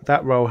otherwise,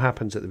 that roll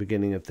happens at the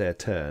beginning of their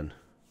turn.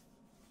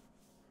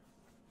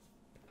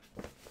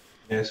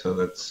 Yeah, so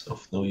that's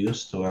of no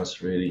use to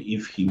us really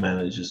if he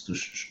manages to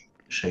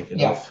shake it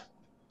Yeah. off.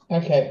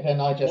 okay,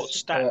 then I just What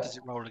stat does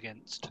it roll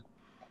against?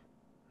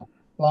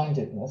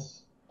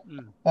 blindedness.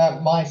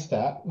 Mm. My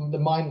stat, the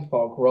Mind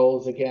Fog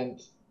rolls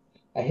against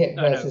a hit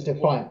No, versus what-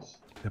 Defiance.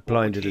 They're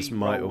blinded he as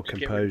might roll or to get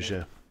rid of it?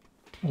 composure.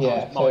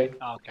 Yeah, Oh, so might.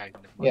 Oh, okay. Never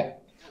mind. yeah,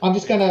 I'm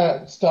just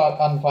gonna start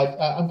I'm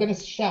gonna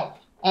shout.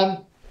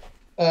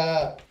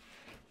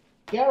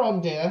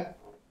 Garon, dear,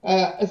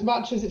 as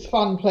much as it's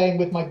fun playing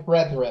with my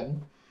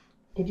brethren,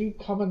 could you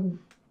come and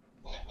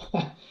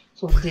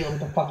sort of deal with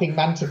the fucking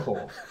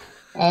manticore?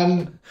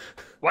 1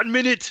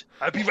 minute.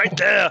 I'll be right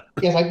there.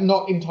 Yes, I'm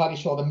not entirely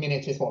sure the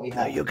minute is what we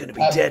No, have. you're going to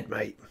be dead,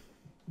 mate.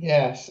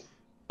 Yes.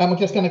 And we're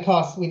just going to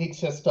cast, we need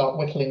to start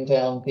whittling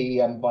down the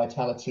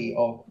vitality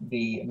of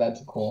the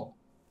manticore.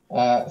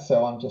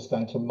 So I'm just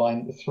going to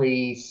mind a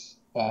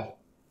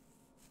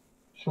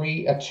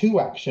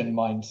 2-action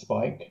mind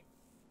spike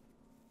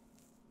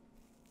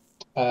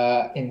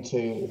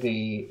into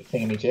the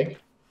thingamajig.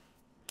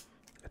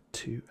 A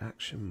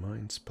 2-action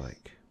mind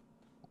spike.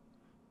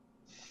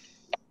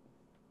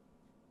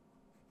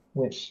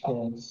 Which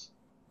is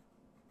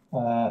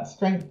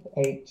strength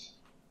 8,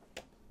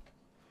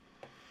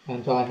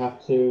 and I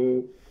have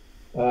to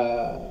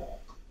roll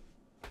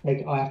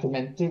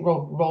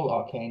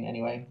arcane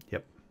anyway.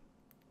 Yep.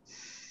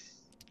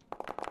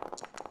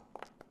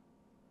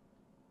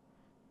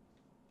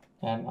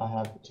 And I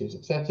have 2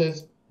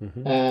 successes,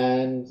 Mm-hmm.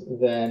 and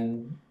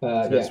then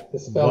So the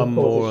spell one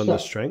more causes on the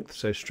shock. strength,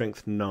 so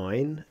strength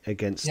 9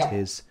 against Yep.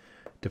 his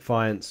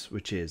defiance,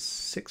 which is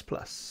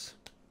 6+.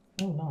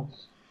 Oh,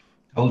 nice.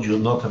 Told you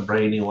not a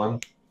brainy one.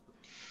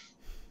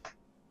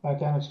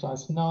 Damage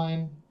dice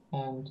 9,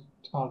 and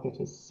target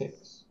is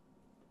 6,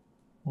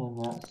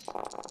 and that's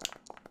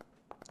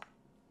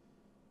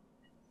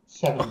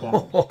 7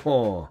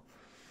 damage.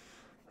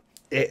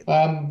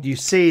 You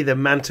see the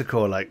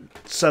manticore like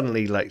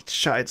suddenly like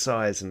shut its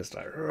eyes and it's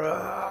like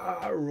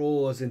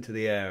roars into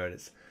the air, and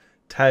its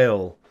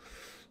tail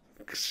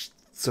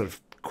sort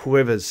of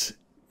quivers,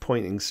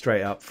 pointing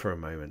straight up for a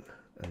moment,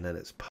 and then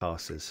it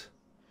passes.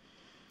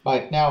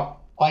 Right, now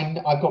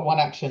I've got 1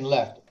 action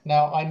left.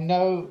 Now I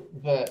know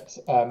that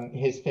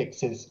his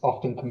fixes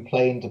often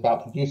complained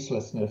about the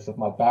uselessness of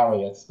my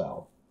barrier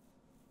spell,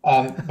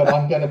 but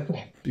I'm going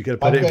to. You're going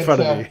to put it in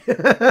front of you.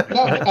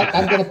 No,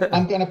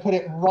 I'm going to put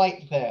it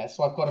right there.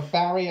 So I've got a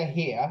barrier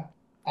here,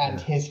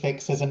 and his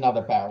fix is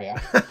another barrier.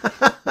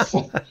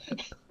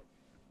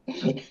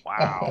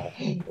 Wow.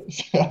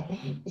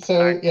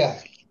 So yeah.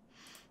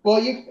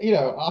 Well, you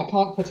know, I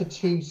can't put a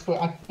 2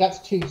 square. That's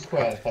 2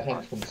 squares. That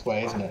entrance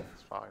way, isn't it?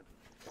 It's fine.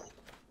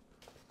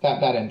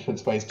 That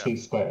entrance way is 2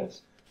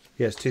 squares.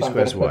 Yes, 2 So I'm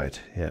squares gonna put- wide.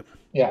 Yeah.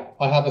 Yeah,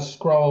 I have a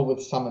scroll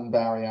with summon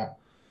barrier,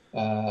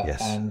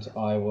 Yes. and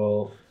I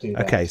will do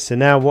that. Okay, so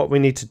now what we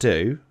need to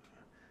do,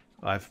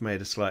 I've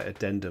made a slight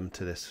addendum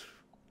to this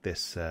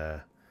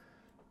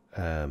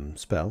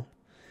spell.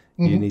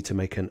 You need to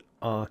make an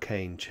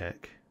arcane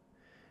check,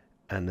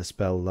 and the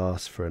spell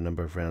lasts for a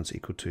number of rounds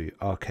equal to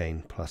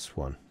arcane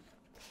 +1.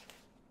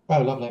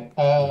 Oh, lovely.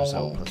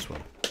 Result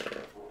 +1.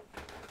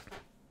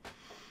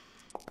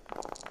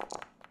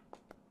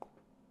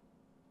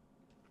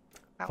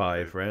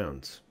 Five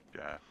rounds.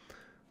 Yeah.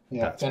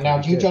 Yeah. That's And now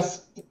pretty do you good.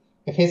 just,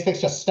 if his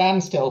fix just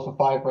stand still for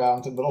 5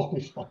 rounds, and we'll all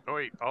be fine. Oh,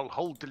 wait, I'll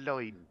hold the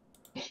line.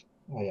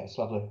 Oh, yes,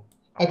 lovely.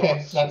 I've Okay,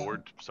 got a that's-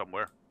 sword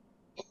somewhere.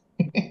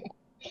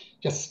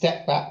 Just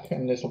step back,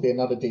 and this will be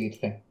another deed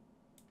thing.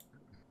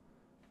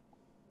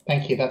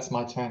 Thank you. That's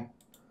my turn.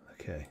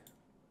 Okay.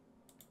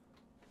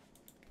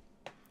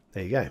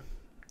 There you go.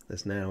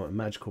 There's now a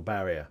magical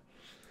barrier.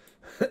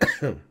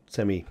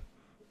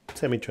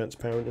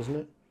 Semi-transparent, isn't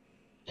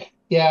it?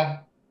 Yeah.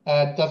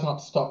 Does not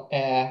stop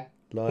air.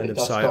 Line it of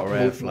does sight stop or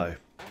movement.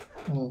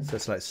 airflow. So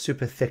it's like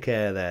super thick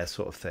air there,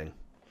 sort of thing.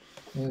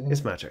 Mhm.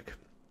 It's magic.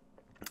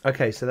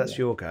 Okay, so that's Yeah.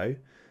 your go.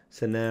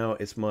 So now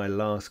it's my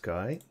last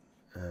guy,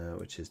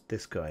 which is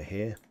this guy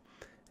here,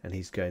 and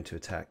he's going to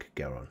attack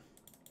Garon.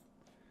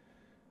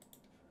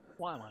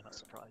 Why am I not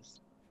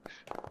surprised?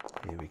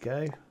 Here we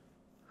go.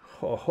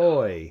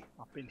 Ho-hoy!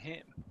 I've been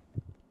hit.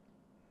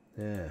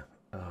 Yeah.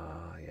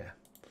 Ah, yeah.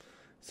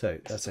 So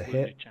that's a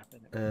hit,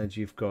 and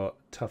you've got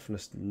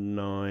toughness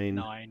 9.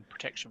 9,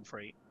 protection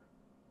 3.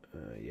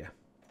 Yeah.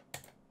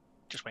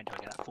 Just wait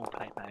until I get that full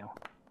plate mail.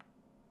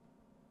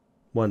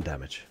 1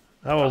 damage.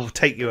 I'll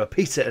take you a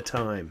piece at a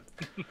time.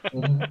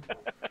 Damn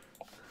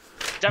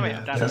it, Yeah,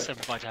 I'm down to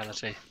 7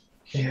 vitality.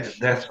 Yeah,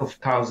 that's of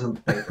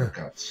 1,000 paper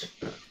cuts.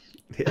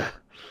 Yeah.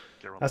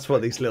 That's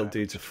what these little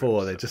dudes are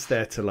for. They're just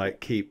there to like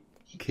keep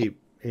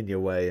in your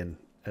way and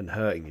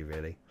hurting you,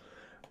 really.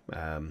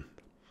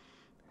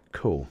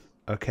 Cool.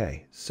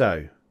 Okay,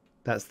 so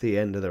that's the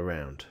end of the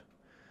round.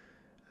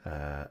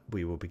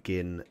 We will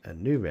begin a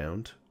new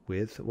round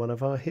with one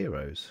of our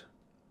heroes.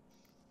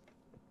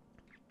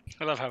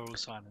 I love how we're all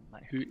silent.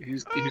 Like,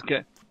 who's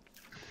good?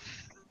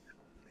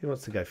 Who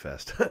wants to go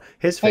first?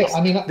 His Hey, face.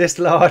 I mean, This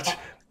large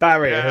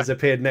barrier Yeah, has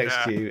appeared next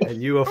to you,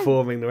 and you are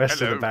forming the rest of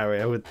the Hello.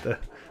 barrier with the.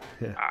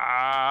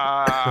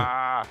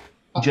 Ah,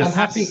 I'm Just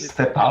happy.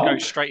 step Go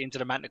out. straight into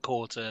the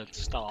manticore to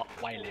start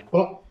wailing.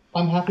 Well,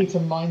 I'm happy to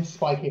mind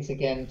spike it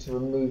again to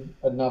remove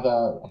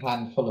another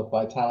handful of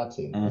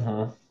vitality.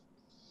 Mm-hmm.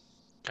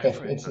 Go If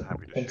for it. it's I'm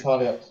happy to shoot.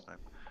 entirely up.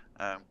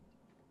 Um,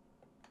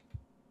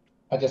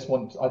 I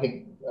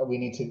think we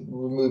need to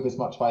remove as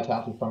much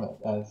vitality from it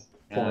as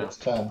for its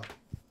turn.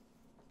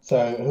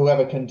 So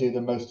whoever can do the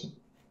most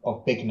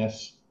of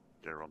bigness,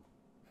 Geron.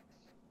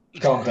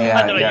 go on, go. Yeah,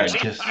 I don't know, yeah,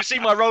 you see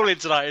my rolling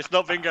tonight. It's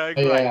not been going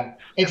great. Yeah,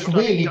 it's Every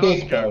time really it does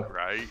big go though.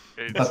 Great.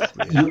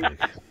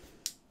 But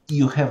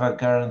you have a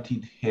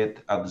guaranteed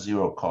hit at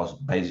 0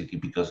 cost, basically,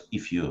 because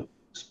if you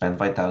spend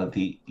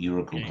vitality, you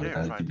recoup Yeah,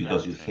 vitality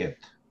because you vitality. hit.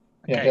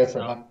 Yeah, Okay, go for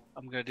so it, man.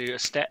 I'm going to do a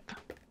step.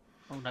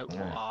 Oh no,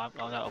 Yeah. I've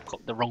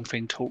got the wrong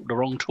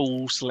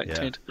tool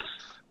selected.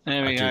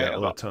 There I we do that go.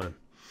 all the time.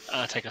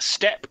 Take a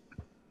step.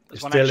 You're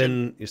That's one still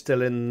action. You're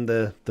still in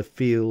the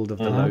field of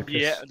the locust.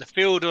 Yeah, the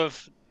field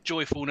of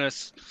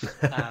joyfulness,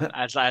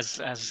 as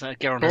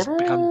Geron has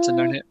begun to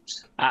know it,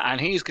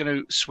 and he's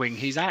going to swing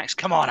his axe.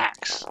 Come on,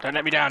 axe! Don't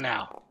let me down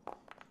now.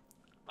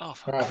 Oh,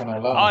 fuck. We're having a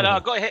Oh laugh. no,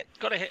 I've got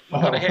a hit.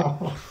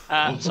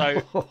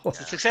 So it's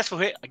a successful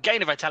hit. I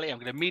gain a vitality. I'm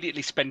going to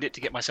immediately spend it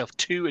to get myself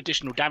 2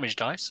 additional damage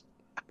dice.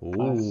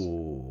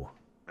 Ooh.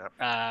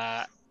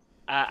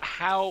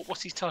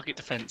 What's his target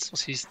defense?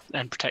 What's his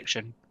and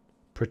protection?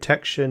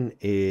 Protection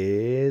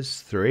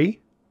is 3,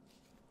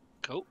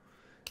 Cool.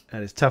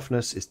 and his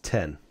toughness is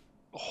 10.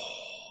 Oh,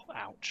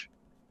 ouch.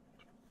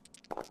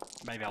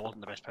 Maybe I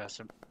wasn't the best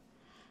person.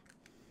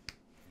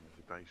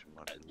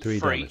 3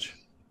 3. damage.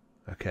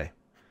 Okay.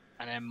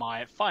 And then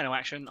my final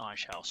action, I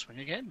shall swing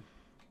again.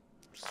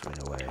 Swing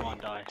away. Come on,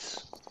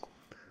 dice.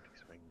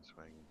 Swing.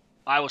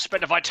 I will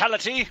spend a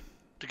vitality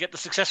to get the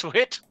successful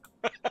hit.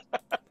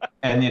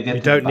 And you get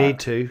You it don't back. need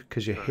to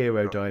because your No,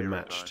 hero you've got die hero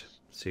matched. dice.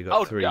 So you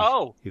got 3.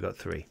 Oh, You got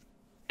 3.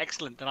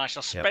 excellent. Then I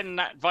shall spend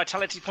that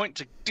vitality point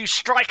to do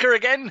Striker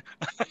again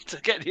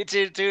to get the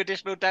 2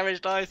 additional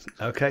damage dice.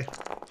 Okay.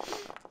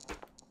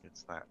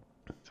 It's that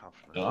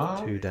toughness.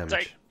 Ah. 2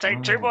 damage.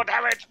 Take 2 more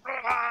damage.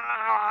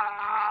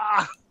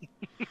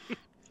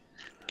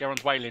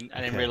 Geron's wailing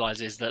and then Okay.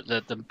 realizes that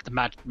the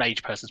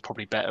mage person's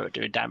probably better at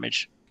doing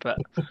damage, but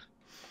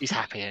he's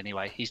happy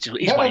anyway. He's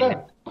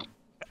wailing.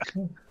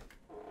 No.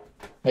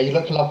 No, you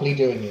look lovely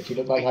doing it. You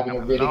look like having a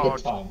really good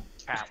time.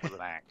 Cat with an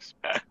axe.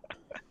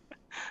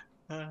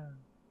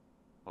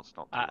 What's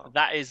not to love?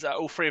 That is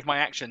all 3 of my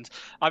actions.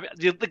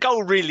 The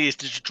goal really is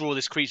to just draw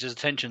this creature's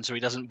attention so he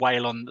doesn't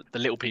wail on the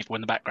little people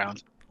in the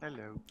background.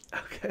 Hello.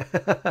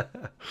 Okay.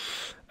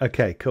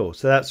 Okay, cool.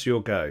 So that's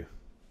your go.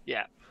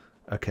 Yeah.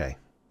 Okay.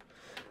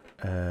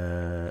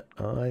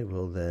 I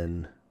will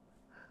then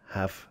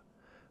have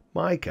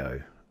my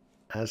go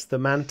as the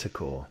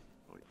Manticore.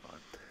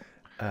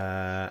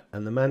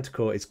 And the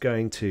Manticore is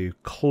going to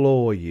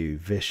claw you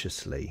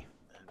viciously.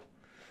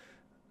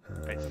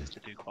 It's to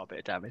do quite a bit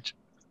of damage.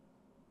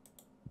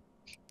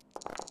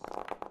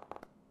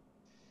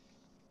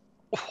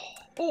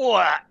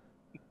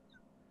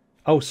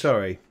 Oh,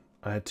 sorry.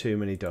 I had too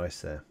many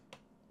dice there.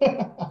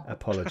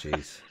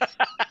 Apologies.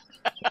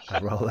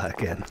 I'll roll that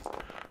again.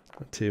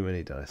 Too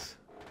many dice.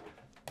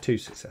 2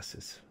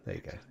 successes. There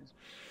you go.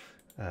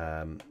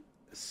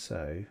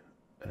 So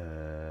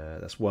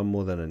that's 1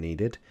 more than I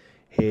needed.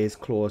 His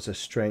claws are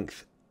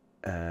strength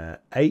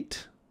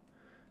 8.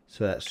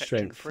 So that's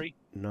Protection strength 3.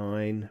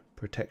 9,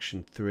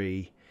 protection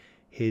 3.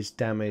 His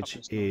damage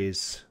Toughness 9.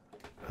 is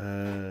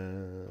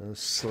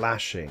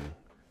slashing.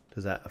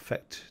 Does that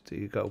affect? Do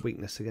you got a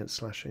weakness against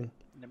slashing?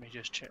 Let me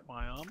just check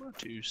my armor.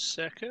 2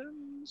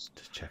 seconds.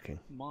 Just checking.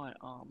 My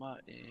armor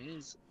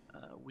is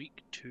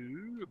weak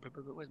to.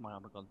 Where's my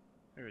armor gone?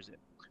 Where is it?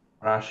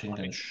 Rushing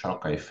and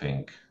shock, I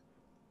think.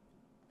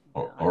 I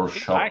Or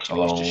think- shock I actually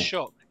think alone. it's just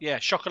shock. Yeah,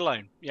 shock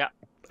alone. Yeah,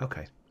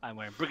 Okay. I'm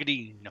wearing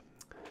Brigadine.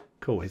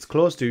 Cool. His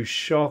claws do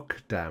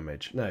shock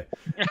damage. No.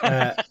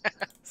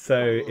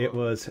 So it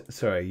was.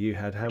 Sorry, you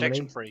had how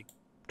Protection many? 3.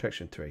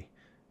 Protection 3.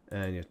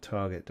 And your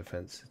target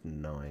defense is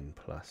 9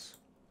 plus.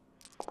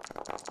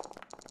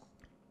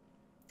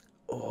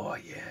 Oh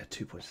yeah,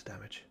 2 points of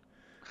damage.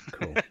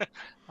 Cool.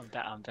 I'm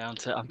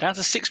down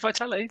to 6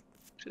 vitality.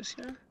 Just,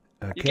 you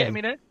Okay. getting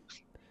me there?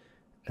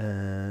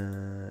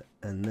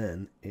 And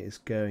then it is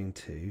going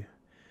to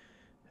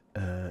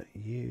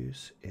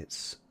use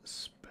its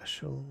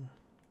special.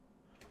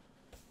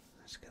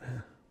 It's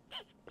gonna.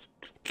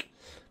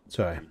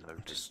 Sorry,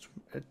 I'm just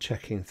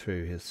checking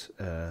through his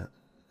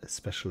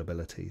special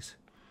abilities.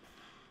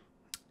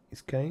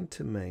 He's going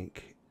to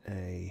make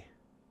a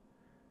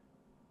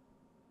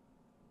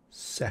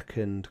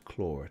second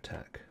claw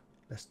attack.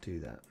 Let's do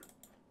that.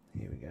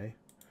 Here we go.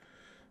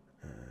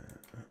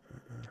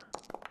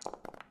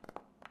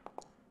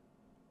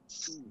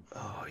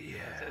 Oh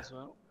yeah. As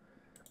well.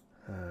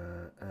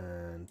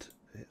 And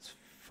it's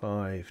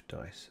 5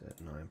 dice at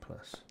 9+.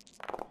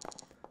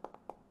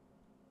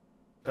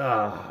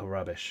 Ah,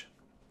 rubbish.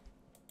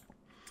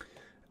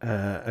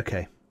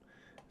 Okay.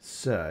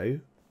 So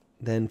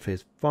then for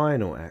his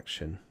final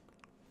action,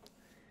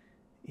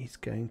 he's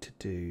going to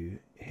do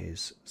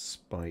his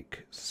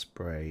spike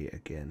spray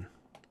again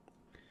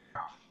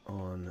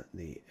on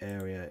the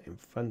area in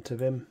front of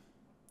him.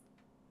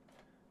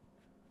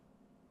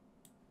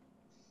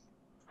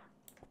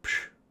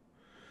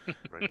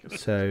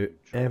 So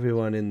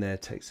everyone in there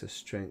takes a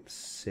strength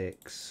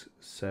 6.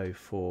 So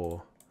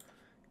for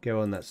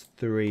go on, that's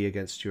 3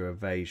 against your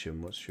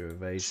evasion. What's your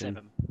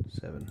evasion?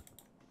 7.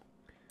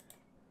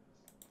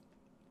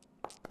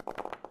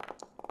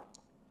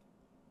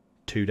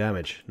 Two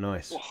damage.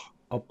 Nice.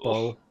 Up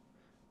ball.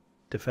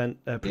 Defense.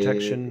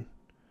 Protection.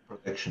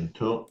 Protection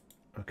 2.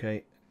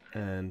 Okay.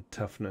 And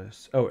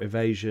toughness. Oh,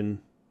 evasion.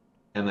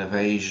 And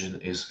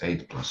evasion is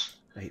 8+.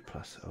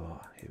 8+.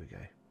 Oh, here we go.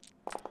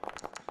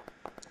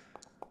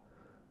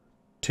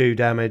 2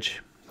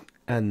 damage.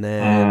 And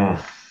then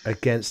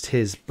against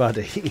his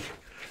buddy.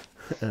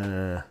 He's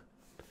gonna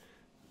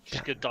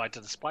die to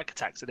the spike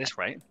attacks at this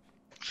rate.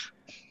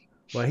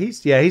 Well,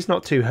 he's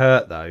not too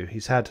hurt though.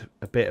 He's had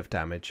a bit of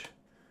damage,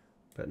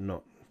 but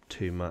not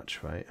too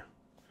much, right?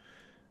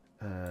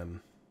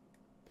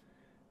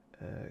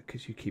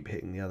 Because you keep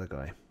hitting the other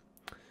guy.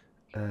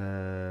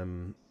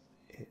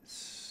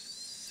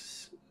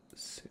 It's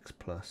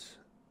 6+,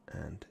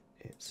 and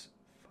it's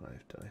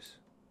 5 dice.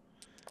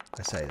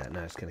 I say that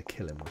now, it's going to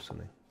kill him or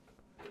something.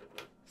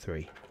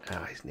 3.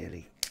 Ah, he's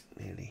nearly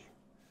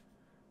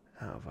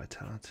out of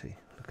vitality.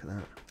 Look at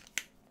that.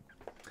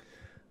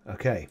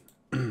 Okay.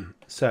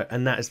 So,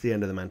 and that is the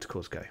end of the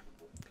Manticore's go.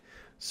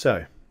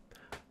 So,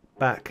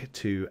 back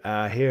to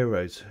our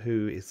heroes.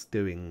 Who is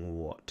doing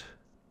what?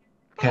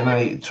 Can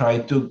I try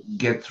to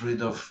get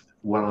rid of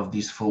one of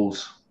these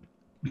fools?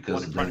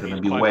 Because they're going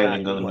to be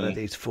wailing on One me. of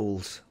these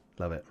fools.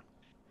 Love it.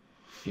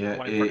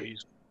 Yeah.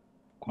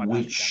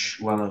 Which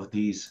one of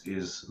these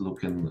is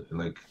looking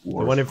like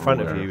worse? The one in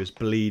front of you is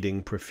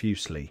bleeding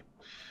profusely.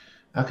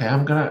 Okay,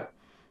 I'm going to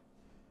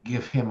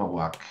give him a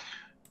whack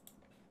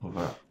with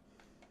a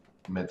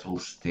metal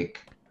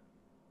stick.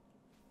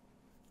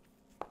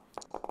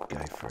 Go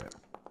for it.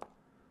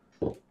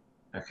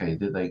 Okay,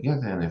 did I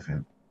get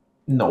anything?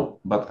 No,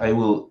 but I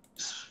will,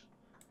 just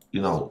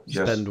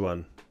spend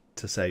one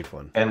to save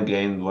one and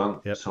gain one.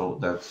 Yep. So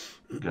that's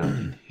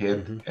guaranteed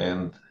hit.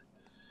 And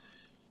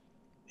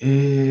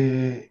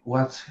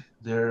what's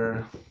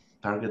their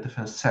target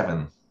defense?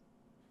 7.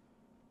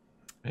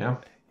 Yeah.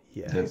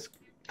 Yeah. That's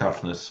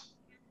toughness.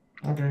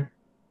 Okay.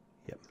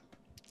 Yep.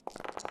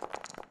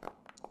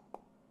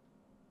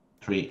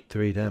 3.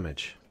 3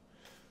 damage.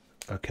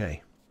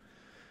 Okay.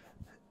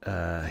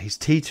 He's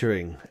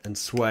teetering and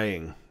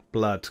swaying,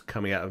 blood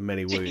coming out of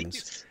many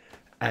wounds,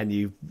 and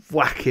you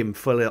whack him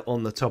fully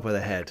on the top of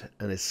the head,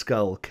 and his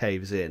skull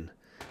caves in,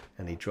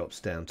 and he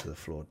drops down to the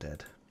floor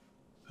dead.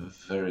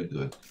 Very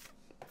good.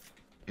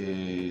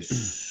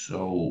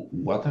 So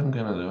what I'm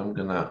gonna do, I'm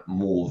gonna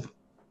move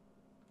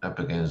up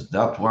against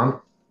that one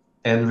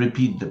and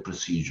repeat the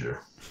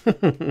procedure.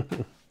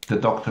 The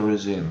doctor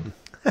is in.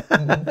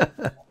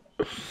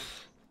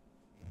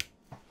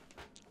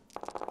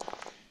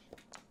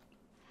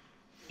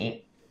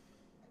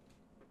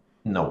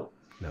 No.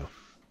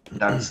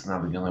 That's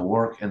not gonna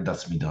work, and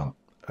that's me done.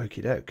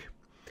 Okie doke.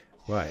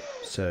 Right,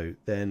 so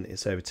then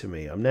it's over to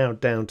me. I'm now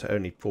down to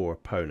only 4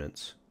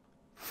 opponents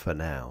for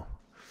now.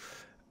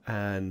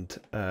 And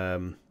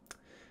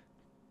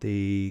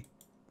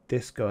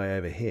this guy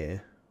over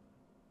here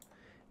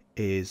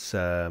is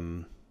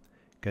going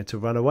to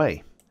run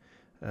away.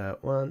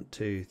 1,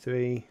 2,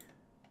 3.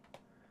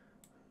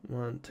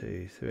 1,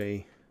 2,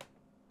 3.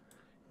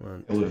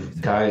 1, 2,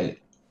 3. Guy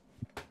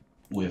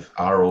with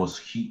arrows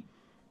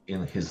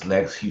in his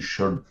legs, he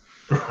sure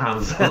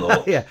runs a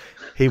lot. Yeah,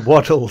 he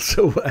waddles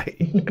away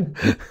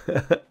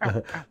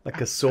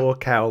like a sore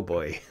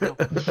cowboy.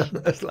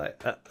 It's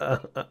like,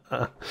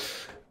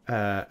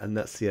 and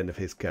that's the end of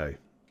his go.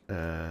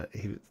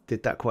 He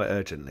did that quite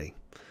urgently.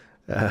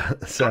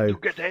 So you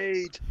get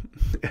aid.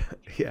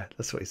 Yeah,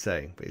 that's what he's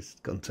saying, but he's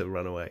gone to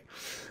run away.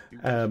 You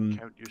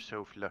count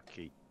yourself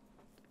lucky.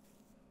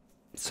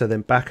 So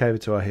then back over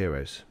to our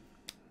heroes.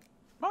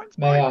 Mine's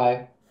May mine.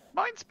 I?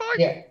 Mine's Spike.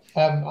 Yeah,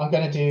 I'm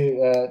going to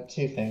do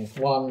 2 things.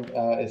 One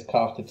is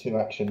cast a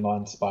 2-action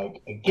Mind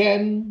Spike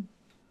again.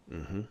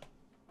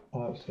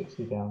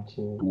 60 down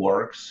to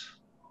Works.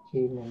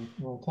 2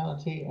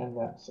 mortality, and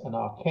that's an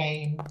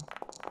arcane,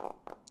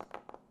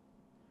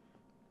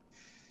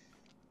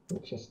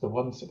 which is the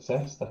 1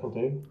 success. That'll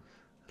do.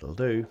 It'll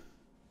do.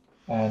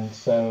 And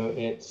so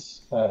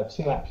it's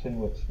 2 action,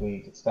 which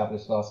we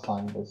established last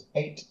time was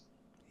 8.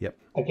 Yep.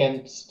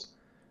 Against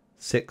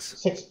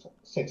 6.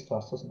 6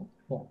 plus, wasn't it?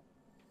 Yeah.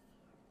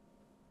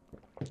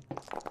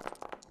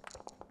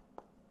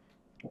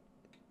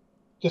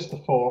 Just the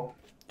 4.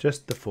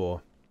 Just the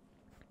 4.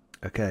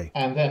 Okay.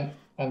 And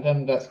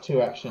then that's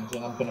 2 actions,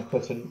 and I'm going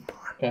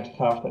to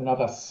cast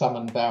another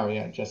summon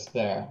barrier just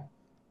there.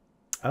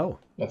 Oh.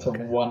 That's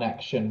okay. a 1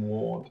 action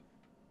ward.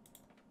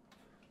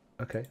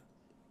 Okay.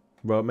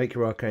 Well, make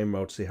your arcane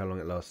roll to see how long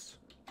it lasts.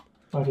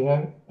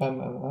 Rightio.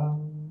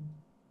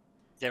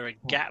 Is there a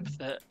gap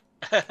that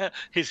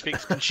his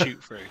fix can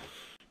shoot through?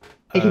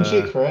 He can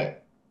shoot through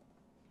it.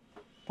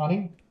 Can't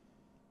he?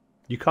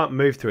 You can't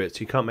move through it,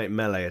 so you can't make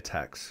melee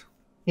attacks.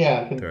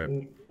 Yeah, I can.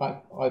 Through I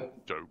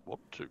Don't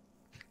want to.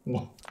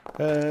 no.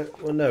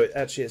 Well, no.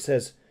 Actually, it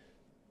says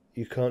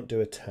you can't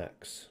do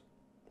attacks,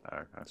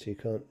 Okay. so you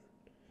can't.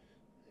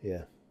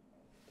 Yeah.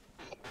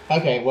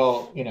 Okay,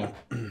 well,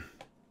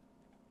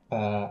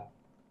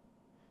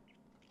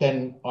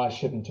 then I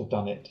shouldn't have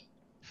done it.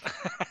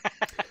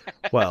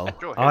 Well,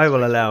 Go ahead, I will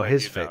Steve, allow I'll let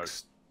his you know.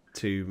 fix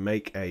to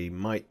make a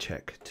might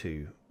check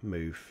to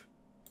move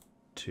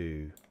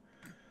to.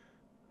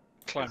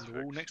 Climb the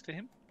wall next to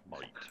him?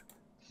 Might.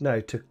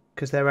 No,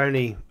 because they're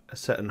only a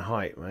certain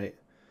height, right?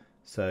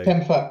 So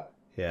 10 foot.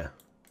 yeah.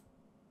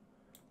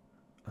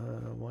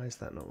 Why is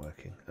that not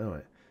working? All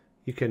right,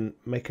 you can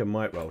make a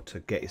might roll to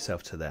get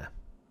yourself to there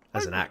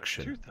as an I would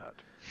action. do that.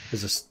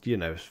 As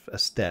a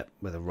step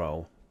with a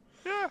roll,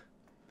 Yeah.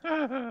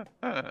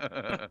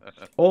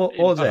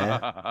 or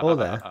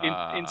there.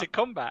 Into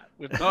combat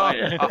with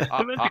my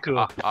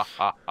Manticore.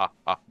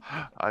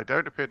 I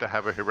don't appear to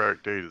have a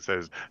heroic deed that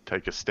says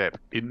take a step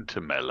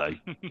into melee.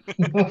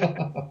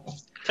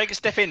 Take a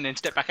step in, then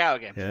step back out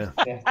again. Yeah.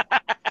 Yeah.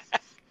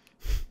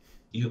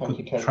 You Thank could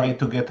you, Kevin. try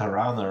to get a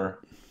runner,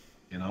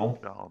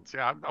 Dance.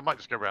 Yeah, I might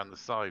just go around the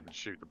side and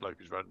shoot the bloke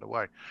who's running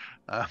away.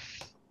 I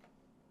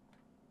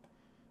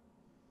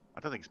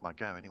don't think it's my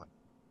go anyway.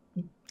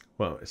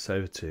 Well, it's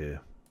over to.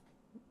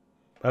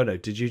 Oh no!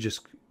 Did you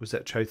just? Was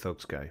that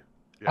Chothog's go?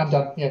 I'm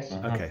done, yes.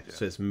 Okay, Yeah.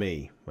 so it's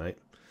me, right?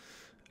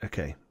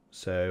 Okay,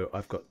 so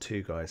I've got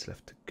 2 guys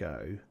left to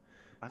go.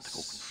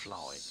 Manticore can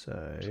fly.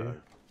 So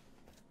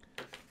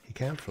he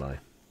can fly.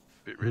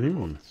 If it really Mm.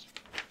 wants.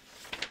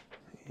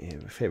 Yeah,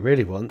 if it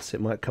really wants,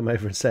 it might come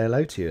over and say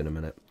hello to you in a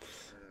minute.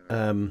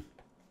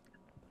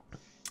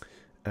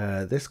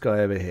 This guy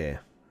over here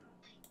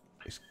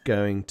is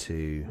going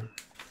to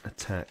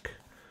attack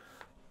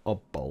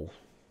Obbol.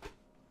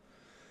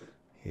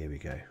 Here we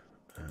go.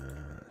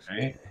 Let's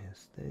Okay. get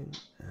his thing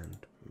and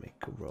make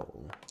a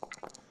roll.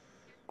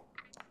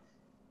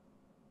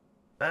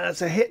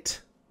 That's a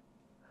hit.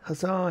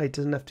 Huzzah! He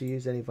doesn't have to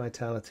use any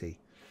vitality.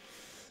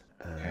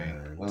 Okay.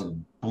 And Well,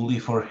 bully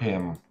for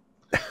him.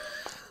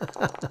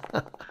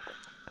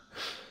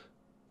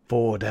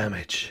 4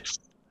 damage.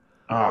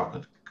 Oh,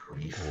 good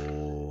grief.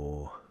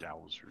 Oh.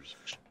 Yowzers.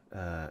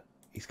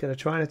 He's going to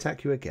try and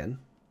attack you again.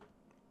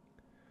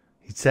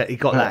 He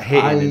got that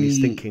hit in and he's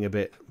thinking a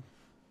bit.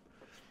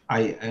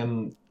 I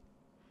am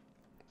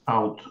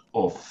out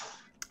of.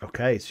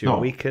 Okay, so you're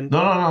weakened.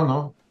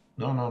 No.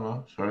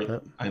 Sorry,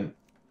 No. I'm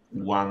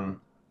one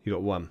You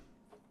got 1.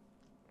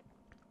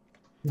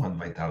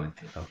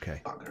 vitality.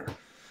 Okay. Bugger.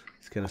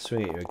 He's going to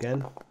swing at you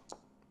again.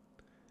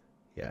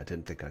 Yeah, I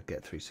didn't think I'd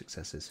get 3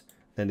 successes.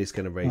 Then he's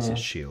going to raise his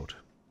shield.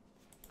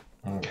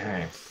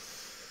 Okay.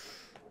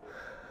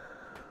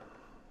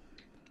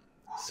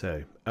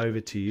 So, over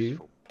to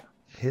you.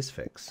 His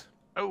fix.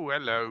 Oh,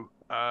 hello.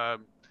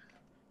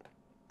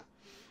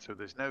 So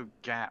there's no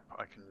gap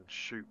I can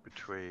shoot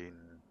between.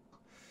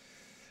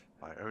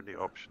 My only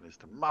option is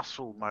to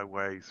muscle my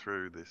way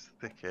through this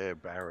thick air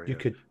barrier.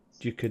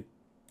 You could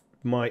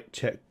might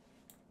check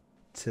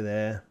to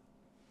there.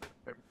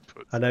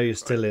 Put I know you're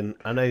still in.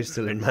 I know you're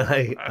still in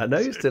melee. I know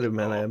you're still in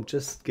melee. Oh. I'm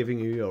just giving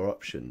you your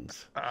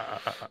options.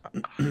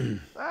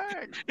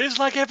 Thanks. It's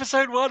like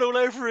episode 1 all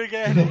over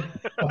again.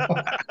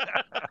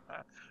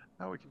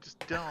 Now we can just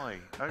die.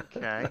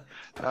 Okay.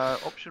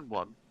 Option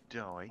 1,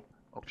 die.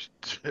 Option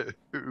 2,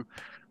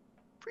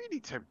 really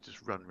tempted to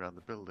just run around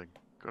the building.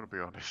 Gotta be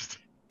honest.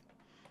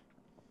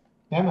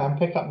 Yeah, man,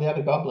 pick up the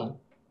other goblin.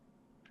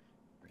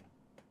 3,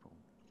 4,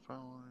 5.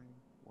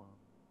 1,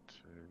 2,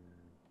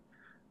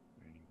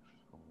 3,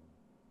 4,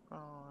 5.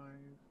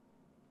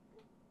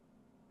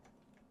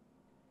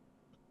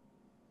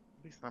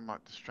 At least I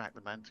might distract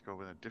the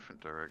Manticore in a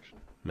different direction.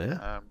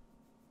 Yeah.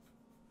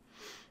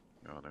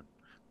 Go on then.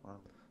 1,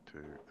 2,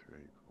 3,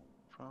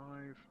 4,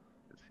 5.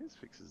 His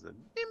fix is a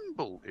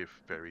nimble, if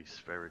very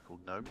spherical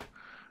gnome.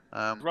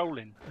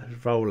 Rolling.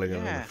 Rolling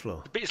along Yeah. the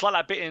floor. It's like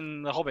that bit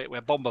in The Hobbit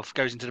where Bomber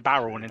goes into the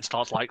barrel and then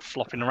starts like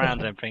flopping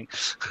around and everything.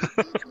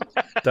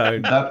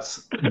 Don't.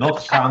 That's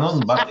not canon,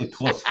 but it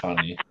was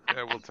funny.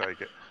 Yeah, we'll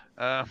take it.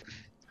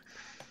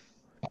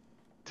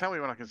 Tell me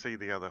when I can see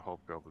the other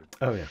hobgoblin.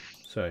 Oh yeah.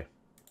 Sorry.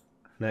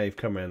 Now you've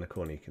come around the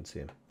corner, you can see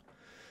him.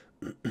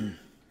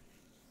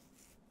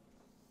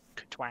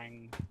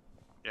 Twang.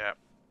 Yeah.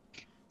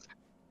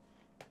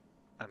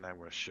 And then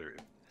we're shooting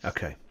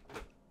Okay.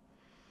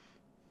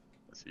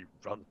 as he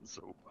runs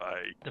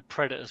away. The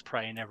predator's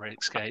prey never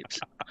escapes.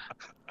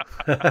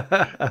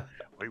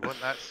 We want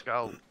that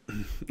skull.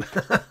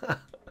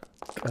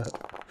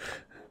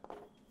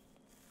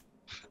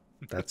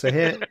 That's a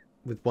hit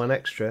with 1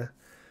 extra.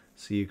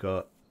 So you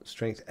got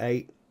strength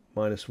 8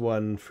 minus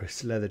 1 for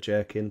his leather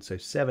jerkin, so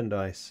 7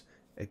 dice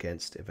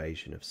against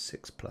evasion of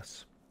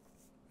 6+.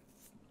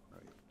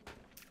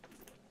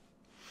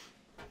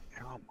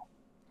 Come on.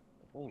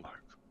 All over.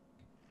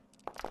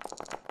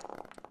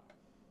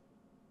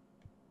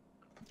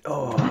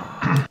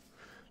 Oh,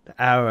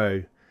 the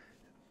arrow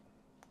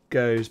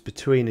goes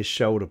between his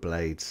shoulder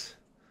blades,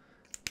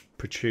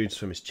 protrudes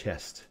from his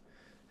chest,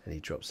 and he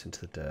drops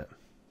into the dirt,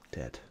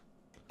 dead.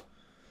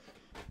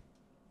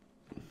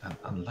 An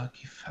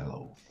unlucky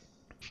fellow.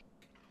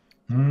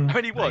 I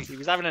mean, he was. He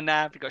was having a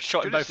nap. He got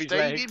shot in Should both have his stayed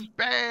legs. in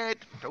bed.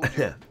 Told you.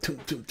 Yeah, tum,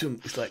 tum, tum.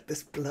 It's like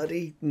this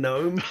bloody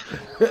gnome.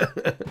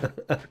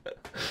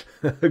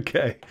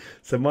 Okay,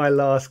 so my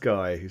last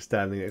guy who's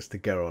standing next to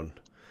Geron,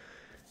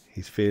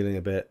 he's feeling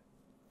a bit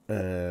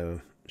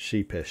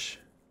sheepish.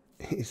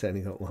 He's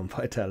only got 1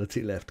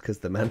 vitality left because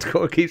the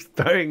Manticore keeps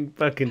throwing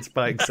fucking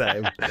spikes at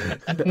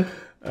him.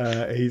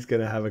 He's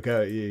gonna have a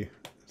go at you.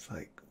 It's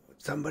like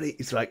somebody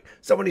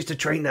needs to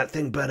train that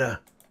thing better.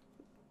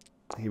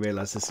 He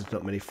realizes there's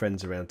not many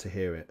friends around to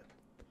hear it.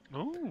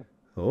 Ooh.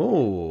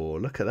 Oh,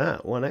 look at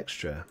that. 1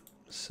 extra.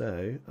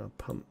 So I'll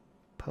pump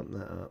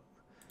that up.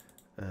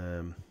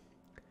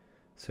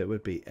 So it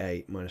would be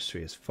 8 minus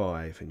 3 is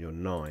 5, and you're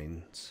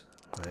 9s.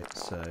 Right,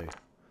 so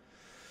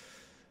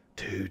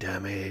 2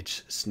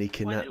 damage.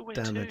 Sneaking Why is that it always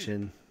damage 2?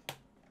 in.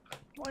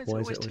 Why is Why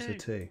it is it always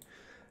always two?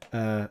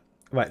 a 2?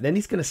 Right, then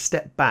he's going to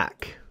step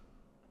back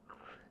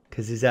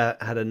because he's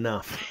had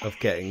enough of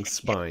getting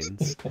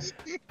spines,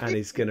 and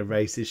he's going to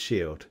raise his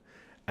shield,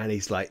 and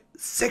he's like,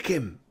 "Sick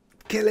him,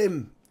 kill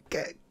him,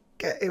 get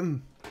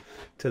him."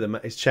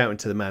 He's shouting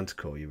to the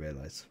Manticore. You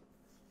realise,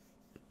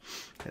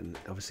 and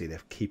obviously they're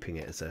keeping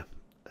it as a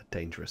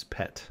dangerous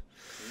pet,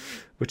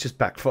 which has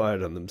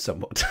backfired on them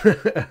somewhat.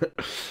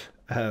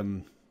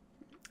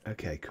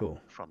 Okay, cool.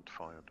 Front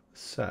fired.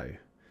 So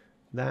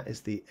that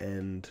is the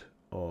end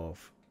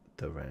of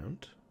the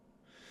round.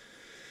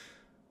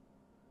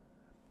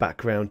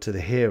 Back round to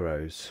the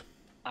heroes.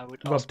 I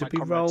would Rob, ask did my we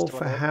comrades roll to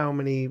for roll. how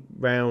many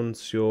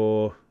rounds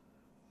your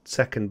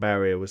second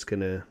barrier was going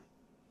to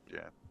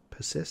Yeah,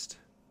 persist?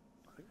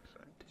 I think so.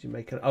 Did you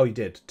make it? Oh, you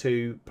did.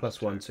 2 plus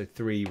 1, so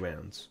 3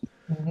 rounds.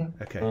 Mhm.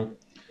 Okay.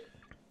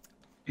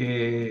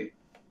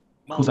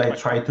 Could I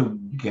try to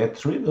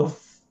get rid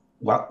of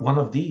one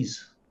of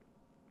these?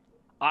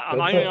 I'm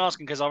Go for only it.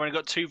 asking because I've only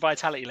got 2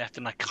 vitality left,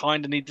 and I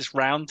kind of need this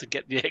round to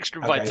get the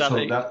extra Okay, so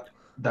vitality.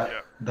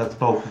 that's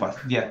both of us.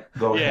 Yeah,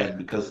 go Yeah. ahead,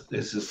 because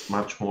this is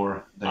much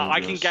more I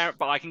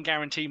dangerous. can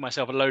guarantee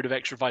myself a load of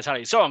extra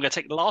vitality. So I'm going to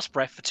take the last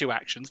breath for 2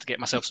 actions to get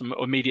myself some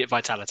immediate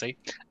vitality,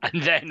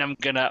 and then I'm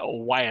going to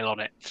wail on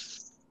it.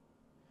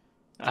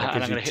 That And I'm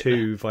gives you going to hit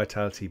 2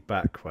 vitality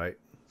back, right?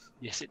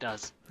 Yes, it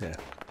does. Yeah.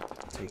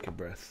 Take a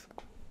breath.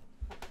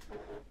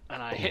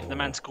 And I hit the Oh.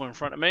 Manticore in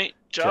front of me,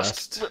 which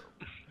gives Look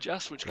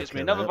me at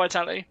another that.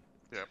 vitality.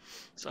 Yep.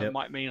 So Yep. it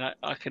might mean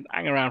I can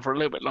hang around for a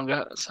little bit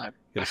longer. So You're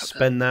going to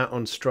spend that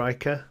on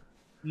Striker?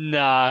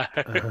 no,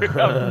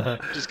 I'm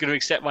just going to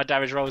accept my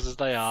damage rolls as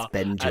they are.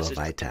 Spend your That's it.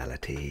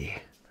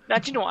 vitality. Now,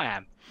 do you know what I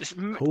am?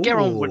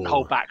 Geron wouldn't Ooh.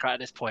 hold back right at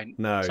this point.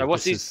 No, So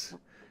what's this his is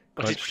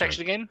what's his crunch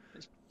protection again?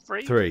 It's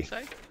 3. 3. you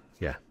say?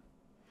 Yeah.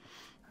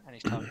 And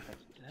his target.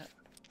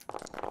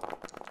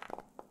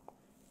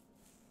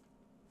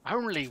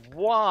 Only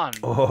 1.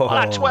 Oh.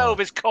 That 12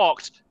 is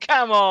cocked.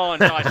 Come on,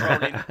 dice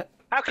rolling.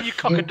 How can you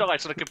cock a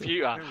dice on a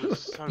computer? There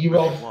was so You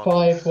many rolled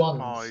 5 ones.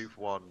 5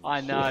 ones.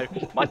 I know.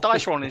 My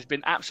dice rolling has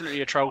been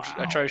absolutely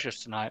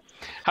atrocious tonight.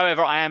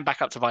 However, I am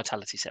back up to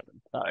Vitality 7.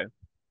 So.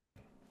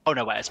 Oh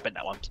no, wait, I spent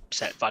that one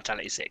set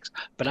Vitality 6.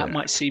 But that Yeah.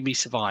 might see me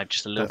survive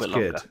just a little That's bit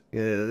longer. good.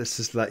 Yeah, this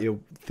is like you're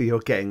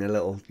getting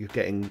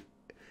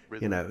Rhythm.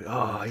 you know,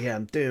 oh yeah,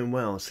 I'm doing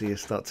well. So you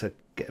start to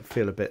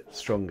feel a bit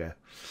stronger.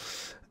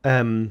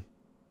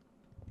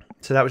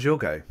 So that was your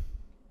go.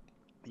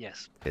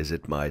 Yes. Is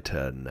it my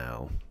turn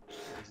now?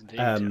 It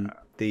is indeed.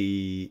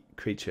 The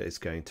creature is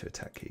going to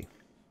attack you.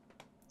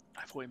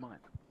 I thought it might.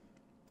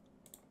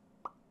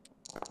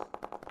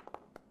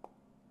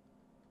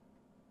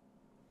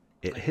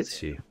 It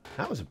hits you.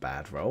 That was a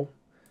bad roll,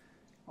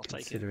 I'll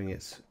take it. considering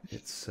its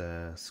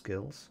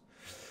skills.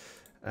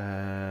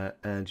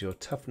 And your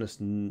toughness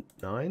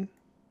 9,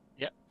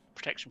 Yep.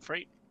 Protection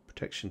 3.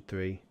 protection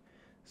 3.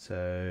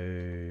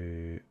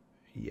 So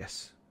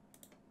yes.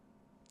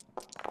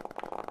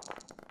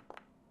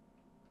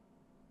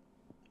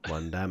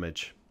 1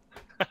 damage.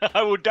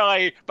 I will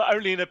die, but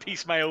only in a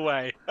piecemeal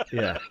way.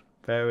 Yeah,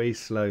 very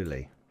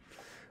slowly.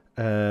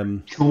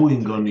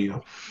 Chewing on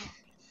you.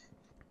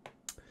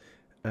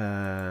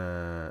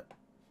 And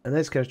then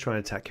it's going to try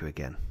and attack you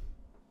again.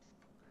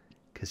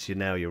 because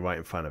you're right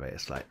in front of it.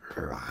 It's like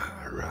rah,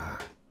 rah.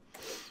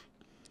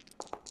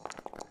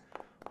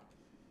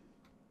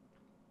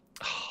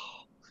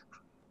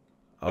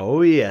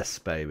 Oh yes,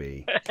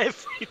 baby.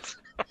 Every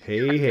time.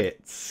 He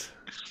hits.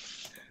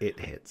 It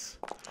hits.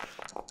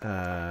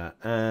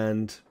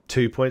 And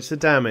 2 points of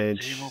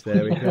damage. 2 more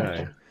There we points of go.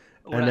 damage.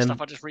 All And that then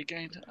stuff I just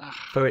regained.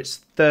 for its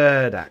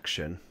third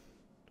action,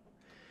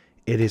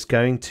 it is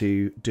going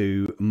to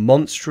do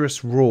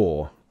monstrous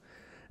roar.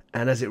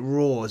 And as it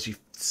roars, you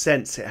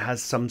sense it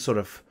has some sort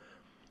of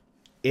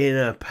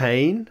inner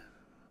pain,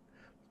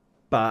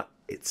 but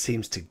it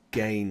seems to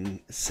gain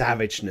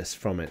savageness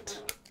from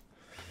it.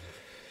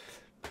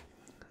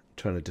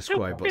 Trying to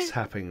describe what's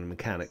happening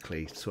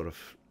mechanically, sort of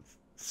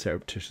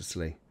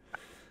surreptitiously.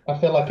 I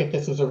feel like if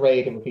this was a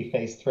raid, it would be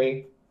phase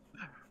 3.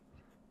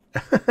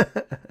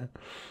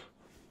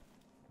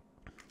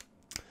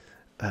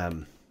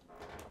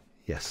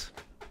 Yes,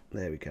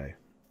 there we go.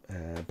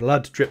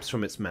 Blood drips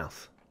from its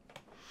mouth,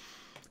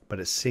 but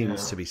it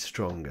seems to be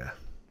stronger.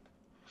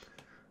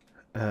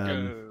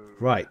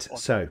 Right,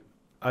 so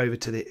over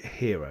to the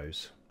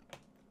heroes.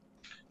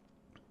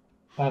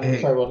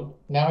 Sorry, well,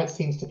 now it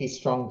seems to be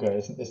stronger.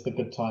 Isn't this the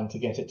good time to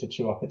get it to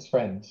chew up its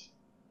friends?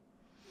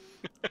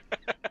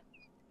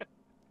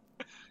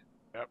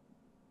 Yep.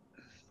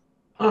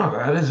 Oh,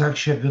 that is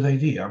actually a good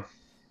idea.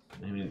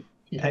 I mean,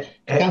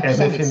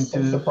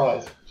 Anything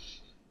surprise.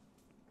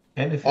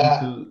 Anything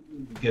to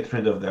get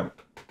rid of them.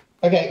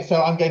 Okay,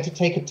 so I'm going to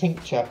take a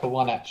tincture for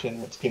 1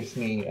 action, which gives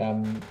me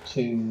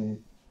 2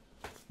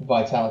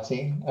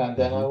 vitality, and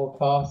then I will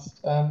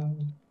cast the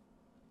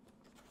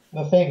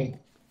thing.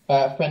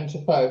 Friend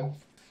to foe.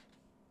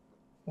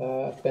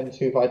 Spend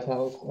 2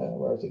 vitality.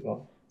 Where has it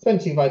gone?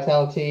 Spend 2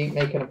 vitality,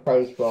 make an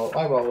opposed roll.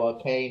 I roll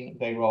arcane,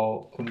 they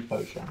roll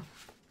composure.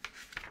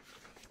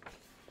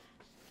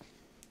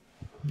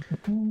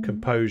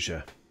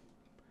 Composure.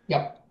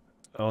 Yep.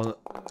 On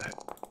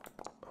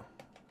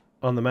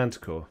the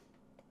manticore.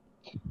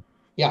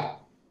 Yeah.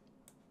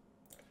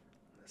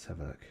 Let's have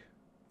a look.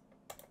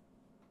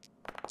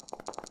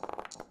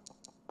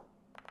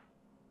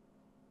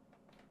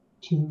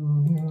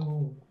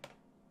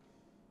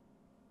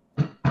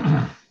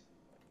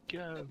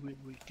 Go, here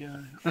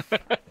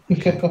we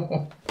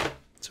go.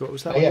 So what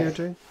was that one you were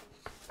doing?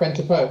 Friend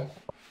to foe.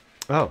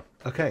 Oh,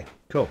 okay,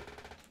 cool.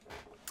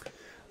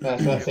 So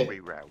that's it.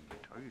 Round.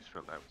 I always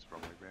felt that was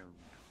wrong way round.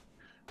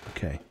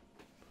 Okay.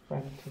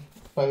 Friend to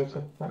foe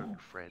to friend.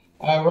 Friend.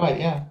 Oh, right,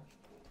 yeah.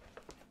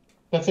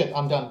 That's it,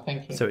 I'm done,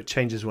 thank you. So it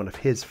changes one of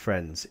his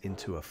friends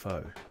into a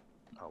foe.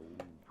 Oh,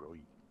 right.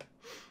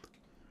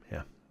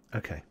 Yeah.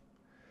 Okay.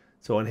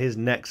 So on his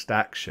next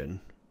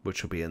action,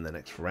 which will be in the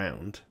next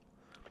round,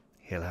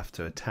 he'll have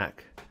to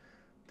attack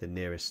the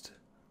nearest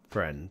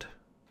friend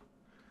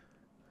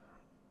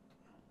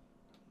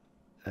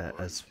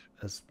as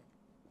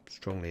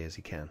strongly as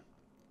he can.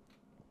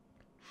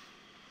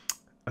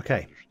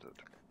 Okay.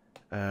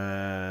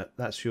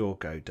 That's your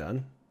go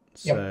done.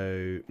 Yep.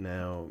 So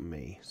now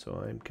me.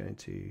 So I'm going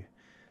to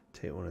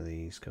take one of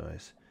these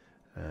guys.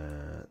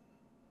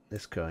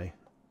 This guy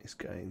is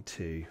going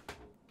to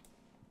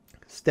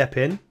step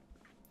in.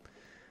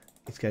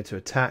 He's going to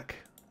attack.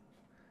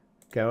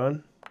 Go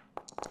on.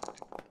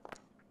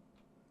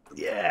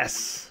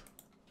 Yes!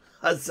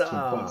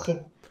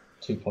 Huzzah!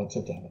 2 points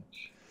of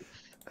damage.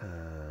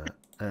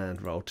 And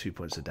roll 2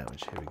 points of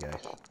damage. Here we go.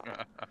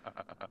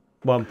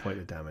 1 point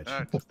of damage.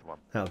 Just the one.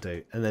 That'll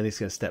do. And then he's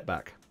going to step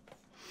back.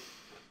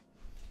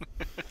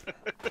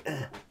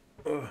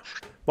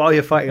 While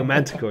you're fighting a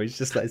manticore, he's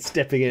just like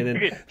stepping in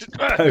and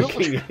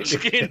poking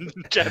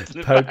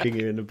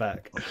you in the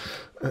back.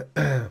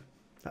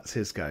 That's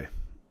his go.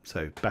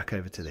 So back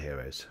over to the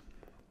heroes.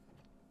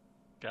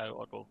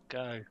 Go, Oddball,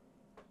 go.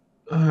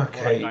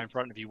 Okay. Go in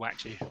front of you,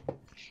 whack you.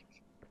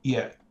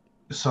 Yeah.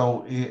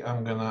 So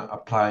I'm gonna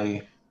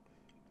apply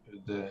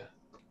the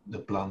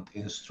blunt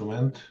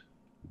instrument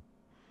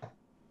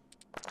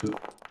to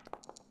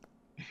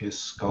his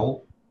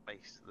skull.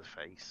 Mace to the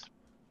face.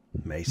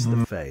 Mace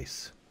the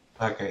face.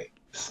 Okay.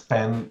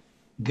 Spend,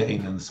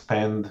 gain, and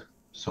spend.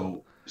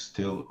 So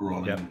still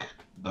rolling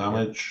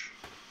damage.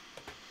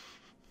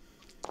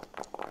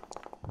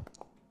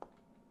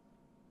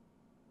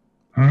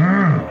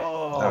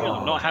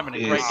 We're not having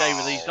a great day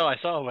with these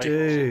dice, are we?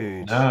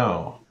 Dude.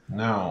 No.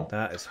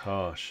 That is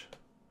harsh.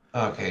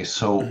 Okay,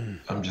 so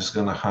I'm just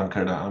gonna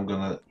hunker down. I'm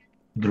gonna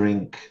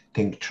drink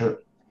tincture.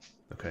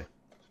 Okay.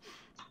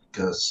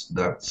 Because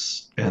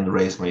and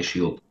raise my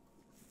shield.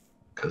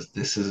 Because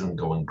this isn't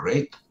going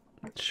great.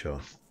 Sure.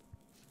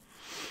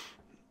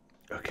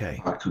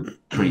 Okay. Back to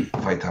 3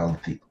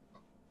 vitality.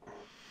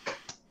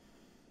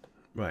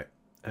 Right.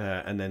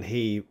 And then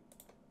he,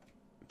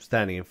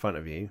 standing in front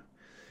of you,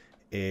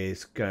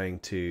 is going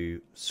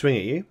to swing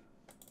at you.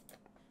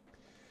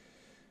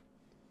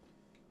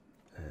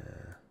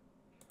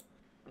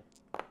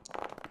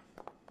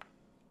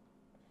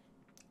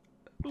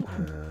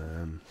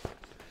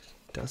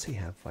 Does he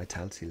have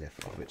vitality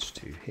left on which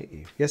to hit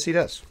you? Yes, he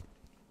does.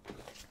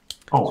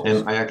 Oh,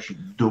 and I actually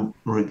do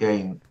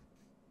regain.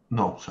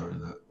 No, sorry,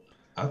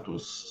 that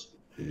was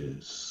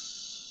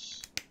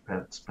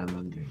spend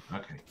and gain.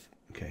 Okay.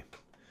 Okay.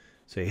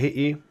 So he hit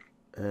you,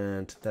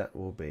 and that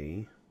will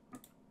be...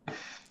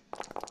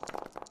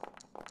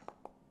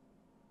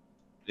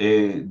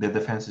 The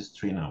defense is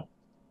 3 now.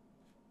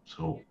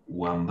 So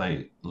 1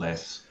 die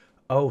less.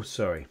 Oh,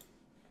 sorry.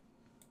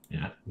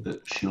 Yeah,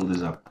 the shield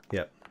is up.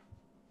 Yep.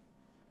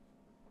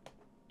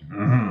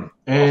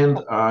 And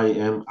I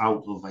am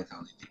out of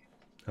vitality.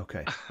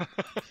 Okay.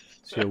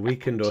 So you're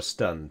weakened or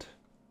stunned?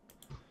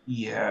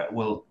 Yeah,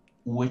 well,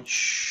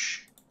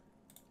 which...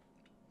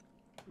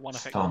 One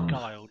effect Stunned.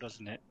 guile,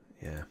 doesn't it?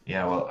 Yeah.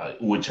 Yeah, well,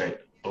 which I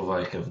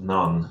have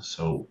none,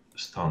 so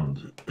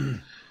stunned.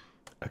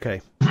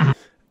 Okay.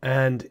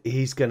 And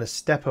he's going to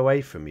step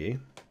away from you.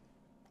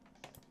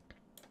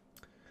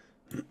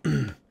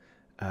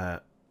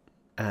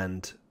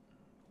 And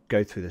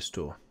go through this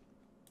door.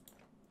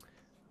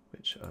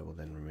 Which I will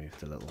then remove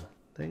the little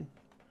thing.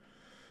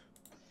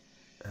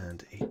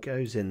 And he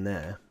goes in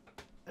there.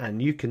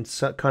 And you can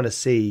kind of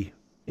see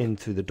in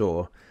through the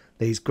door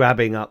that he's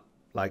grabbing up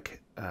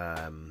like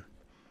a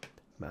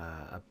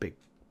big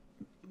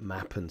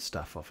map and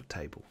stuff off a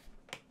table.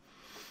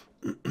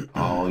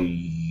 Oh,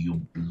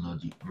 you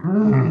bloody...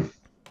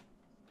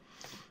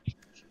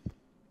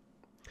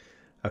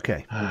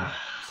 Okay,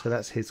 so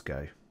that's his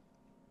go.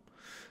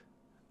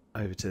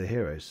 Over to the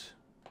heroes.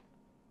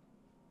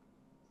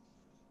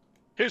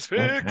 His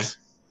fix.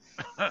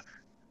 Well,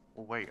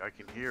 wait, I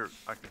can hear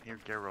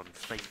Garon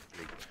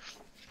faintly.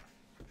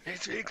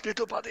 His fix,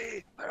 little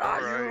buddy. Where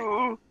All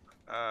are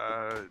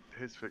you?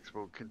 His fix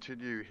will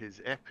continue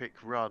his epic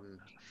run.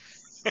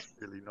 It's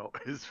really not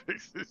his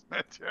fix, is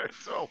it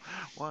at all?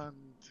 1,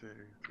 2,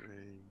 3,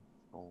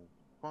 4,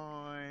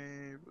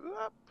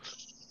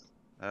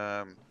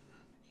 5.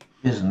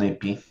 Is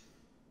nippy.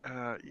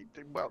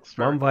 Well,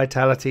 One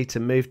vitality to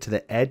move to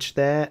the edge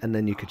there, and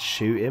then you could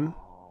shoot him.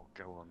 Oh,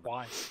 go on.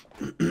 Why?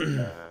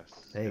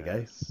 Yes, There you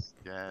go.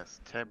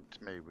 Yes,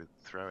 tempt me with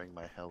throwing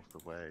my health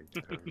away.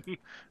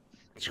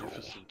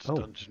 Magnificent Oh.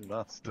 Dungeon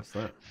Master. What's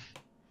that?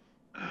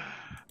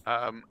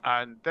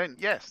 And then,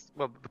 yes,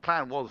 well, the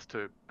plan was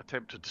to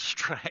attempt to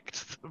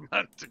distract the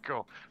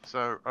Manticore.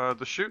 So,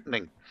 the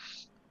shooting.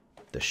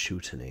 The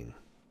shooting.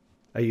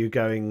 Are you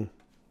going...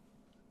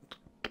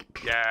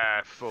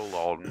 Yeah, full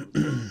on.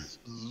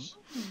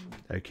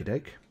 Okie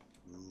doke.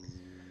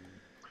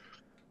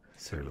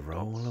 So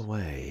roll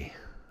away.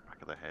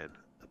 Back of the head.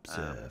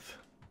 Observe.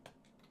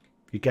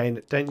 You gain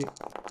it, don't you?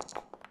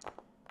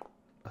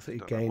 I thought you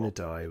Don't know gain a what.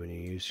 die when you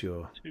use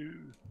your... 2.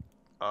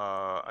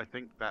 I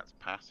think that's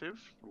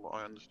passive, from what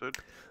I understood.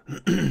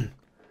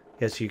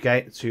 Yes, you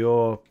gain...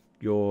 So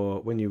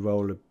your when you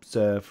roll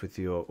observe with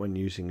your... When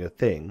using your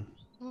thing,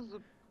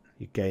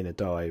 you gain a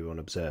die on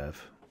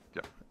observe.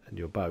 Yep. And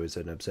your bow is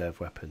an observe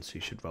weapon, so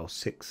you should roll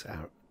 6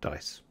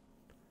 dice.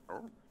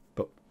 Oh.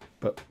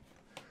 But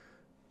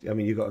I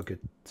mean, you got a good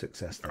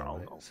success there, I'll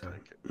right? So.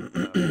 take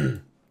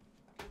it.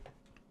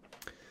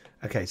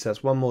 Okay, so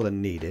that's one more than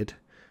needed.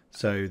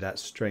 So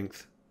that's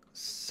strength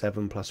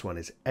 7 plus 1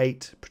 is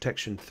 8.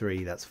 Protection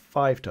 3, that's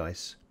 5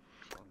 dice.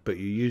 But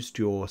you used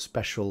your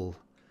special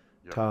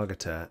Yep.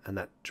 targeter, and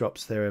that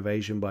drops their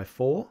evasion by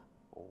 4.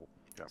 Oh,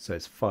 yeah. So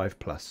it's 5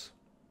 plus.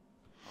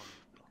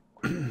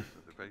 The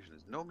evasion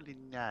is normally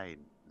 9.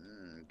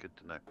 Good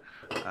to know.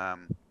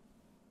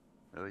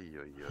 Oy,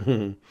 oy,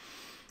 oy.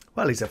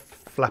 Well, he's a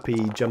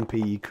flappy,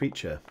 jumpy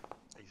creature.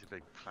 He's a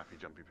big, flappy,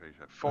 jumpy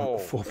creature. 4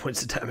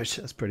 points of damage.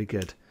 That's pretty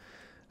good.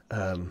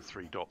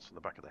 3 dots on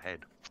the back of the head.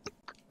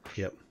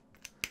 Yep.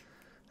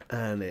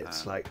 And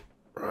it's like,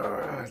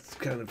 it's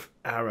kind of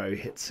arrow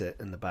hits it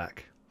in the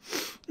back.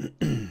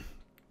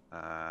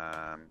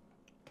 I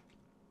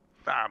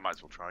might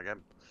as well try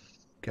again.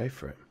 Go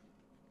for it.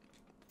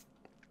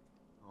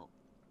 Oh,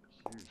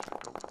 huge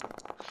gold.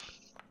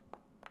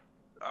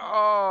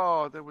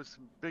 Oh, there was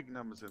some big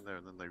numbers in there,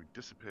 and then they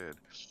disappeared.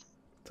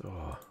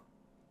 Oh.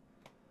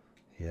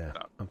 Yeah.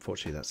 No.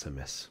 Unfortunately, that's a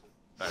miss.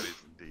 That is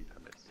indeed a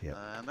miss. Yep.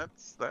 And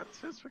that's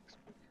his fix.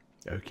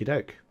 Okie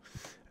doke.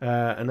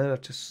 And then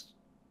I've just...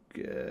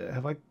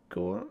 have I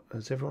gone?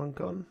 Has everyone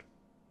gone?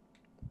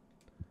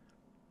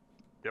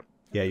 Yep.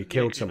 Yeah, you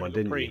killed someone,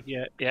 didn't you?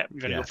 Yeah,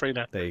 you've only got 3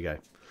 left. There you go.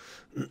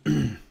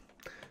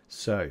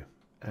 So,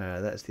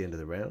 that's the end of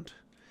the round.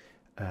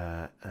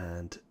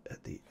 And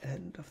at the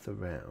end of the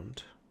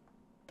round...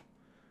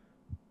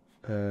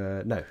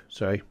 no,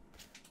 sorry.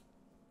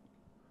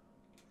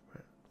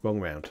 Wrong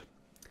round.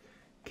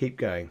 Keep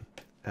going.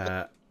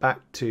 Back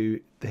to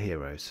the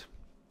heroes.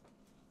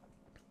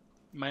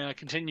 May I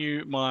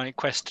continue my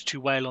quest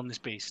to wail on this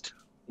beast?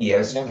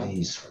 Yes, Yeah.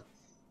 please.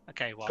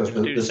 Okay, well, Because I'm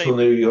going to do the the same.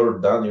 sooner you're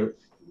done,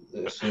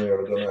 the sooner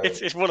you're gonna.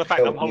 It's more the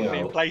fact I'm help me holding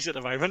it in out. place at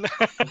the moment.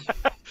 So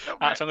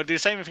I'm going to do the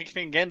same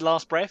thing again,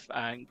 last breath,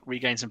 and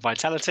regain some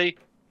vitality,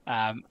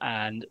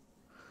 and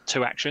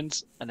 2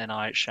 actions, and then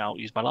I shall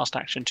use my last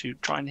action to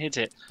try and hit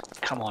it.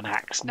 Come on,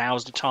 Axe,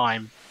 now's the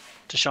time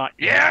to shine.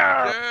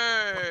 Yeah!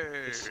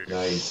 Yay!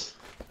 Nice.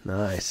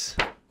 Nice.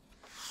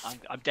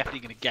 I'm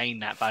definitely going to gain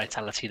that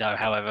vitality, though,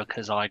 however,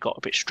 because I got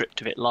a bit stripped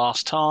of it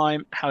last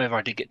time. However,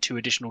 I did get 2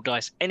 additional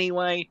dice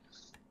anyway,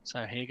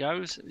 So here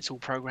goes. It's all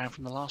programmed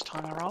from the last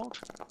time I rolled.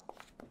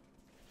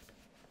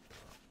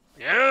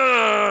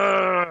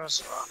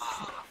 Yes!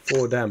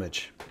 4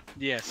 damage.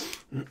 Yes.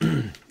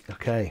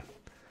 Okay.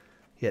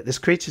 Yeah, this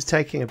creature's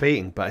taking a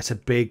beating, but it's a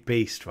big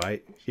beast,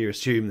 right? You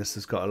assume this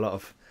has got a lot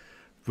of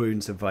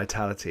wounds and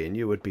vitality, and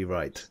you would be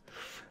right.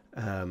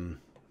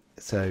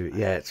 So,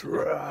 yeah, it's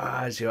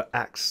as your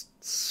axe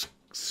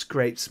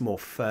scrapes more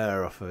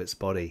fur off of its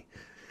body.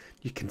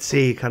 You can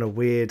see kind of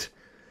weird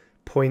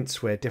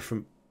points where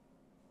different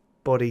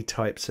body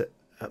types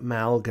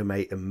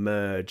amalgamate and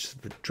merge.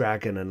 The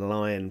dragon and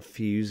lion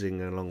fusing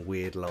along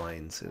weird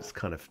lines. It's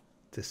kind of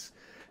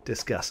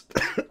disgusting.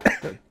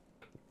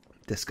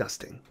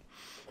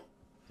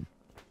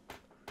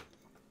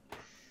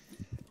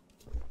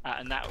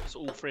 And that was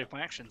all 3 of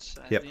my actions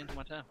at Yep. the end of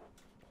my turn.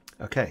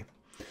 Okay.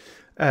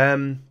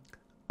 I'm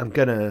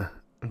gonna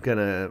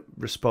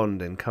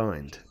respond in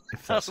kind.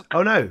 If that's...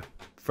 Oh no,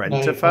 friend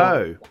No, to you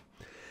foe.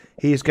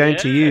 He is going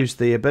to Yeah. use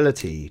the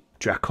ability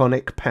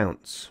Draconic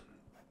Pounce.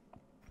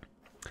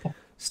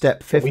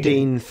 Step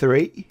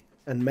 15-3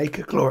 and make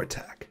a claw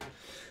attack.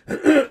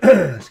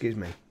 Excuse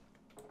me.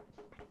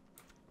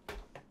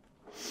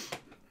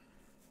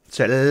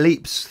 So it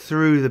leaps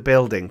through the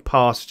building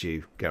past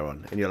you,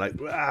 Garon, and you're like,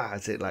 "Rah,"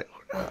 is it like,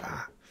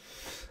 "Rah."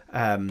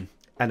 And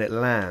it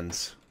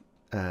lands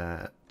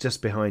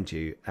just behind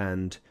you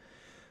and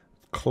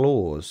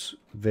claws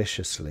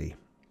viciously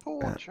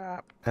Poor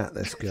chap. at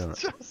this guy.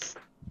 Just...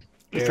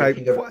 It's Yeah, like,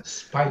 you can go what?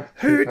 spike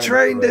Who 2 times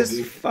trained this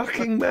already.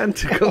 fucking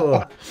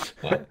manticore?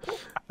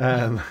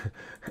 And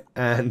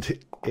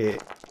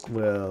it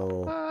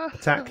will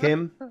attack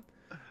him,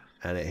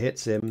 and it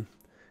hits him,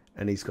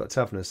 and he's got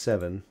toughness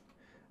 7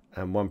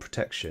 and 1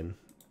 protection,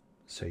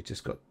 so he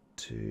just got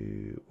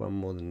 1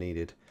 more than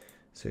needed,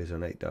 so he's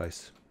on 8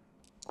 dice.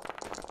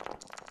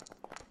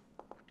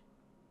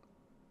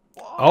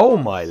 What? Oh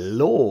my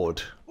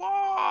lord,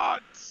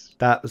 What?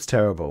 that was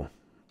terrible.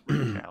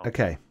 Hell.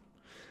 Okay,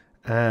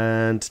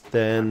 and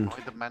then Why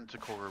the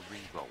Manticore a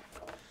reroll?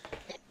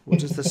 what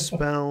does the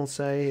spell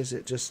say? Is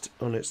it just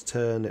on its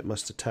turn it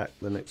must attack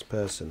the next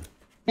person?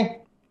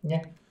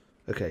 Yeah.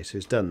 Okay, so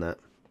he's done that.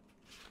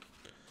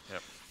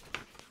 Yep.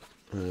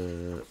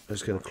 I'm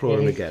just going to claw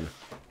him again.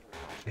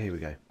 Here we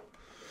go.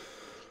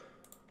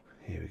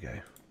 Here we go.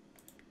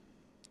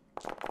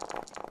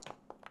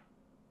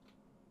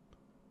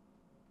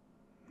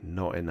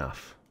 Not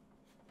enough.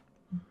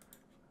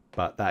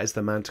 But that is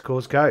the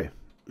Manticore's go.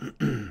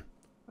 Oh,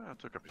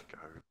 took up his go.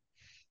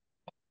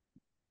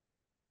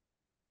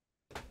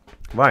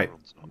 Right.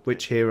 Ron's not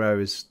Which dead. hero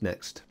is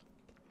next?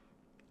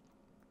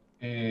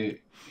 Can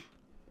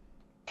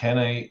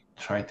I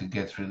try to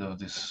get rid of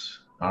this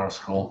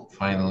arsehole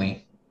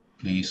finally,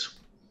 please?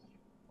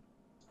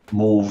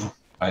 Move.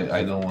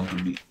 I don't want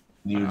to be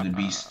near the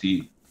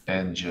beastie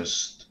and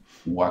just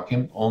whack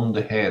him on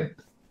the head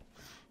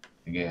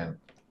again.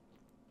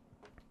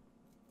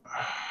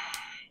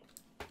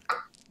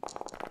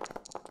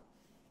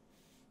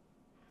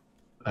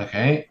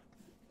 Okay.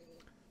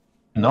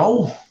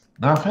 No,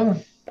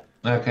 nothing.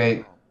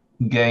 Okay,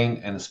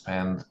 gain and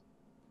spend.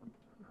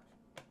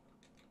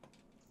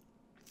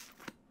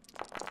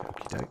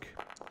 Okie doke.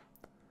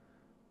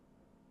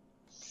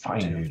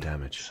 Finally, 2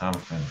 damage.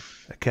 something.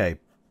 Okay.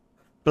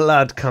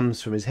 Blood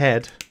comes from his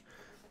head,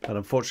 but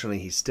unfortunately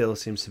he still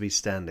seems to be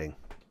standing.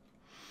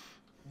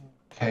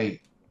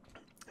 Okay,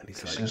 And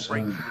he's like, since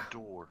Break I'm through the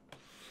door.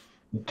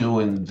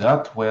 doing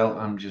that well,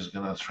 I'm just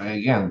gonna try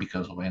again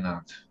because why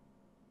not?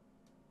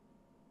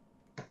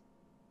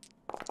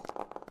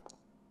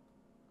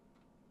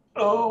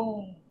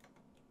 Oh,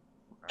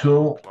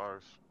 Two.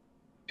 Close.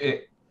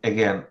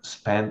 again,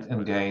 spend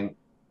and gain.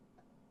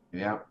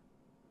 Yeah,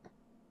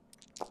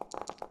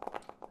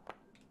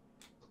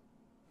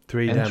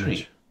 3 and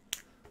damage.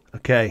 3.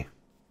 Okay.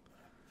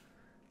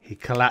 He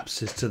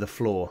collapses to the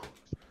floor.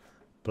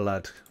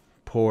 Blood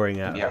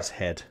pouring out Yeah. of his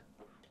head.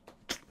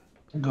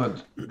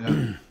 Good,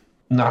 good.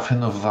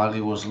 Nothing of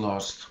value was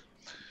lost.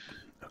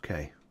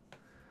 Okay.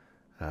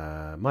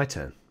 My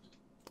turn.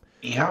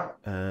 Yeah,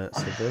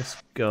 So this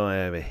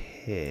guy over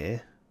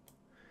here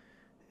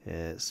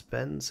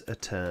spends a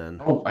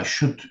turn. oh, I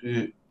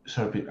should,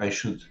 sorry, I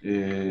should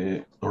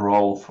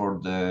roll for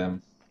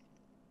the,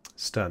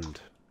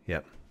 Stunned.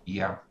 Yep.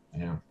 yeah.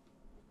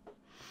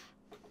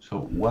 So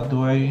what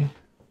do I,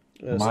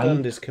 Stunned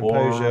Might is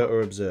composure or-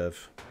 or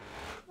observe.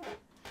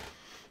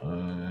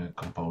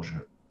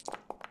 composure?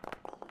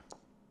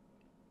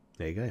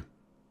 There you go.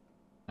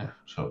 Yeah,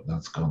 so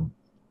that's gone.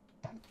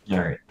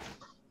 Alright.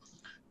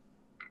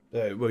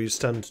 Well, you're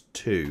stunned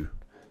 2,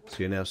 so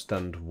you're now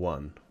stunned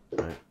 1.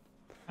 Right.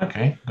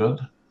 Okay, good.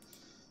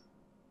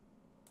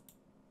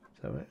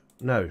 Is that right?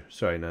 No,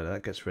 sorry, no,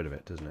 that gets rid of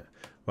it, doesn't it?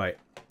 Right.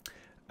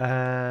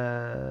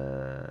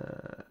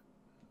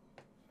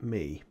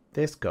 Me.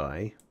 This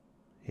guy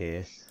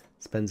here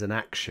spends an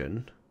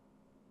action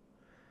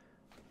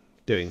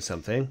doing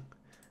something,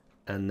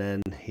 and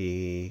then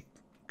he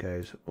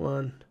goes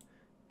 1,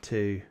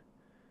 2,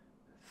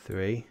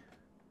 3.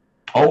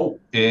 Oh,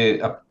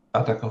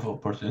 attack of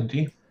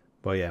opportunity.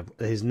 Well, yeah.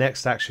 His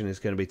next action is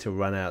going to be to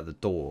run out the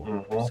door.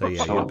 Mhm. So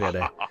yeah, So-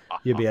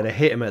 you'll be able to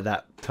hit him at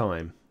that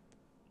time.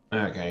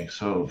 Okay,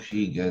 so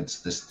he gets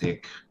the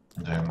stick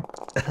then.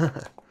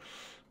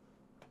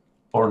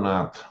 Or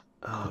not.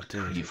 Oh, Good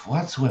dude. grief.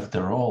 What's with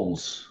the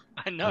rolls?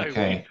 I know.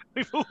 Okay.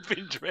 We've all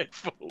been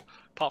dreadful,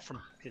 apart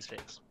from his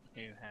fix,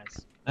 who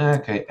has.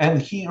 Okay,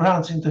 and he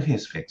runs into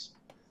his fix.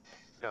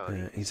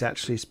 He's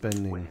actually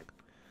spending.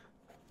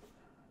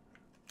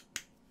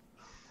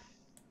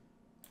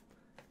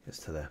 Gets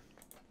to there.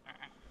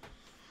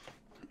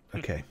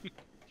 Okay.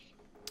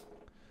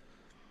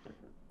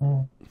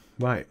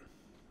 Right.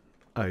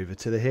 Over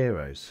to the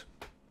heroes.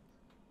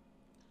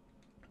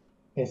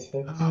 His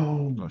fix.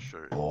 Oh, I'll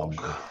shoot. bog.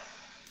 I'm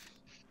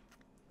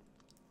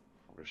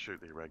going to shoot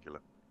the irregular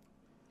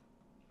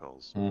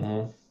skulls.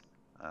 Mm-hmm.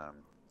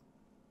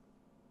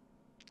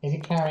 Is he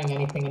carrying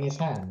anything in his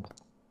hand?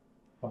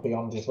 Or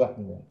beyond his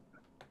weaponry?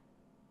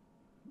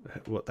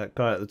 What, that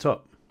guy at the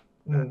top?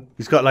 Mm.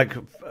 He's got like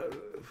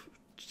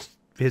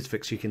his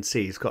fix. You can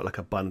see he's got like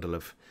a bundle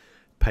of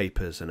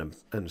papers and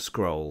a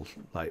scroll,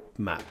 like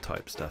map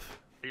type stuff.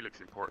 He looks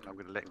important. I'm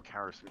going to let him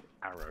carry some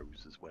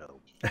arrows as well.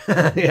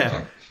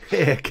 Yeah,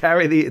 here,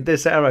 carry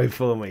this arrow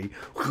for me.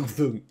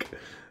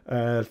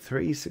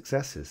 3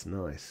 successes,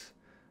 nice.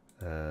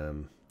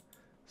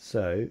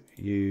 So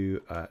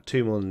you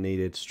 2 more than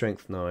needed.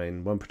 Strength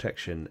 9, 1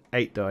 protection,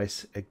 8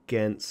 dice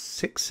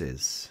against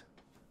 6s.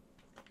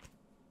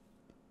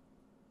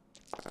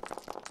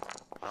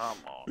 Come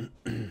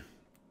on.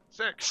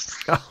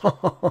 6.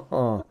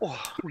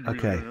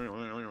 Okay.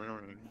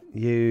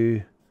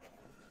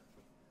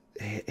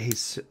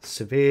 He's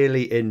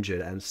severely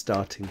injured and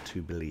starting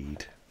to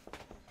bleed.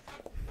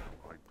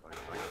 I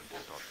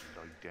start to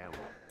lie down.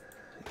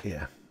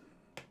 Yeah.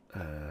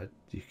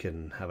 You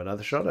can have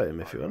another shot at him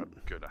if you want.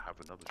 I'm going to have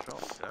another shot.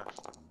 Yes, there'll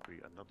be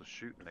another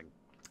shooting.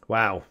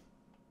 Wow.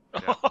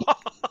 Yeah.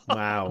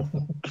 Wow.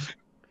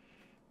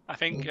 I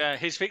think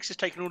his fix has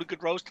taken all the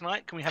good rolls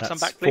tonight. Can we have some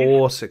That's back, please?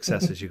 4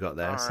 successes you got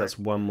there, so Alright. that's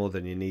 1 more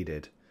than you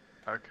needed.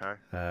 Okay.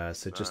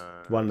 So just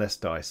 1 less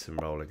dice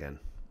and roll again.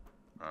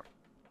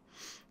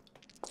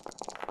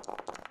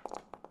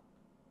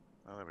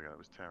 Oh, there we go. That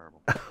was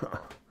terrible. Oh,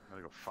 I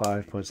only got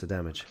 5 points of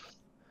damage.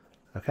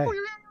 Okay.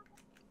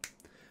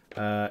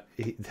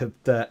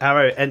 The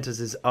arrow enters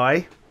his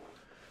eye,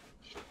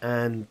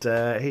 and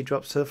he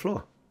drops to the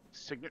floor.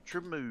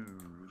 Signature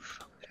move.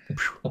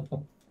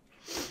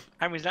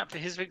 How many's that for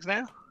his fix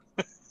now?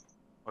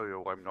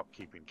 Oh, I'm not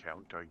keeping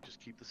count. I just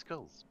keep the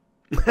skulls.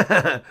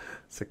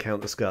 So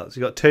count the skulls.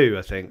 You got 2,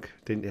 I think.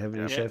 Didn't you have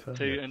any Yeah, so far?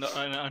 2, and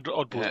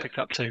Oddball's Yeah. picked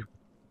up 2.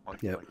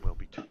 Yep. Might well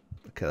be 2.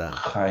 Look at that.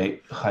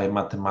 High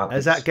mathematics.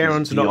 Is that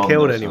Garon's is not beyond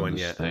killed us on anyone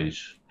this yet?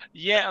 Stage.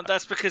 Yeah,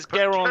 that's because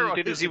Garon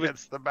did as he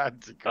was. The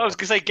magic. I was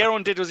going to say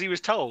Garon did as he was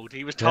told.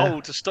 He was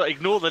told to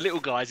ignore the little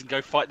guys and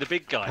go fight the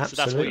big guys. So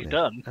that's what he's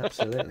done.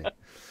 Absolutely.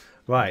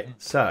 Right.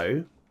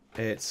 So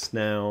it's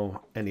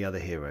now any other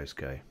heroes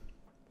go.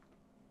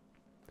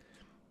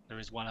 There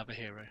is one other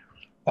hero.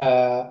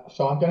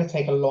 So I'm going to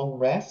take a long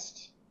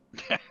rest.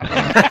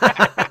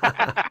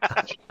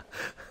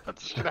 I'm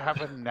just gonna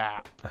have a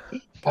nap.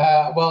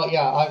 Well,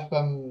 yeah, I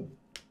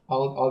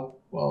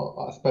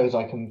suppose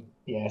I can.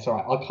 Yeah, it's all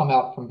right. I'll come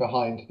out from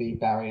behind the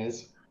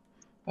barriers.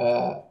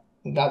 I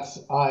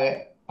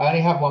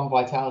only have 1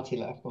 vitality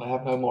left, and I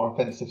have no more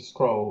offensive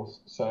scrolls.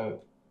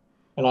 So,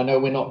 and I know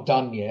we're not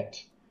done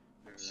yet.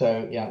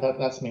 So yeah,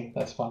 that's me.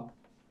 That's fine.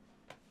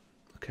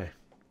 Okay.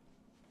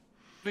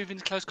 Move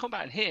into close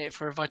combat and hit it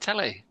for a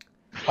vitality.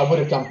 I would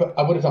have done, but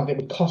it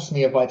would cost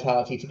me a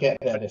vitality to get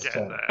there this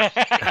turn.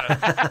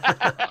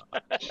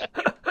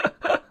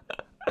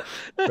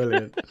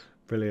 Brilliant.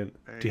 Brilliant.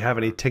 Do you have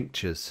any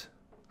tinctures?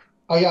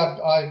 Oh yeah,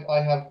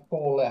 I have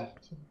 4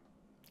 left.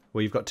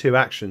 Well, you've got 2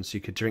 actions. You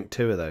could drink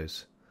 2 of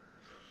those.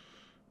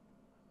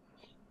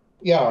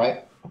 Yeah, all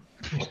right.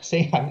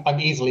 See, I'm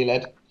easily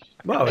led.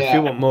 Well, if Yeah.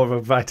 you want more of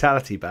a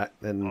vitality back,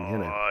 then you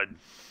know.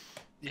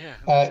 Yeah.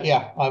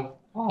 Yeah,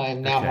 I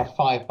now Okay. have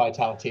 5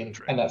 vitality,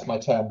 and that's my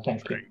turn.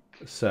 Thank you.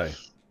 So,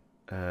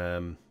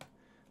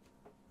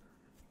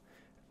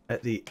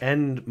 at the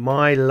end,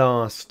 my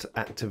last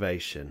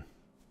activation,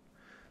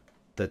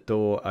 the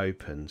door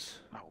opens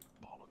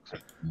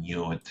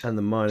Knew it. and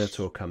the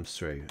Minotaur comes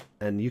through,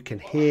 and you can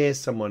hear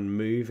someone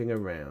moving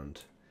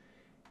around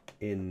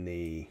in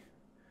the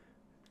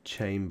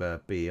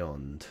chamber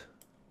beyond,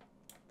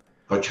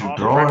 Got your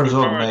drawers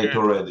on, mate,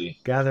 already.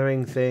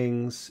 gathering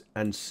things,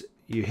 and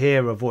you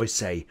hear a voice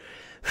say,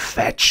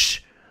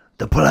 "Fetch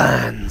the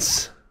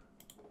plans."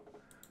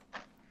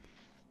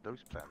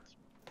 Those plans.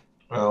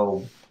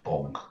 Well,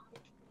 bog.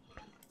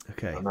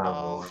 Okay. And I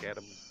I'll will- get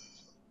them.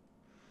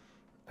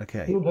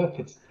 Okay. Oh, look,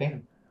 it's a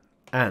thing.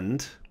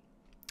 And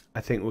I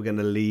think we're going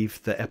to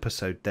leave the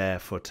episode there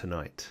for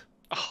tonight.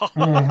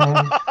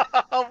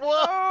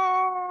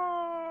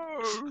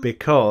 Whoa!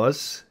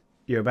 Because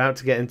you're about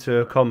to get into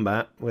a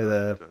combat with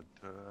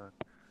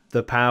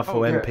the powerful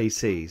Oh, yeah.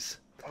 NPCs.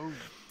 Oh,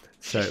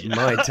 So it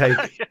might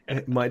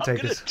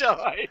take us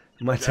Die.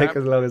 take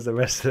as long as the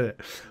rest of it.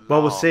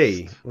 Well, we'll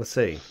see. We'll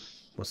see.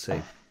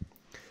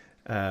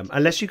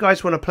 Unless you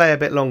guys want to play a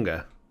bit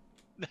longer.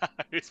 No,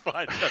 it's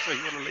fine. That's where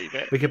you want to leave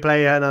it. We could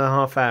play another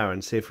half hour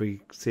and see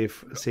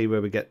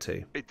where we get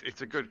to.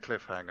 It's a good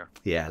cliffhanger.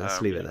 Yeah, let's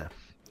leave it there.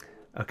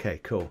 Okay,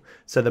 cool.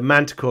 So the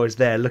Manticore is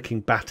there looking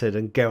battered,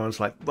 and Geron's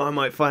like, well, I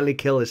might finally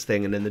kill this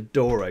thing. And then the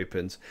door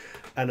opens,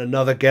 and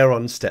another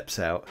Geron steps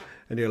out,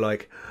 and you're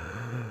like,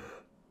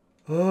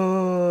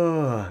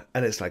 oh,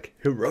 and it's like,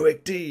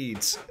 heroic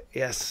deeds.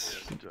 Yes,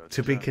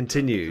 to be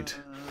continued.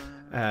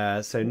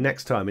 So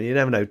next time, and you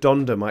never know,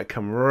 Donda might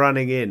come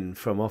running in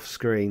from off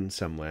screen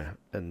somewhere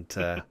and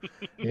Yeah,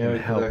 we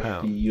help could out.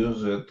 actually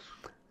use it.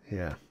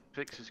 Yeah.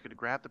 Fix is going to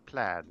grab the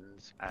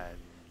plans and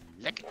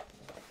lick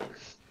it.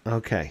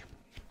 Okay.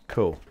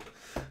 Cool.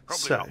 Probably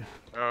So, not.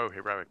 Oh,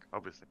 heroic,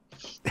 obviously.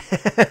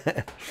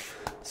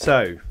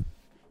 so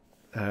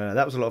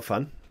that was a lot of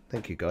fun.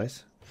 Thank you,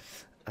 guys.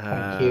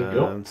 Thank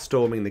you.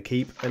 Storming the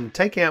keep and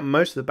taking out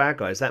most of the bad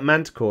guys. That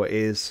Manticore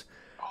is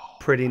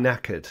pretty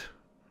knackered,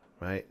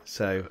 right?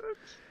 So,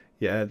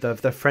 yeah,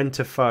 the friend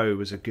to foe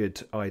was a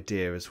good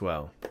idea as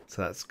well.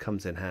 So that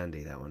comes in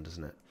handy, that one,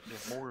 doesn't it?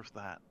 Yeah, more of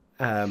that.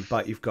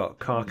 But you've got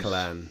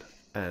Karkalan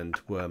and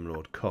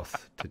Wormlord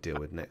Koth to deal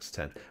with next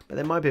turn. But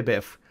there might be a bit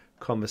of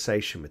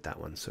conversation with that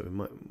one, so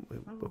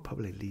we'll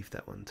probably leave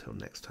that one until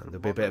next time.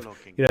 There'll be a bit of,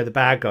 the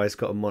bad guy's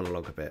got a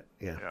monologue a bit,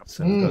 yeah.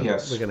 So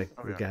Yes. we're gonna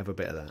have a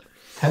bit of that.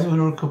 Can we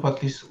recoup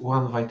at least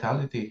one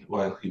vitality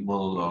while he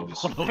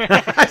monologues?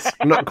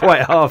 Not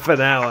quite half an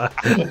hour.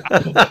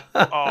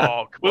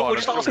 Oh, come We'll on.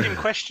 just ask him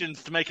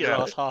questions to make it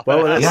last half.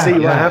 Well, an hour. let's see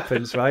what Yeah.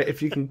 happens, right?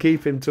 If you can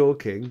keep him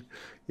talking,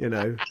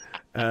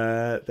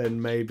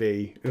 then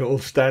maybe you're all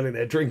standing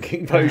there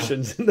drinking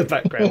potions in the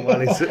background while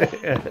he's.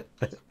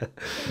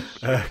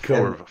 Cool.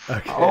 Four of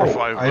Oh,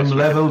 five of I'm us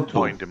level to 2.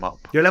 wind him up.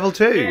 You're level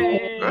 2.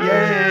 Yay!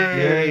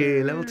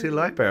 Yay! Level 2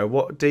 light bearer.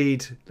 What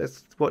deed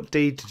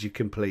did you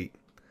complete?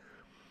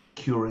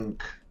 Curing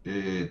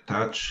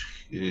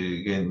touch,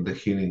 again, the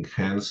healing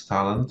hands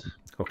talent.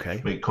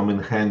 Okay. May come in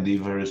handy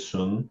very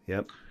soon.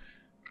 Yep.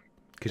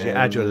 Because you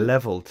add your And-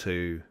 level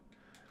to.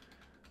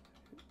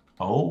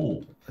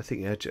 Oh, I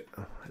think you add your,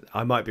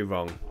 I might be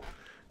wrong.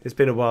 It's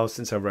been a while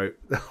since I wrote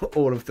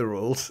all of the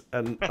rules,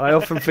 and I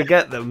often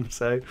forget them.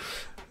 So,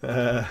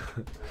 but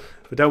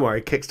don't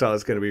worry,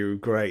 Kickstarter's going to be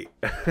great.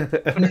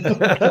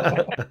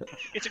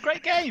 It's a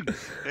great game.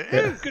 It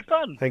is. Good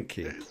fun. Thank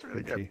you. It's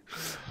really Thank good. you.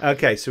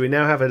 Okay, so we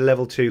now have a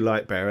level 2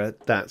 light bearer.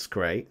 That's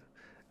great.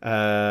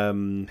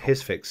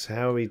 His fix.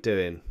 How are we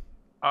doing?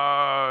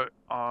 Got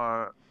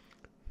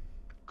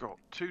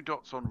 2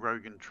 dots on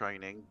Rogan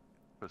training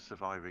for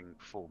surviving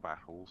 4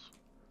 battles.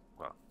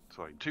 Well,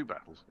 sorry, 2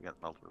 battles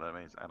against multiple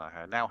enemies, and I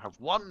now have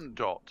 1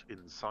 dot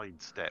in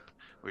sidestep,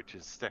 which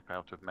is step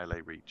out of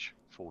melee reach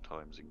 4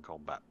 times in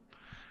combat.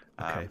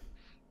 Okay.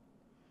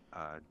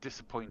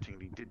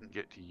 Disappointingly, didn't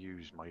get to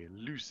use my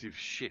elusive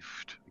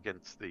shift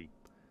against the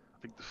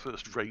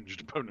first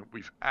ranged opponent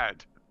we've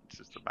had, which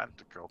is the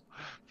Manticore.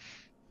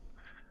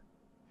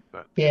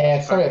 But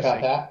Yeah, sorry focusing-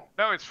 about that.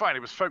 No, it's fine.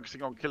 It was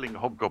focusing on killing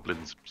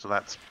hobgoblins, so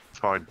that's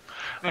fine.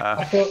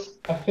 I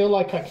feel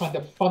like I kind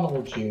of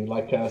funneled you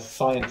like a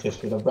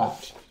scientist with a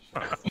rat.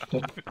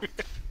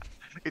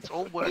 It's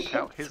all worked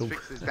out. His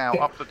fix is now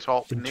up the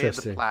top near the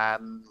Interesting.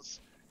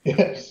 plans.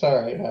 Yeah,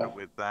 sorry.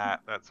 With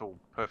that's all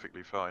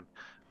perfectly fine.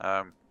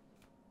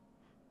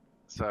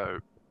 So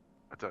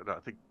I don't know. I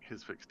think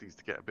his fix needs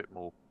to get a bit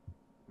more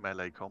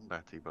melee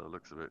combat-y by the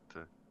looks of it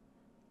to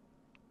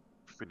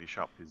finish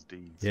up his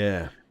deeds.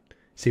 Yeah.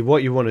 See,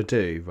 what you want to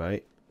do,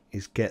 right,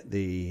 is get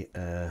the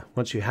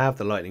once you have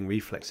the lightning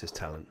reflexes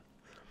talent,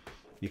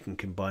 you can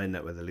combine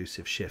that with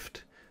elusive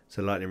shift.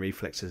 So lightning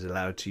reflex is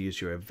allowed to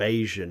use your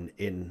evasion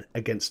in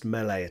against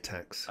melee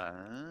attacks,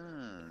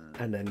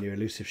 and then your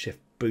elusive shift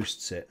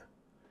boosts it.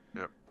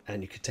 Yep.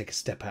 And you can take a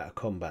step out of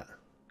combat.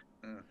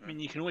 I mean,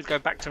 you can always go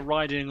back to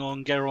riding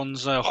on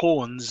Geron's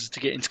horns to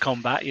get into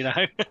combat,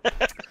 I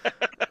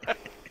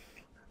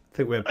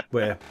think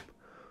we're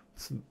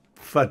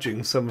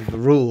fudging some of the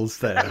rules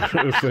there.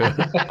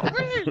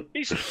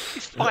 he's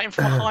fighting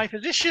from a high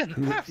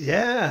position.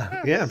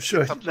 yeah, I'm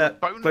sure Some sort that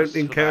of bonus won't for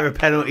incur a that,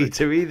 penalty surely.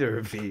 to either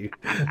of you.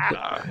 No,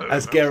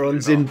 As absolutely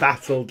Geron's in not.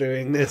 battle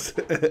doing this.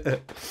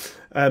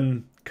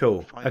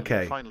 Cool.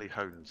 Okay. Finally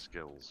honed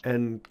skills.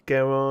 And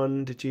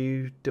Geron, did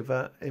you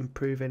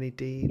improve any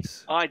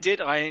deeds? I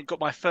did. I got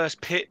my first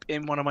pip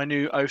in one of my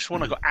new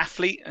Oathsworn. I got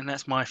athlete, and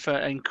that's my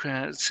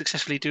first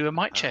successfully do a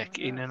might check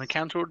in an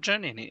encounter or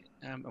journey in it.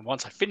 And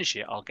once I finish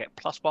it, I'll get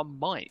 +1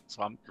 might.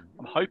 So I'm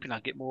hoping I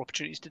get more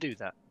opportunities to do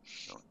that.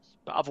 Nice.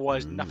 But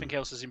otherwise, nothing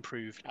else has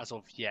improved as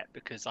of yet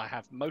because I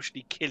have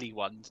mostly killy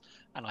ones,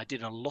 and I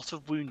did a lot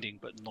of wounding,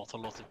 but not a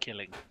lot of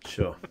killing.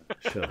 Sure.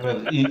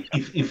 well,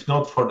 if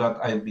not for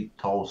that, I'd be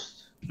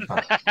toast.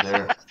 But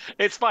there.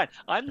 It's fine.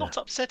 I'm not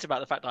upset about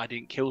the fact that I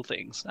didn't kill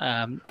things.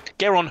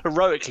 Geron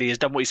heroically has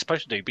done what he's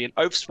supposed to do, be an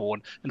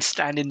Oathsworn and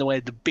stand in the way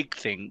of the big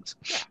things.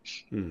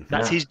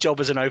 That's his job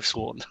as an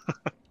Oathsworn.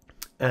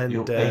 And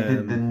You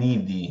aided the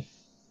needy.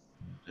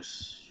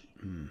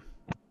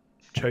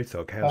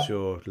 Chothog, how's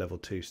your level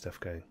 2 stuff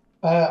going?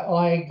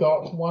 I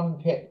got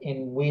 1 pip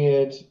in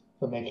weird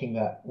for making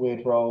that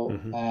weird roll,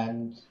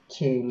 and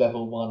 2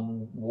 level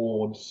 1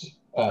 wards.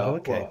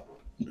 Okay.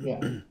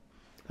 Yeah.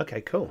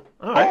 Okay, cool.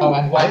 All right. Oh,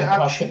 and I one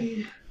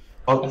actually.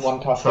 and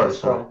one casting sorry.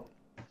 scroll.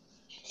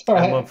 Sorry.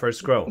 And one for a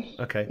scroll.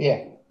 Okay.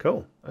 Yeah.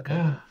 Cool. Okay.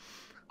 Yeah.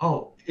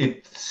 Oh,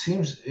 it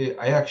seems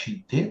I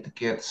actually did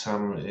get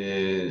some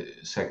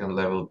second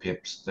level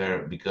pips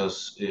there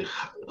because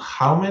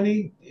how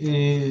many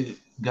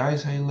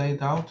guys I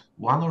laid out?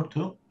 1 or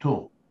 2?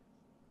 2.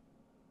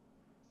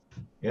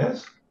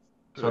 Yes.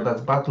 So 2.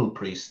 that's Battle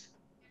Priest.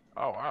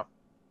 Oh wow.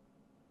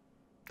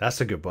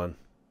 That's a good one.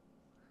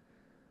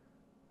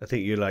 I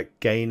think you like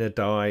gain a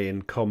die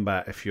in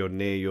combat if you're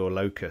near your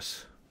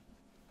locus.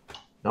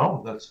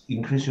 No, that's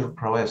increase your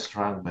prowess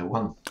rank by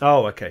 1.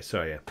 Oh, okay.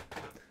 Sorry, yeah.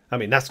 I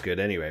mean, that's good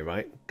anyway,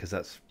 right? Because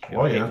that's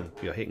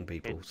you're hitting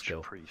people Edge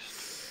still.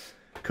 priest.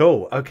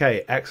 Cool.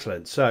 Okay,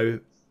 excellent. So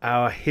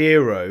our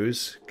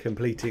heroes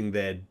completing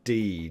their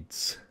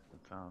deeds.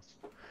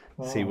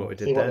 See what we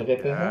did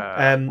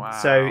there? Wow.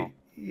 So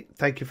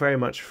thank you very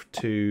much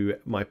to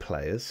my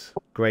players.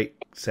 Great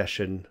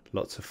session,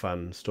 lots of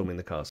fun storming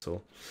the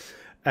castle.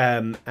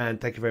 And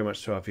thank you very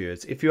much to our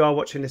viewers. If you are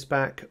watching this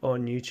back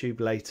on YouTube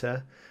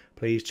later,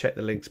 please check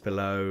the links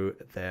below.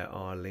 There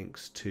are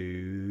links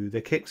to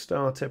the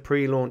Kickstarter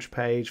pre-launch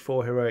page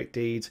for Heroic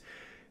Deeds,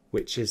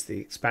 which is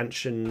the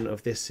expansion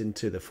of this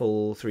into the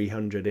full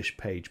 300-ish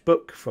page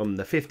book from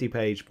the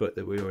 50-page book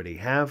that we already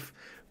have,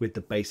 with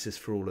the basis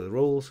for all of the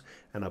rules.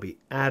 And I'll be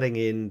adding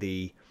in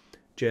the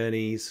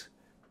journeys,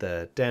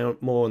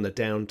 more on the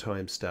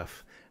downtime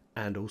stuff,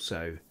 and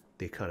also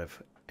the kind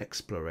of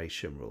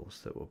exploration rules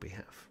that we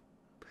have.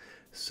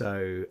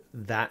 So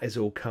that is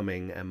all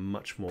coming, and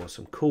much more,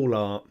 some cool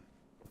art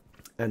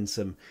and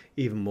some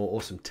even more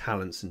awesome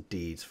talents and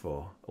deeds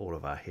for all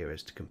of our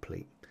heroes to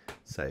complete.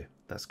 So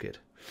that's good.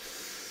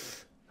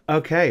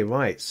 Okay,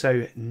 right.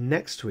 So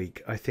next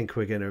week, I think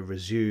we're going to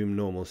resume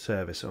normal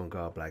service on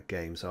Garblag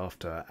Games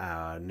after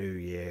our New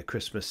Year,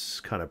 Christmas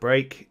kind of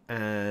break.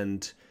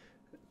 And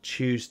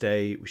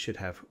Tuesday, we should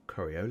have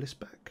Coriolis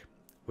back,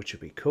 which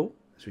would be cool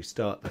as we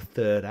start the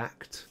 3rd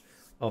act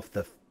of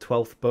the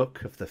 12th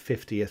book of the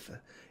 50th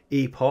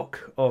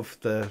epoch of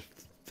the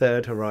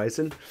 3rd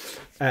horizon.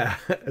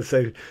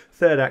 So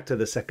 3rd act of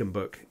the 2nd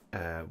book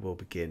will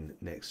begin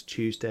next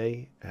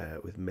Tuesday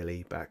with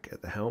Millie back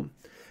at the helm.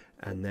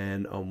 And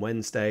then on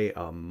Wednesday,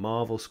 our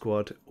Marvel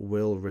squad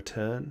will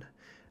return.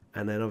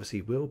 And then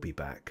obviously we'll be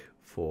back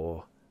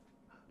for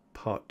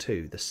part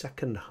 2, the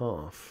second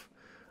half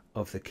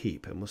of the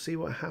Keep. And we'll see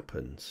what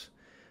happens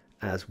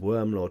as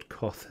Wormlord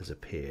Koth has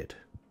appeared.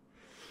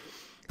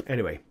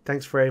 Anyway,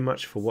 thanks very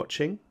much for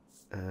watching.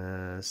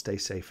 Stay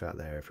safe out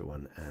there,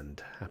 everyone,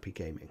 and happy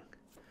gaming.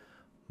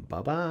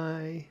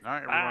 Bye-bye.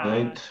 Night,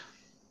 everyone. Night.